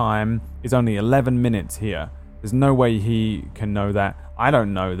response time is only 11 minutes here. There's no way he can know that. I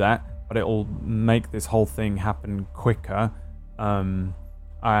don't know that, but it'll make this whole thing happen quicker.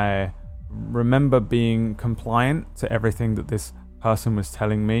 I remember being compliant to everything that this person was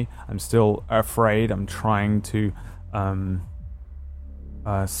telling me. I'm still afraid. I'm trying to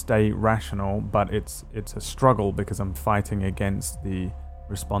stay rational, but it's a struggle because I'm fighting against the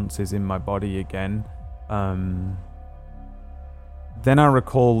responses in my body again. Then I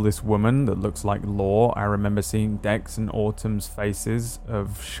recall this woman that looks like Law. I remember seeing Dex and Autumn's faces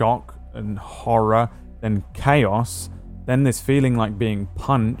of shock and horror, then chaos, then this feeling like being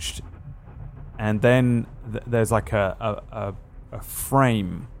punched, and then there's like a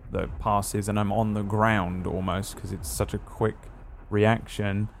frame that passes and I'm on the ground almost because it's such a quick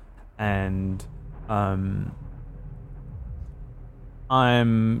reaction, and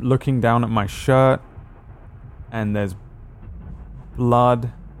I'm looking down at my shirt, and there's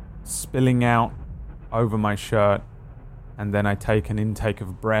blood spilling out over my shirt, and then I take an intake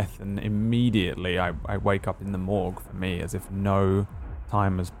of breath, and immediately I wake up in the morgue for me, as if no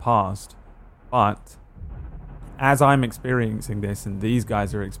time has passed. But as I'm experiencing this, and these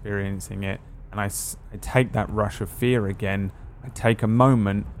guys are experiencing it, and I take that rush of fear again, I take a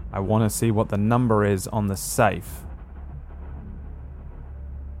moment, I want to see what the number is on the safe.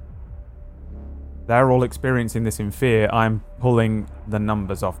 They're all experiencing this in fear. I'm pulling the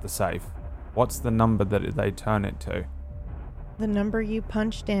numbers off the safe. What's the number that they turn it to? The number you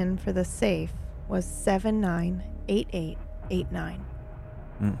punched in for the safe was 798889.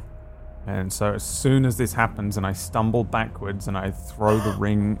 And so as soon as this happens and I stumble backwards and I throw the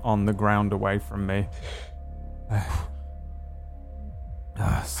ring on the ground away from me.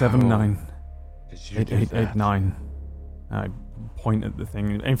 798889. I point at the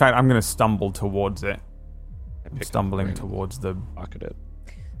thing. In fact, I'm going to stumble towards it. I'm stumbling towards the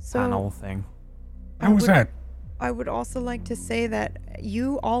panel thing. How was that? I would also like to say that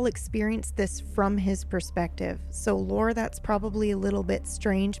you all experienced this from his perspective. So, Lore, that's probably a little bit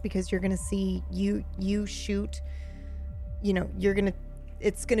strange because you're going to see you shoot. You know,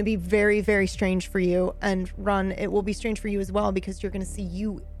 it's going to be very, very strange for you. And Run, it will be strange for you as well because you're going to see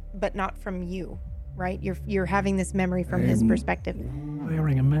you, but not from you, right? You're having this memory from his perspective.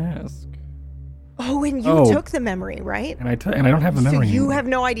 Wearing a mask. Oh, and you took the memory, right? And I don't have the memory. So you have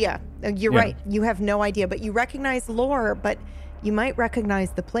no idea. You're right. You have no idea, but you recognize Lore, but you might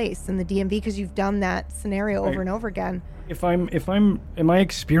recognize the place and the DMV because you've done that scenario over and over again. Am I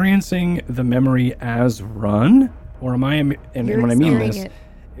experiencing the memory as Run, or am I? And what I mean this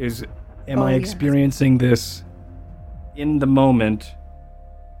is, am I experiencing this in the moment,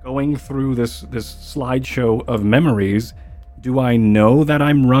 going through this slideshow of memories? Do I know that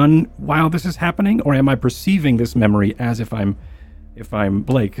I'm Run while this is happening, or am I perceiving this memory as if I'm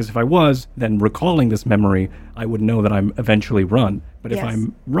Blake? Because if I was, then recalling this memory, I would know that I'm eventually Run. But if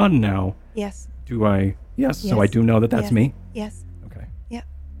I'm Run now, do I? Yes. So I do know that that's me. Yes. Okay. Yeah.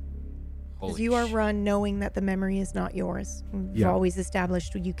 Because you are Run knowing that the memory is not yours. You've always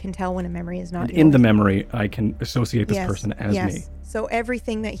established you can tell when a memory is not yours. In the memory, I can associate this person as me. So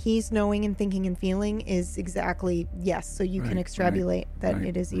everything that he's knowing and thinking and feeling is exactly so you can extrapolate that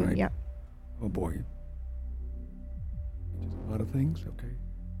it is you. Yeah. Oh boy. Just a lot of things. Okay.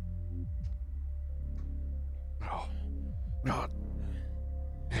 Oh God.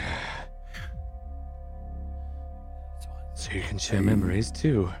 So you can share memories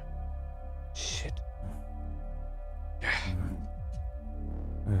too. Shit.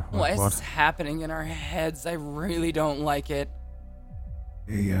 What's happening in our heads? I really don't like it.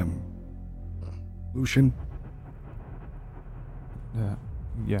 Hey, Lucian?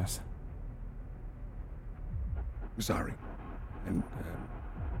 Yes. I'm sorry. And,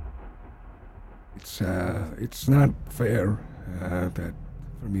 it's not fair, that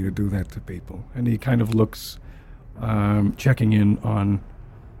for me to do that to people. And he kind of looks, checking in on,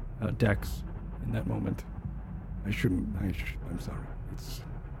 Dex in that moment. I'm sorry. It's...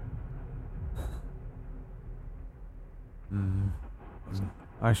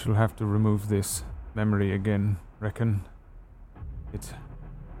 I shall have to remove this memory again, reckon. It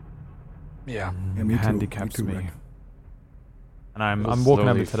handicaps me. And I'm walking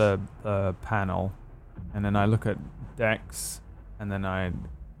over to the panel, and then I look at Dex, and then I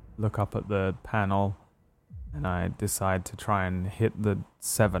look up at the panel, and I decide to try and hit the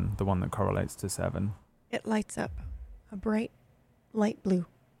 7, the one that correlates to 7. It lights up a bright light blue.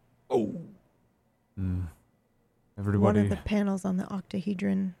 Oh. Everybody. One of the panels on the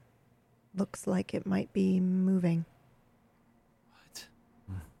octahedron looks like it might be moving. What?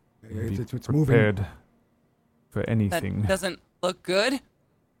 It's prepared moving. For anything. That doesn't look good.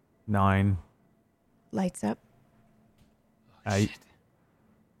 9. Lights up. 8.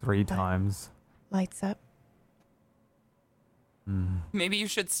 3 times. Lights up. Maybe you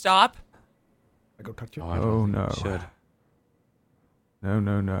should stop. I go touch it. Oh no.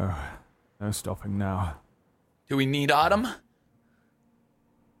 No. No stopping now. Do we need Autumn?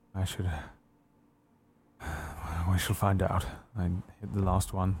 I should... We shall find out. I hit the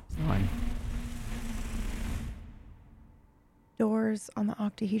last one. 9. Doors on the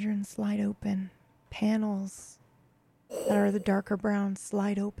octahedron slide open. Panels that are the darker brown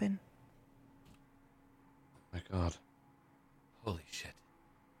slide open. My God. Holy shit.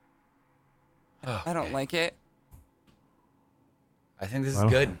 I don't like it. I think this is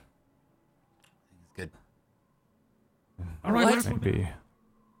good. All right, maybe.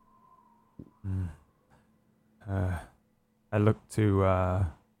 I look to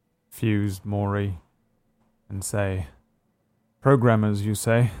Fuse, Maury, and say, "Programmers, you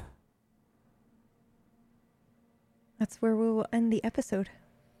say?" That's where we will end the episode.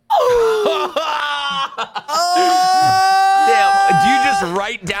 Damn, do you just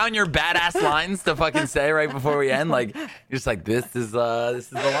write down your badass lines to fucking say right before we end? Like, you're just like, this is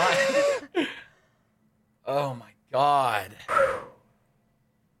the line. Oh my God.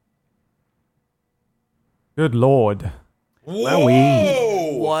 Good Lord.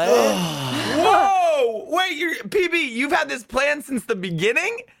 Whoa! What? Whoa! Wait, PB, you've had this plan since the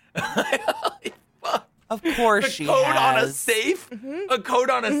beginning? Of course she code has. on a safe, a code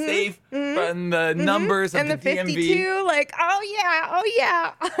on a safe, and the numbers and of the DMV. 52, like, oh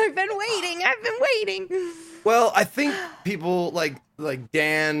yeah, I've been waiting. Well, I think people like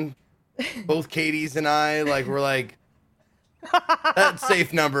Dan, both Katie's and I, like, we're like, that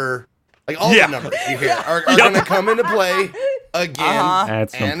safe number, like all the numbers you hear are going to come into play again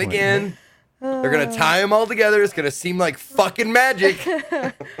and again. They're going to tie them all together. It's going to seem like fucking magic.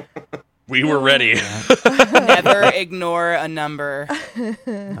 We were ready. Never ignore a number.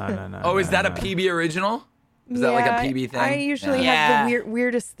 No. Oh, is that a PB original? Is that like a PB thing? I usually have the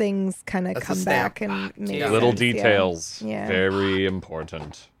weirdest things kind of come back and make little sense, details. Yeah. Very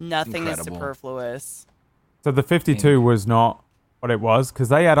important. Nothing Incredible. is superfluous. So the 52 was not what it was, because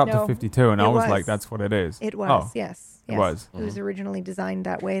they add up No, to 52, and I it was was. like, "That's what it is." It was, Oh, yes. It was. It was originally designed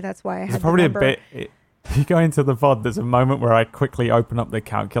that way. That's why I had It's probably the a number. bit. You go into the VOD, there's a moment where I quickly open up the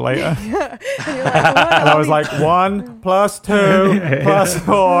calculator. And you're like, And I was like, 1 + 2 +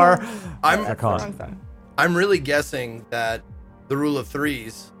 4. I can't. I'm really guessing that the rule of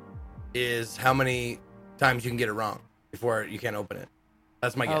threes is how many times you can get it wrong before you can't open it.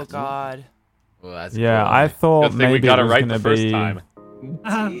 That's my guess. Oh God. Well, that's Yeah, cool. I thought Good thing maybe we got it it was right gonna the first be. time.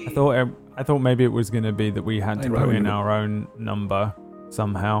 I thought maybe it was going to be that we had to I put in remember. our own number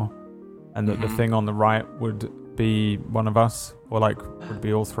somehow, and that the thing on the right would be one of us, or like would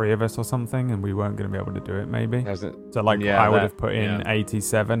be all three of us or something, and we weren't going to be able to do it. Maybe. So like Yeah, I would that- have put in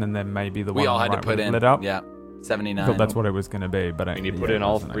 87, and then maybe the We one all on had the to right put would in. lit up. Yeah, I 79. thought that's what it was going to be, but And you yeah, put it in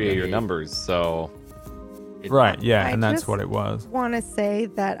all wasn't, I three of guess. your numbers, so Right, yeah, I and that's just what it was. want to say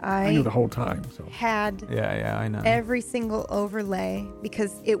that I knew the whole time. So had Yeah, I know. every single overlay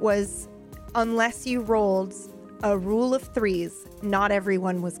because it was, unless you rolled a rule of threes, not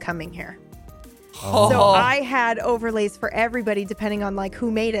everyone was coming here. So I had overlays for everybody depending on like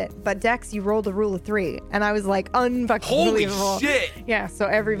who made it. But Dex, you rolled a rule of 3, and I was like, unfucking Holy believable. shit! Yeah, so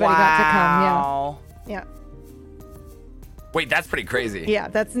everybody got to Wow. come. Yeah, Wait, that's pretty crazy. yeah,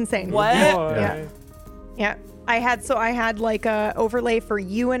 that's insane. What? Yeah. I had like a overlay for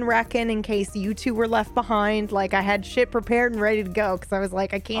you and Reckon in case you two were left behind. Like I had shit prepared and ready to go because I was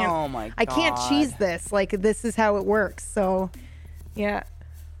like, I can't cheese this. Like this is how it works. So, yeah,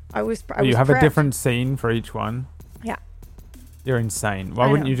 I was. You have prepped. a different scene for each one. Yeah. You're insane. Why I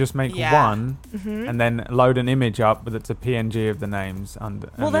wouldn't know. you just make Yeah. one Mhm. and then load an image up, but it's a PNG of the names and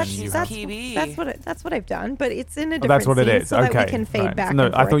Well, and that's then you that's, have... PB. that's what I've done, but it's in a Oh, different that's what it scene is. so Okay. that we can fade right. back. No,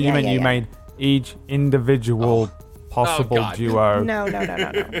 and I forth. thought you Yeah, meant yeah, you yeah. made each individual possible God. duo No.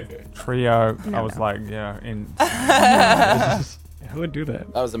 trio. No, I was no. like, yeah, who would do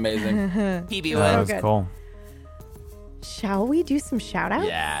that? That was amazing. PB that would. was good. cool. Shall we do some shout outs?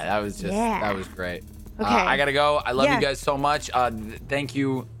 Yeah, that was just that was great. Okay. I gotta go. I love Yeah. you guys so much. Thank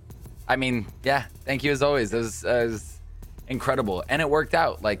you. I mean, yeah, thank you as always. It was incredible, and it worked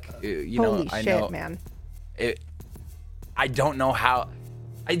out. Like you Holy know, I shit, know man. it. I don't know how.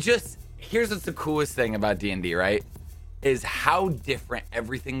 Here's what's the coolest thing about D&D, right? Is how different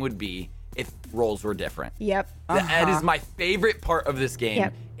everything would be if roles were different. Yep. That is my favorite part of this game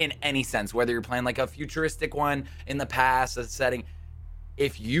Yep. in any sense, whether you're playing like a futuristic one in the past, a setting.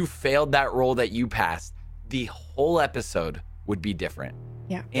 If you failed that roll that you passed, the whole episode would be different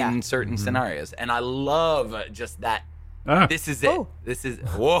Yeah. in certain scenarios. And I love just that. Ah, This is it. Oh. This is,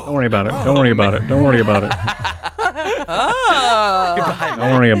 whoa. don't worry about it. Don't worry about it. Don't worry about it. Goodbye,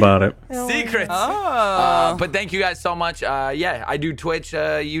 Don't worry about it. Secrets. But thank you guys so much. Yeah, I do Twitch,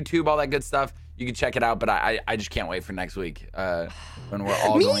 YouTube, all that good stuff. You can check it out, but I just can't wait for next week when we're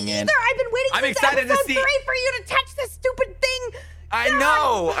all Me going in. either. I've been waiting I'm since excited to episode see- 3 for you to touch this stupid thing. I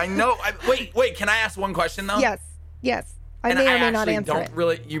know. Wait, can I ask one question though? Yes. I And may I or may not actually answer don't it.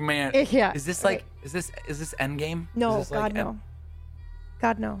 really. You may. Yeah. Is this like? Is this Endgame? No, Is this like God no.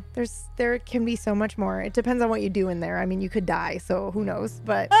 God no. There can be so much more. It depends on what you do in there. I mean, you could die, so who knows?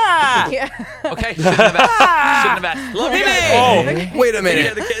 But yeah. Okay, shouldn't have asked. Shouldn't have asked. Love you guys. Oh, wait a Yeah,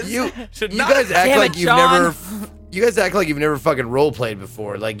 minute. the kids You should you not guys have- act Damn like it, you've Sean. never. You guys act like you've never fucking role played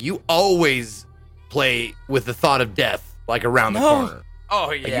before. Like you always play with the thought of death like around the corner.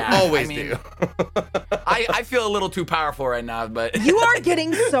 Oh yeah, you always do. I feel a little too powerful right now, but You are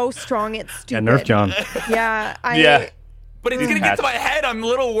getting so strong, it's stupid. Yeah, Nerf John. Yeah, But it's gonna get to my head. I'm a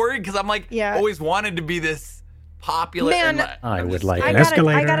little worried because I'm like Yeah. always wanted to be this popular. Man, and I would just- like I an gotta,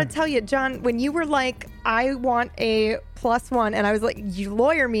 escalator. I gotta tell you, John, when you were like, I want a +1, and I was like, you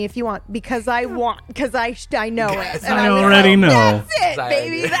lawyer me if you want, because I know it. And I was already like, know. That's it,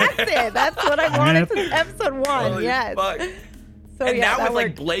 baby. That's it. That's what I wanted since episode 1. Holy yes. fuck. So and yeah, now that with like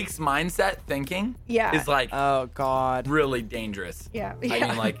worked. Blake's mindset thinking, Yeah. is like Oh God. really dangerous. Yeah. I yeah.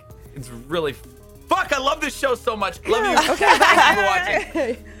 mean, like it's really. Fuck! I love this show so much. Love you. Okay, Thank you for watching.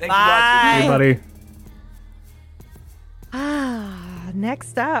 Thank you for watching. Hey, buddy.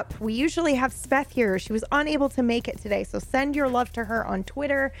 Next up, we usually have Speth here. She was unable to make it today, so send your love to her on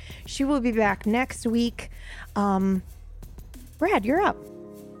Twitter. She will be back next week. Brad, you're up.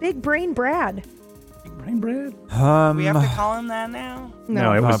 Big Brain Brad. Brain Brad? We have to call him that now?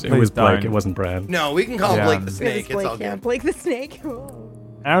 No, it was please Blake. don't. It wasn't Brad. No, we can call Yeah. Blake the It Snake. was It's all Blake, yeah. good. Blake the Snake.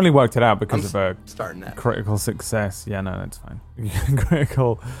 I only worked it out because I'm of a starting that. critical success. Yeah, no, that's fine.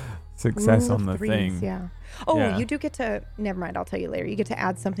 Critical success Rule on the of threes, thing. Yeah. Oh, Yeah. you do get to. Never mind. I'll tell you later. You get to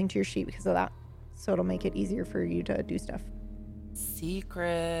add something to your sheet because of that, so it'll make it easier for you to do stuff.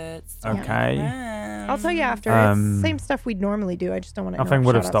 Secrets. Okay. I'll tell you after. It's same stuff we'd normally do. I just don't want to. Nothing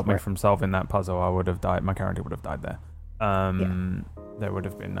would have stopped me from solving that puzzle. I would have died. My character would have died there. There would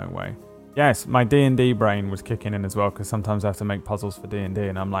have been no way. Yes, my D&D brain was kicking in as well because sometimes I have to make puzzles for D&D,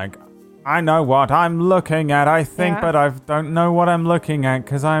 and I'm like, I know what I'm looking at, I think, Yeah. but I don't know what I'm looking at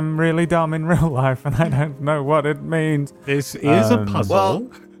because I'm really dumb in real life and I don't know what it means. This is a puzzle.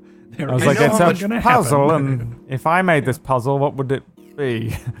 Well, I was I like, know it's how a much- puzzle, and if I made this puzzle, what would it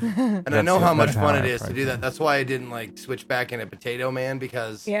be? And I know how much that's fun how it I is to approach do it. that. That's why I didn't like switch back into Potato Man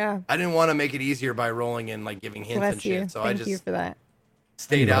because Yeah. I didn't want to make it easier by rolling and like giving hints and Bless shit. you. So I Thank just you for that.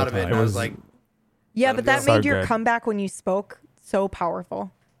 stayed It out of it. And I was like, Yeah, Let but him that go. made So your good. comeback when you spoke so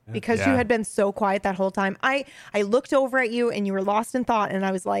powerful because you Yeah. had been so quiet that whole time. I looked over at you and you were lost in thought, and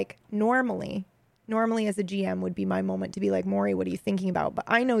I was like, normally as a GM would be my moment to be like, Maury, what are you thinking about? But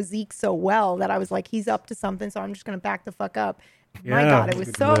I know Zeke so well that I was like, he's up to something, so I'm just gonna back the fuck up. My Yeah. God, it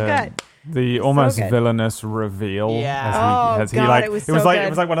was so good. The almost good. villainous reveal. Yeah. As he God, like, it was it was so like good. it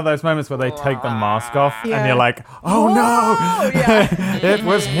was like one of those moments where they take the mask off Yeah. and you're like, oh Whoa! no, Yeah. it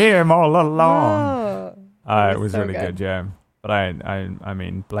was him all along. Oh, It was so really good. good, yeah. But I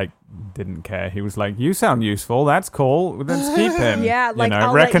mean, Blake didn't care. He was like, "You sound useful. That's cool. Let's keep him." Yeah, like, you know,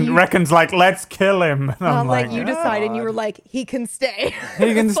 I'll let you- Reckon's like, "Let's kill him." And I'm like like, you decided, and you were like, he can stay.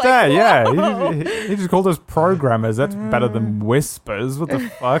 He can It's like, stay, yeah. whoa. He just called us programmers. That's better than whispers. What the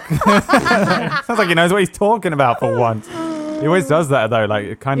fuck? Sounds like he knows what he's talking about for once. He always does that though. Like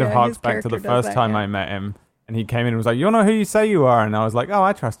it kind of Yeah, harks his back to the character does first that, time yeah. I met him, and he came in and was like, "You know who you say you are?" And I was like, "Oh,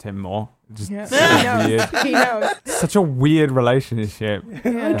 I trust him more." Just Yeah. sort of He knows. weird. He knows. Such a weird relationship I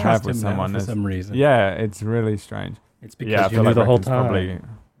to have trust with him now someone. for It's- some reason. Yeah, it's really strange. It's because Yeah, I you feel knew like the whole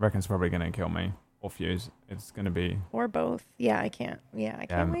Reckon's probably gonna kill me or Fuse. It's gonna be. Or both. Yeah, I can't. Yeah, I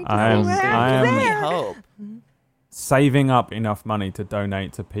can't wait to I'm- see what I am- happens We there. hope. saving up enough money to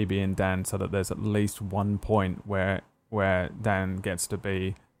donate to PB and Dan so that there's at least one point where Dan gets to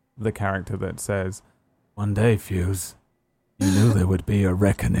be the character that says, "One day, Fuse, you knew there would be a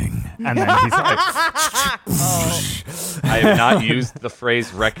reckoning," and then he's like, I have not used the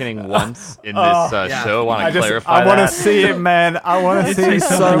phrase reckoning once in this yeah. show. I want to clarify I want that. to see it, man. I want to see say it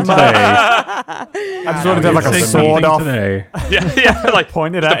so something much. today. I just wanted to have like a Say sword something off, today. yeah, like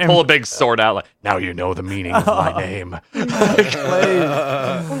pointed just at to him. pull a big sword out. Like now you know the meaning of my name.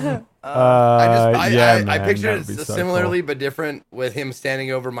 I man, pictured that'd it be so similarly but different with him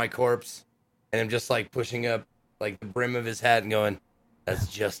standing over my corpse and him just like pushing up like the brim of his hat and going, "That's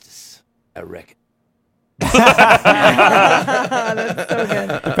justice, I reckon." That's so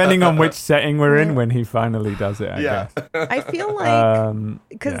good. Depending on which setting we're in when he finally does it, I guess. I feel like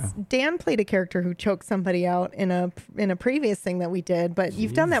because yeah. Dan played a character who choked somebody out in a previous thing that we did, but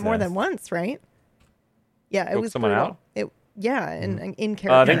you've done that more than Jesus. once, right? Yeah, it Choked was someone brutal. out? In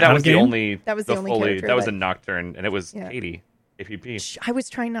character. I think that was the Game? only. That was the only character That was that- a nocturne, and it was Yeah. Katie, APP. I was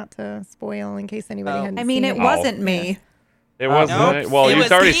trying not to spoil in case anybody hadn't. I mean, seen it Oh. wasn't me. It wasn't. Nope. Well, It you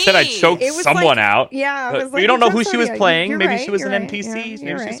was already me. said I choked It was someone like- out. yeah, I but was like, you don't know you who choked she was somebody out. playing. You're Maybe right, she was you're an right, NPC. you're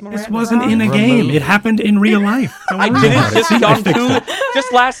Maybe right, she's you're more. This wasn't in a game. It happened in real life. Don't I worry did about it just I on fixed it.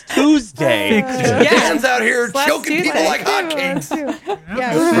 just last Tuesday. Dan's out here Last choking Tuesday, people like hotcakes.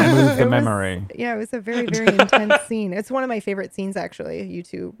 Yeah, Remove the it was- memory. Yeah, it was a very, very intense scene. It's one of my favorite scenes, actually. You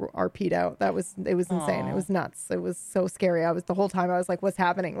two RP'd out. It was insane. It was nuts. It was so scary. The whole time I was like, "What's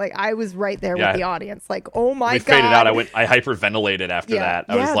happening?" Like I was right there Yeah. with the audience. Like, "Oh my We god!" faded out. I hyperventilated after Yeah. that.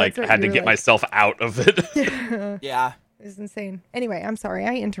 I Yeah, was like, that's right. had to You were get like- myself out of it. Yeah. It was insane. Anyway, I'm sorry.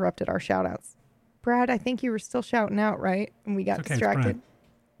 I interrupted our shout outs. Brad, I think you were still shouting out, right? And we got It's okay, it's distracted.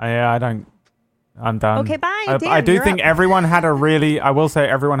 I'm done. Okay, bye, I Dan, do you're think up. everyone had a really, I will say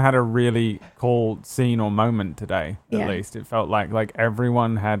everyone had a really cool scene or moment today, at Yeah. least. It felt like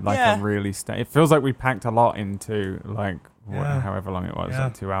everyone had like Yeah. a really, it feels like we packed a lot into like Yeah. however long it was, Yeah.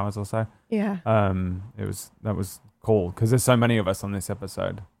 like 2 hours or so. Yeah. That was cool because there's so many of us on this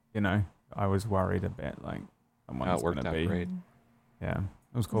episode, you know. I was worried a bit like someone's it worked gonna out be. great. Yeah,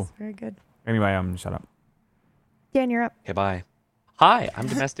 it was cool. That's very good. Anyway, shut up. Dan, you're up. Okay, bye. Hi, I'm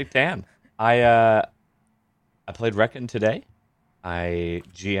Domestic Dan. I played Reckon today. I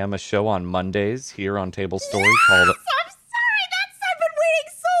GM a show on Mondays here on Table Story called. I'm sorry. I've been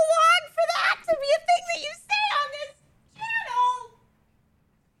waiting so long for that to be a thing that you say on this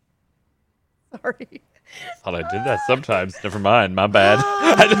channel. Sorry. Thought I did that sometimes. Never mind. My bad.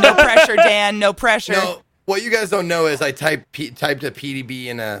 No pressure, Dan. No pressure. No, what you guys don't know is I typed a PDB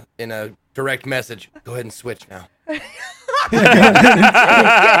in a direct message. Go ahead and switch now.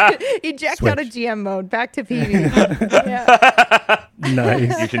 Eject out of GM mode. Back to PV. Yeah.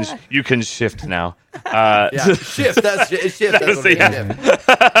 Nice. You can shift now. Yeah, shift. That's shift. That's what Yeah. shift.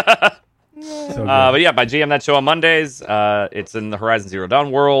 But yeah, by GM that show on Mondays. It's in the Horizon Zero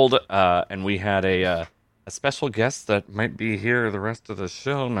Dawn world, and we had a special guest that might be here the rest of the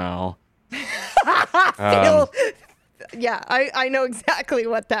show now. Yeah, I know exactly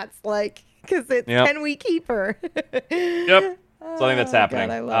what that's like because it's Yep. Can We Keep Her? Yep. Something that's happening.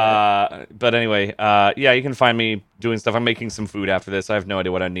 God, I love But anyway, yeah, you can find me doing stuff. I'm making some food after this. I have no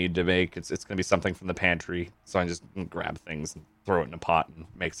idea what I need to make. It's going to be something from the pantry. So I just grab things and throw it in a pot and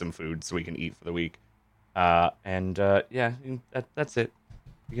make some food so we can eat for the week. Yeah, that's it.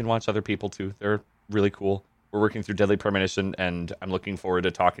 You can watch other people too. They're really cool. We're working through Deadly Premonition, and I'm looking forward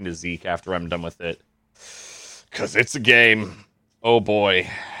to talking to Zeke after I'm done with it. Because it's a game. Oh, boy.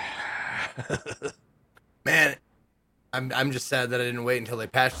 Man, I'm just sad that I didn't wait until they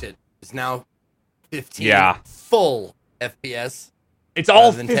patched it. It's now 15 Yeah. full FPS. It's all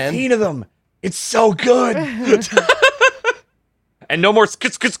rather than 15 10. of them. It's so good. And no more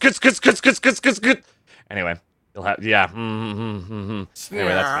skits. Anyway, you'll have, yeah. Anyway,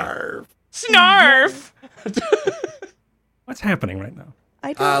 that's me. Snarf. What's happening right now?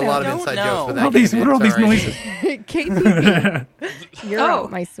 I A don't know. lot of inside jokes with that. What are all these Sorry. noises? KTP. You're Oh.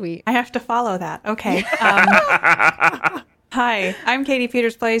 up, my sweet. I have to follow that. Okay. Hi, I'm Katie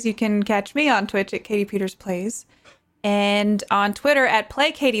Peters Plays. You can catch me on Twitch at Katie Peters Plays and on Twitter at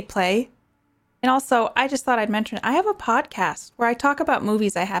PlayKatiePlay. And also, I just thought I'd mention I have a podcast where I talk about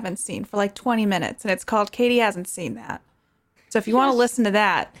movies I haven't seen for like 20 minutes, and it's called Katie Hasn't Seen That. So if you want to listen to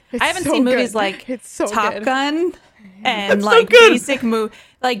that, It's I haven't so seen movies good. like It's so Top good. Gun and like basic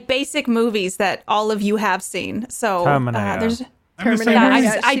movies that all of you have seen. So Terminator. there's I have the same yeah, one.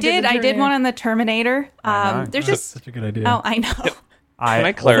 Yeah, I she did did. the I did Terminator. one on the Terminator. I know. There's That's just such a good idea. oh, I know. Can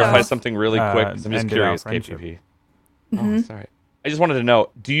I clarify something really quick? 'Cause I'm just ended our curious, friendship. KPP. Mm-hmm. Oh, sorry. I just wanted to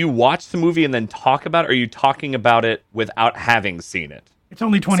know, do you watch the movie and then talk about it, or are you talking about it without having seen it? It's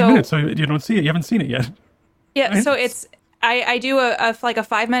only 20 So- minutes, so you don't see it. You haven't seen it yet. Yeah, Right? so it's I do a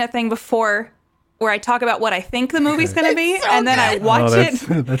 5-minute thing before where I talk about what I think the movie's going to be, and then I watch that's-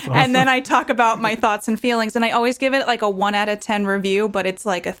 it, that's and then awesome. I talk about my thoughts and feelings, and I always give it like a 1 out of 10 review, but it's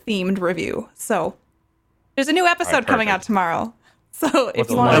like a themed review. So there's a new episode coming out perfect. tomorrow. So if you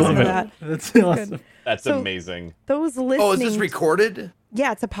the want to I listen love to it. that, That's awesome. That's So- amazing. Those listening. Oh, is this recorded?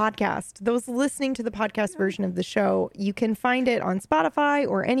 Yeah, it's a podcast. Those listening to the podcast version of the show, you can find it on Spotify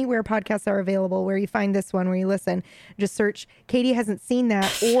or anywhere podcasts are available where you find this one where you listen. Just search Katie Hasn't Seen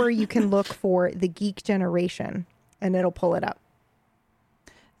That, or you can look for The Geek Generation and it'll pull it up.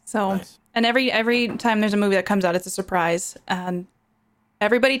 so Nice. and every time there's a movie that comes out, it's a surprise, and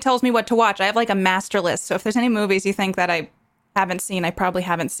everybody tells me what to watch. I have like a master list, so if there's any movies you think that I haven't seen, I probably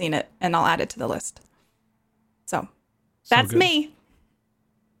haven't seen it, and I'll add it to the list. So that's good. me.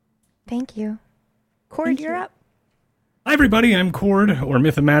 Thank you. Cord, you're up. Hi, everybody. I'm Cord, or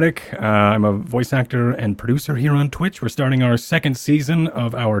Mythomatic. I'm a voice actor and producer here on Twitch. We're starting our second season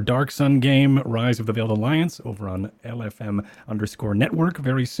of our Dark Sun game, Rise of the Veiled Alliance, over on LFM_network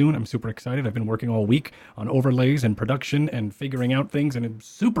very soon. I'm super excited. I've been working all week on overlays and production and figuring out things, and I'm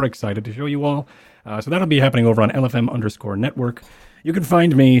super excited to show you all. So that'll be happening over on LFM_network. You can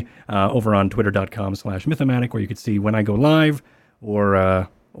find me over on twitter.com/Mythomatic, where you can see when I go live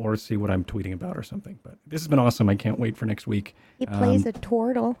or see what I'm tweeting about or something. But this has been awesome. I can't wait for next week. He plays a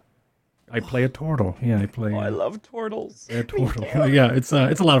turtle. I play a turtle. Yeah, I play. I love turtles. A turtle. Yeah, it's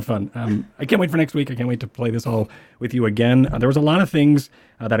a lot of fun. I can't wait for next week. I can't wait to play this all with you again. There was a lot of things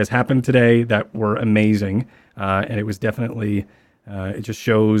that has happened today that were amazing, and it was definitely. It just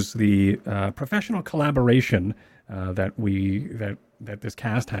shows the professional collaboration that this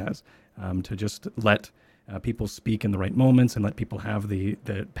cast has to just let. People speak in the right moments and let people have the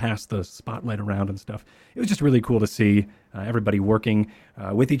pass the spotlight around and stuff. It was just really cool to see everybody working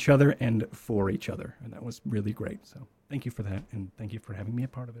with each other and for each other, and that was really great. So thank you for that, and thank you for having me a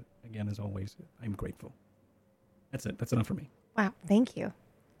part of it. Again, as always, I'm grateful. That's it. That's enough for me. Wow, thank you.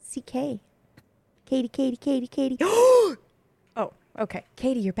 CK. Katie. Oh, okay.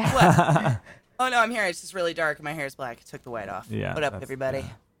 Katie, you're back. What? Oh, no, I'm here. It's just really dark and my hair is black. I took the white off. Yeah, what up, everybody? Yeah.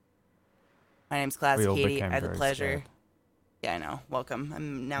 My name's Classic We all Katie. became I had the very pleasure. scared. Yeah, I know. Welcome.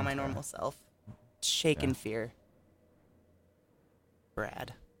 I'm now my normal self. Shake in fear.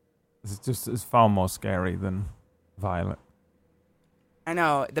 Brad. It's far more scary than Violet. I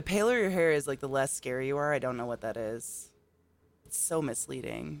know. The paler your hair is, like, the less scary you are. I don't know what that is. It's so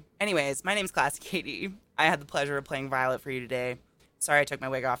misleading. Anyways, my name's Classic Katie. I had the pleasure of playing Violet for you today. Sorry I took my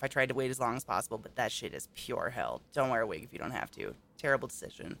wig off. I tried to wait as long as possible, but that shit is pure hell. Don't wear a wig if you don't have to. Terrible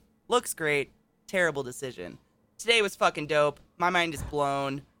decision. Looks great. Terrible decision. Today was fucking dope. My mind is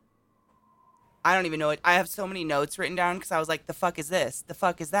blown. I don't even know it. I have so many notes written down because I was like, the fuck is this? The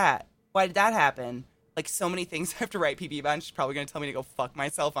fuck is that? Why did that happen? Like, so many things I have to write PB about, and she's probably going to tell me to go fuck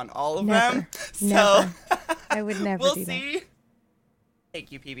myself on all of them. Never. I would never we'll do see. that.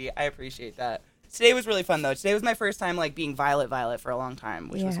 Thank you, PB. I appreciate that. Today was really fun, though. Today was my first time, like, being Violet for a long time,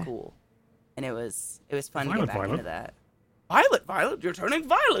 which was cool. And it was fun to get back into that. Violet, you're turning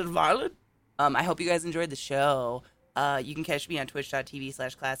Violet. I hope you guys enjoyed the show. You can catch me on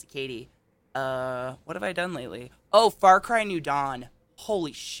twitch.tv/ClassicKatie. What have I done lately? Oh, Far Cry New Dawn.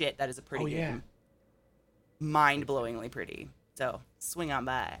 Holy shit, that is a pretty game. Mind-blowingly pretty. So, swing on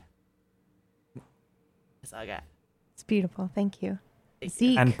by. That's all I got. It's beautiful. Thank you.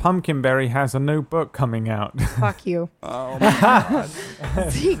 Zeke. And Pumpkinberry has a new book coming out. Fuck you. Oh, my God.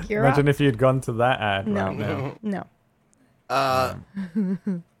 Zeke, you're Imagine up. if you'd gone to that ad No. right now. No.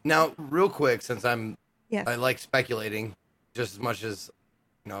 Now, real quick, since I like speculating just as much as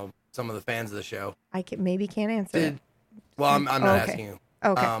some of the fans of the show. I can't answer it. Well, I'm not asking you.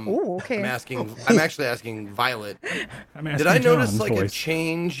 Okay. Okay. I'm actually asking Violet. Did I notice like a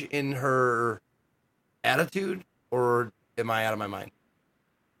change in her attitude, or am I out of my mind?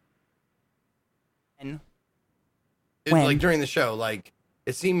 It was like during the show, like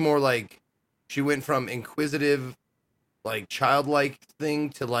it seemed more like she went from inquisitive, like childlike thing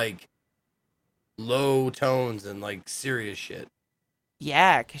to like low tones and like serious shit.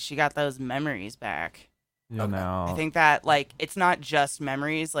 Yeah, because she got those memories back. You know. I think that, like, it's not just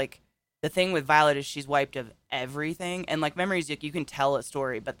memories. Like, the thing with Violet is she's wiped of everything. And, like, memories, you can tell a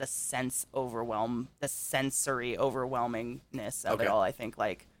story, but the sensory overwhelmingness of it all, I think,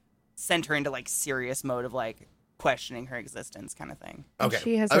 like, sent her into, like, serious mode of, like, questioning her existence kind of thing. Okay.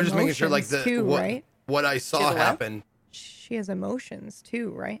 She has I was just making sure, like, right? what I saw happen. She has emotions,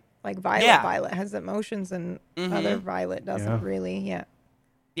 too, right? Like, Violet has emotions, and other Violet doesn't really,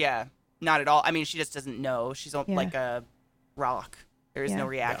 Yeah, not at all. I mean, she just doesn't know. She's like a rock. There is no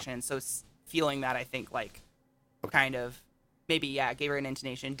reaction. Yeah. So feeling that, I think, like, kind of, maybe, gave her an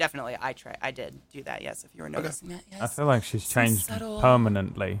intonation. Definitely, I did do that, yes, if you were noticing that, yes. I feel like she's changed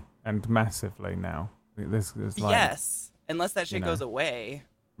permanently and massively now. This is like... Yes, unless that shit goes away.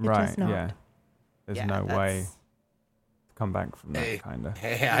 Right, yeah. There's no way to come back from that, kind of.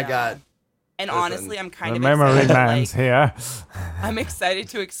 Hey, I got... And honestly, I'm kind of memory excited. Man's here. I'm excited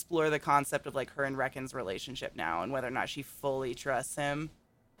to explore the concept of like her and Reckon's relationship now, and whether or not she fully trusts him.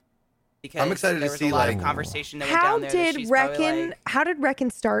 Because I'm excited there to was see a lot like of conversation that went down there. How did Reckon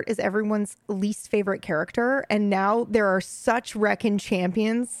start as everyone's least favorite character, and now there are such Reckon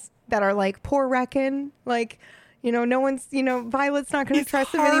champions that are like, poor Reckon, like, no one's, Violet's not going to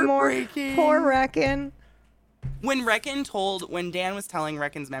trust him anymore. Poor Reckon. When Dan was telling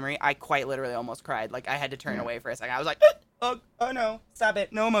Reckon's memory, I quite literally almost cried. Like, I had to turn away for a second. I was like, oh no, stop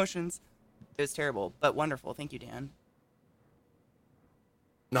it. No emotions. It was terrible, but wonderful. Thank you, Dan.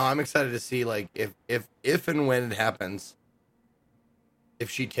 No, I'm excited to see like if and when it happens, if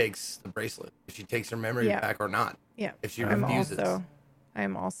she takes the bracelet, if she takes her memory back or not. Yeah. If she refuses.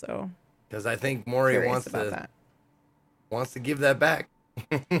 I'm also because I think Maury wants to give that back.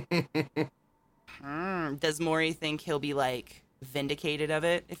 Does Maury think he'll be like vindicated of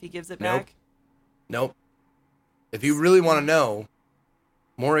it if he gives it back? Nope. If you really want to know,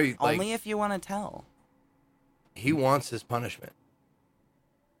 Maury only if you want to tell. He wants his punishment.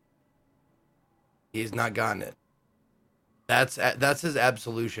 He's not gotten it. That's his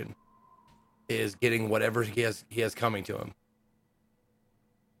absolution. Is getting whatever he has coming to him.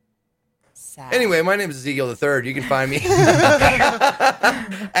 Sad. Anyway, my name is Ezekiel III. You can find me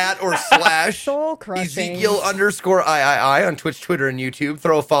at or slash Ezekiel _III on Twitch, Twitter, and YouTube.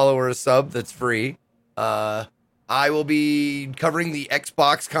 Throw a follow or a sub. That's free. I will be covering the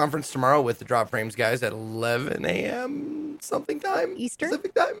Xbox conference tomorrow with the Drop Frames guys at 11 a.m. something time. Eastern?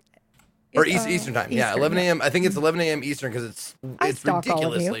 Pacific time? Or Eastern time. Yeah, 11 a.m. I think it's 11 a.m. Eastern because it's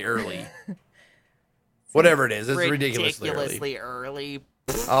ridiculously early. Whatever it is, it's ridiculously early.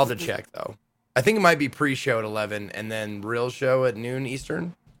 I'll have to check, though. I think it might be pre-show at 11 and then real show at noon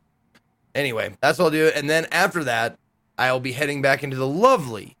Eastern. Anyway, that's what I'll do. And then after that, I'll be heading back into the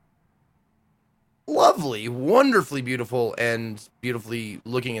lovely, wonderfully beautiful and beautifully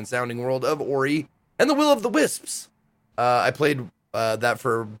looking and sounding world of Ori and the Will of the Wisps. I played that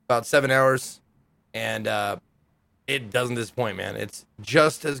for about 7 hours, and it doesn't disappoint, man. It's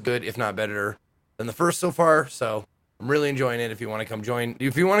just as good, if not better, than the first so far, so I'm really enjoying it. If you want to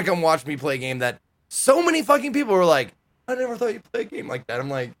come watch me play a game that so many fucking people were like, I never thought you'd play a game like that. I'm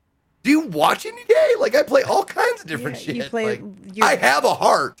like, do you watch any day? Like, I play all kinds of different shit. You play I have a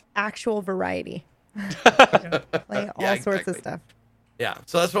heart. Actual variety. Play all sorts of stuff. Yeah,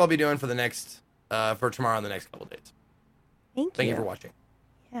 so that's what I'll be doing for the next, for tomorrow and the next couple of days. Thank you for watching.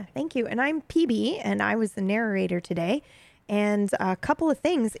 Yeah, thank you. And I'm PB, and I was the narrator today. And a couple of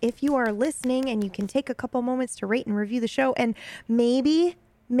things, if you are listening and you can take a couple moments to rate and review the show, and maybe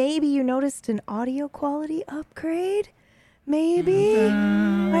you noticed an audio quality upgrade. Maybe.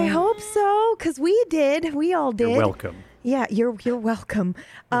 I hope so, because we did. We all did. You're welcome. Yeah, you're welcome.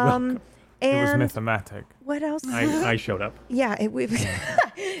 It was mathematic. What else? I showed up. Yeah, it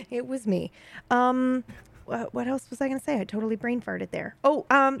was me. What else was I going to say? I totally brain farted there. Oh,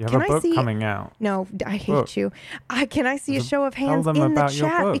 you have can a book I see? Coming out. No, I hate you. Can I see a show of hands in the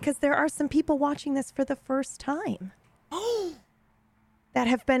chat? Because there are some people watching this for the first time that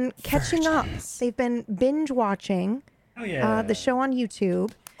have been catching up. They've been binge watching the show on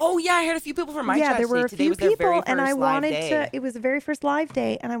YouTube. Oh yeah, I heard a few people from my chat. Yeah, there were a few people, and I wanted to. It was the very first live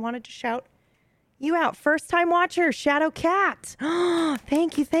day, and I wanted to shout you out. First time watcher, Shadow Cat.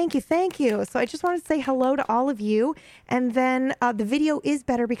 Thank you. So I just wanted to say hello to all of you. And then the video is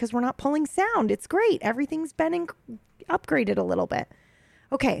better because we're not pulling sound. It's great. Everything's been upgraded a little bit.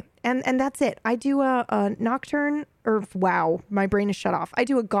 Okay, and that's it. I do a Nocturne, my brain is shut off. I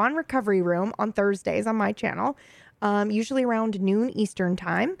do a Gone Recovery Room on Thursdays on my channel, usually around noon Eastern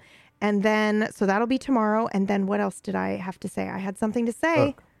time. And then, so that'll be tomorrow. And then what else did I have to say? I had something to say.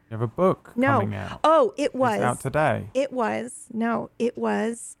 Book. You have a book coming out. Oh, it was. It's out today. It was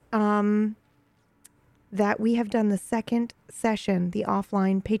that we have done the second session, the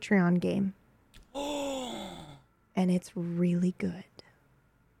offline Patreon game. And it's really good.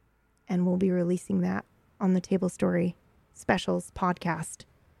 And we'll be releasing that on the Table Story Specials podcast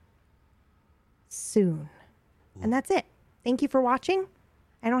soon. And that's it. Thank you for watching.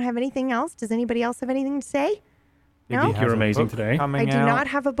 I don't have anything else. Does anybody else have anything to say? No? You're amazing today. I do not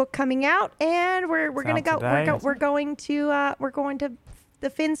have a book coming out, and we're gonna go. We're going to the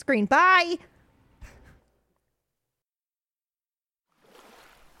Finn screen. Bye.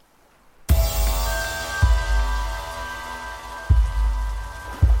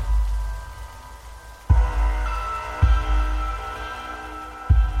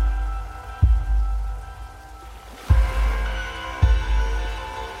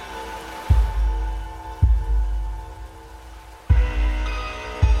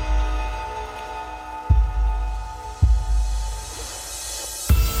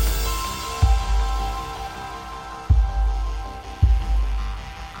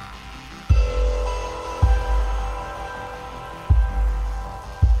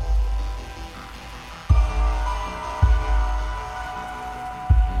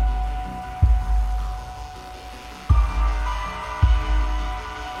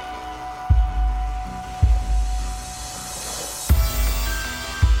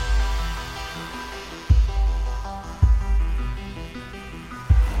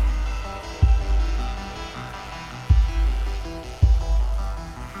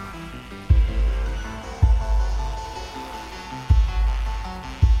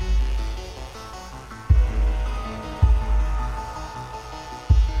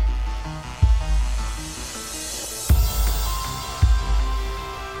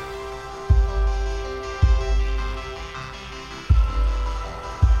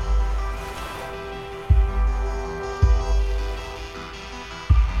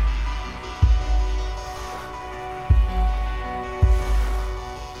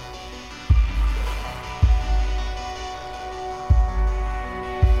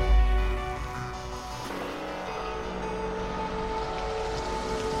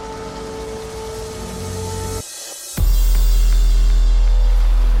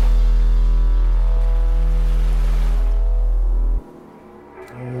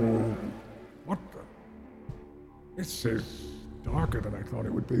 This is darker than I thought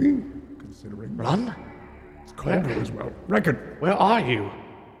it would be, considering... Run? It's colder as well. Reckon. Where are you?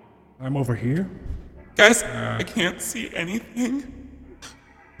 I'm over here. Guys, I can't see anything.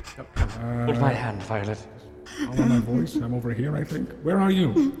 Hold my hand, Violet. Follow my voice. I'm over here, I think. Where are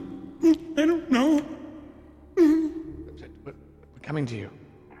you? I don't know. We're coming to you.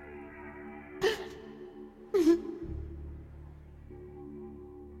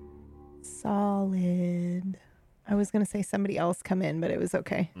 Solid. I was going to say somebody else come in, but it was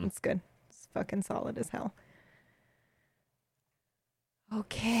okay. It's good. It's fucking solid as hell.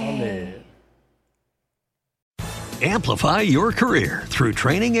 Okay. Solid. Amplify your career through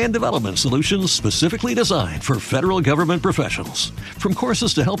training and development solutions specifically designed for federal government professionals. From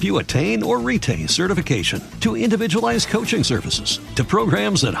courses to help you attain or retain certification, to individualized coaching services, to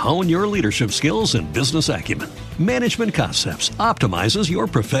programs that hone your leadership skills and business acumen, Management Concepts optimizes your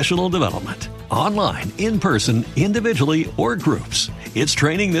professional development. Online, in person, individually, or groups, it's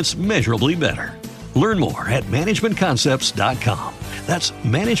training that's measurably better. Learn more at managementconcepts.com. That's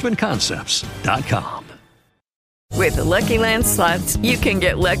managementconcepts.com. With the Lucky Land Slots, you can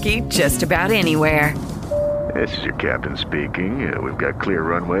get lucky just about anywhere. This is your captain speaking. We've got clear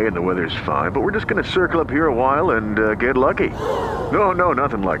runway and the weather's fine, but we're just going to circle up here a while and get lucky. No,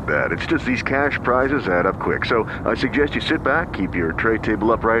 nothing like that. It's just these cash prizes add up quick. So I suggest you sit back, keep your tray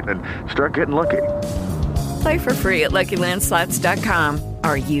table upright, and start getting lucky. Play for free at LuckyLandSlots.com.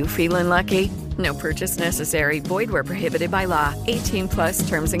 Are you feeling lucky? No purchase necessary. Void where prohibited by law. 18+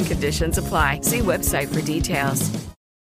 terms and conditions apply. See website for details.